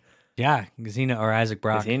like. yeah, Gazina or Isaac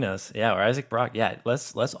Brock. 'Cause he knows. Yeah, or Isaac Brock. Yeah,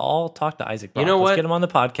 let's all talk to Isaac Brock. You know Let's what? get him on the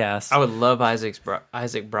podcast. I would love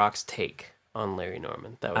Isaac Brock's take on Larry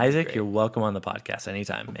Norman. That would be Isaac, great. you're welcome on the podcast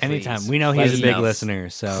anytime. man. Anytime. Please. We know he's a Please. big listener,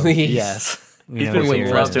 so Please. Yes. we He's know been he's waiting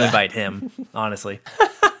here. for us to that. invite him, honestly.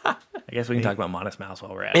 I guess we can talk about Modest Mouse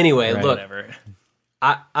while we're at it. Anyway, Right. look. Whatever.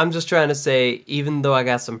 I'm just trying to say, even though I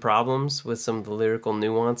got some problems with some of the lyrical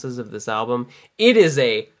nuances of this album, it is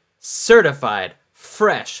a certified,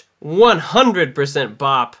 fresh, 100%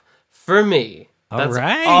 bop for me. That's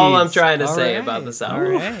all I'm trying to say about this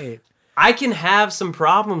album. All right. I can have some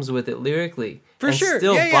problems with it lyrically and sure.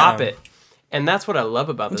 still Yeah, bop yeah. it. And that's what I love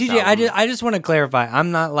about this TJ, album. I just want to clarify.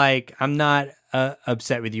 I'm not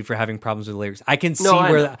upset with you for having problems with lyrics. I can see No, I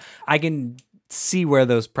where know. I can see where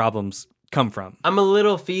those problems come from. I'm a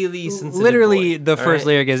little feely, sensitive Literally, boy, the all first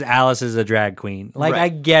right? lyric is "Alice is a drag queen." Like Right. I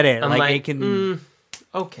get it. I'm Like, like, it can.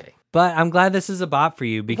 okay. But I'm glad this is a bop for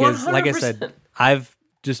you because, like I said, 100%. I've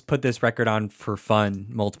just put this record on for fun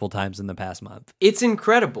multiple times in the past month. It's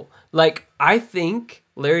incredible. Like, I think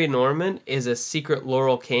Larry Norman is a secret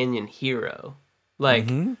Laurel Canyon hero. Like,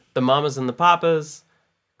 the Mamas and the Papas,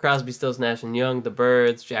 Crosby, Stills, Nash and Young, The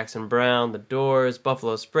Byrds, Jackson Brown, The Doors,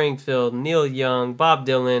 Buffalo Springfield, Neil Young, Bob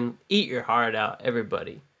Dylan, eat your heart out,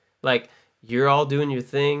 everybody. Like, you're all doing your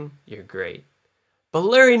thing, you're great. But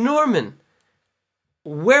Larry Norman,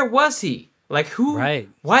 where was he? Like, who? Right.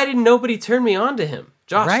 Why didn't nobody turn me on to him?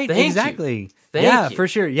 Josh, Right? thank Exactly. you. Thank yeah, you. for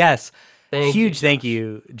sure. Yes. Thank Huge you, thank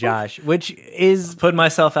you, Josh. Which is Put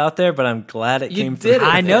myself out there, but I'm glad it You came did through.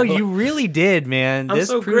 it. I know you really did, man. I'm This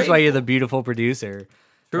so proves why you're grateful. the beautiful producer.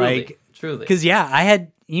 Truly, truly. Because, yeah, I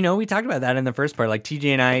had, we talked about that in the first part. Like, TJ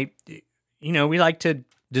and I, we like to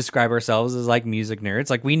describe ourselves as like music nerds.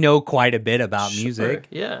 Like, we know quite a bit about music.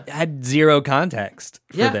 Yeah. I had zero context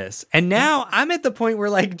for Yeah. this. And now I'm at the point where,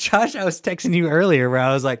 like, Josh, I was texting you earlier where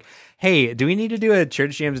I was like, hey, do we need to do a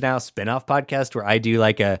Church Jams Now spinoff podcast where I do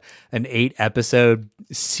like an 8-episode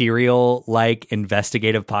serial like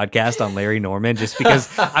investigative podcast on Larry Norman just because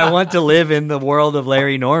I want to live in the world of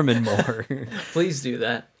Larry Norman more. Please do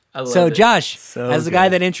that. I love So, it. Josh, So as the guy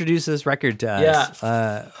good. that introduced this record to us,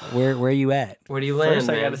 where are you at? Where do you land, First,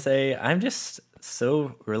 man? I gotta say, I'm just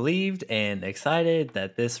so relieved and excited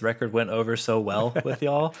that this record went over so well with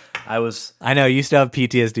y'all. I know you still have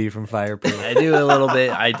PTSD from Fireproof. I do a little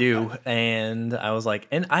bit, I do, and I was like,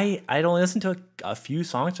 and I'd only listened to a few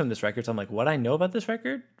songs from this record, so I'm like, what I know about this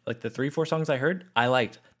record, like the 3-4 songs I heard, I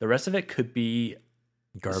liked. The rest of it could be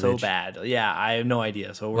Garbage. so bad. Yeah, I have no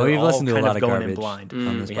idea. So Well, we're we've all listened to a kind lot of of going garbage in blind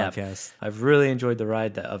on this We have. podcast. I've really enjoyed the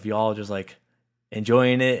ride of y'all just like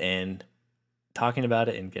enjoying it and talking about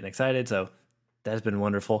it and getting excited. So that's been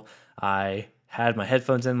wonderful. I had my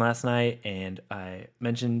headphones in last night and I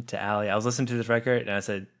mentioned to Allie, I was listening to this record and I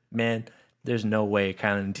said, man, there's no way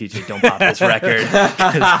Kylan and TJ don't pop this record.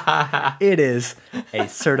 'Cause it is a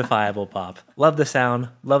certifiable pop. Love the sound,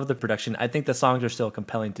 love the production. I think the songs are still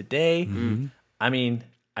compelling today. I mean,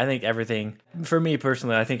 I think everything, for me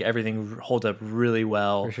personally, I think everything holds up really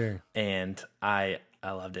well. For sure. And I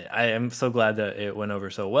loved it. I am so glad that it went over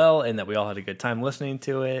so well and that we all had a good time listening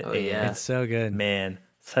to it. Oh, yeah. It's so good. Man,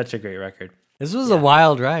 such a great record. This was a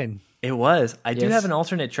wild ride. It was. I do Yes. have an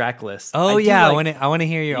alternate track list. Oh yeah, I want to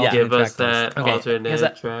hear your Yeah. alternate Give us track list. that Okay, alternate because I-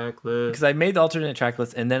 track list. Because I made the alternate track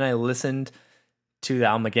list and then I listened to the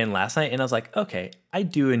album again last night and I was like, okay, I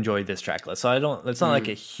do enjoy this track list. So it's not like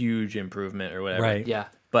a huge improvement or whatever. Right. Yeah.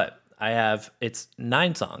 But it's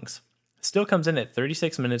 9 songs. Still comes in at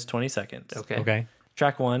 36 minutes, 20 seconds. Okay. Okay.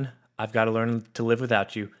 Track 1, I've Got to Learn to Live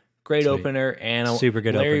Without You. Great Sweet. opener. And Super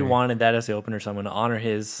good Larry opener. wanted that as the opener, so I'm going to honor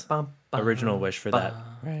his original wish for that.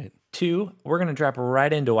 Right. 2, we're going to drop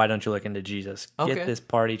right into Why Don't You Look Into Jesus. Okay. Get this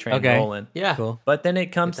party train Okay. rolling. Yeah. Cool. But then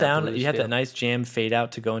it comes Get that down, blues you have feel. that nice jam fade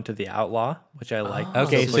out to go into The Outlaw, which I like.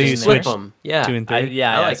 Okay, So so put you in Flip there. switched them. Yeah. 2 and 3.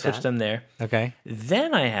 I like switched that. them there. Okay.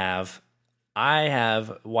 Then I have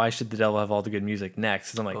Why Should the Devil Have All the Good Music next?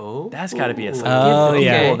 Because I'm like, Oh. that's got to be a song. Oh, Give the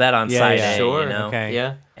yeah. people that on Yeah, side yeah. A, Sure. you know? Okay.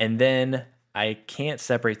 Yeah. And then I can't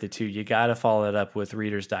separate the two. You got to follow it up with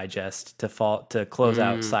Reader's Digest to close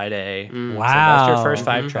out side A. So that's your first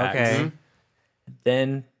 5 tracks. Okay.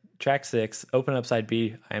 Then track 6, open up side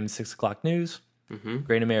B, I Am 6 O'Clock News,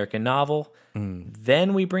 Great American Novel.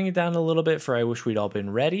 Then we bring it down a little bit for I Wish We'd All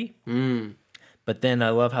Been Ready. But then I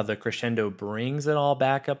love how the crescendo brings it all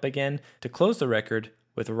back up again to close the record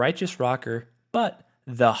with Righteous Rocker, but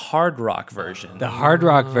the hard rock version. The hard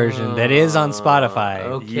rock version that is on Spotify.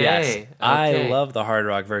 Okay. Yes, I okay. love the hard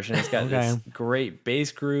rock version. It's got this great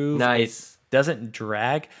bass groove. Nice. It doesn't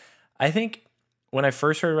drag. I think when I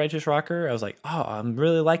first heard Righteous Rocker, I was like, oh, I'm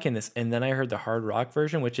really liking this. And then I heard the hard rock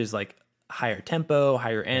version, which is like higher tempo,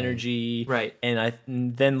 higher energy. Right.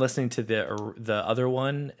 And then listening to the other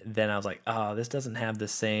one, then I was like, oh, this doesn't have the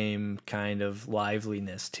same kind of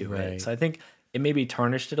liveliness to Right. it. So I think it maybe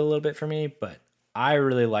tarnished it a little bit for me, but I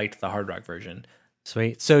really liked the hard rock version.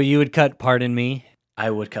 Sweet. So you would cut Pardon Me? I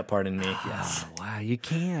would cut Pardon Me, yes. Oh, wow, you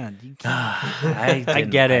can't. I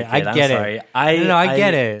get it. I get it. I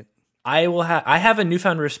get it. I have a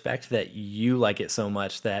newfound respect that you like it so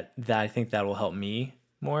much that I think that will help me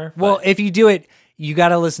more. Well, but- if you do it, you got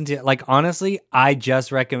to listen to it. Like, honestly, I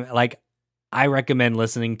just recommend, I recommend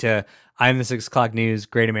listening to I'm the 6 O'Clock News,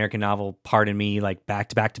 Great American Novel, Pardon Me, like back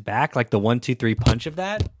to back to back, like the 1, 2, 3 punch of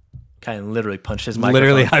that. kind of literally punched his microphone.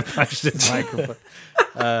 Literally, I punched his microphone.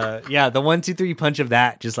 Yeah, the 1, 2, 3 punch of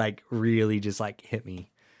that just like really just like hit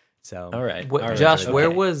me. So, All right. What, all right, Josh, okay.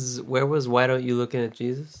 where was Why Don't You Looking at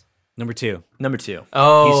Jesus? number 2. Number 2?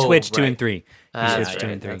 Oh, He switched 2 right. and 3. He That's switched 2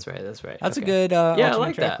 right, and 3. That's right. That's right. That's Okay. a good Yeah, I alternate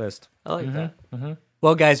like track that. list. I like that.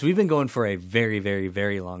 Well, guys, we've been going for a very, very,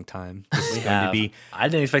 very long time. This is going to be I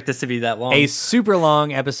didn't expect this to be that long. a super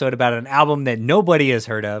long episode about an album that nobody has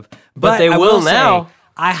heard of. But they I will say, now.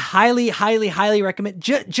 I highly, highly, highly recommend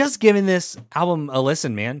just giving this album a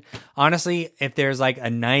listen, man. Honestly, if there's like a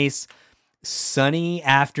nice sunny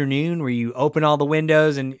afternoon where you open all the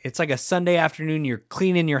windows and it's like a Sunday afternoon, you're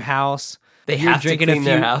cleaning your house. They you're have to clean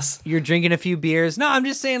their house. You're drinking a few beers. No, I'm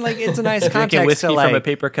just saying, like, it's a nice Drinking context whiskey to, like, from a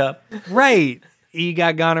paper cup. right. You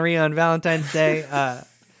got gonorrhea on Valentine's Day.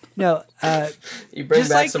 No, You bring Just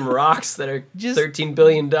back like- some rocks that are just- $13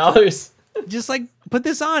 billion. just like put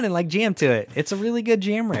this on and like jam to it. It's a really good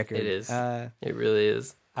jam record. It is. I It really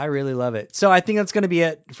is. really love it. So I think that's going to be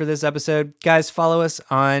it for this episode. Guys, follow us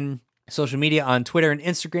on social media on Twitter and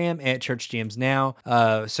Instagram at Church Jams Now.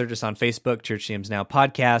 Search us on Facebook, Church Jams Now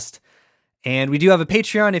Podcast. And we do have a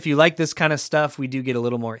Patreon. If you like this kind of stuff, we do get a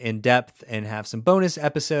little more in-depth and have some bonus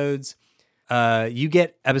episodes. You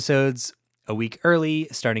get episodes a week early,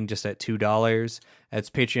 starting just at $2. That's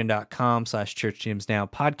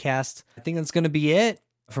patreon.com/churchjamsnowpodcast. I think that's going to be it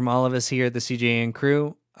from all of us here at the CJN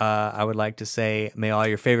crew. I would like to say, may all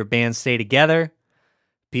your favorite bands stay together.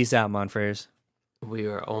 Peace out, Monfrères. We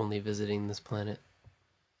are only visiting this planet.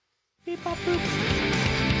 Beep, bop, boop.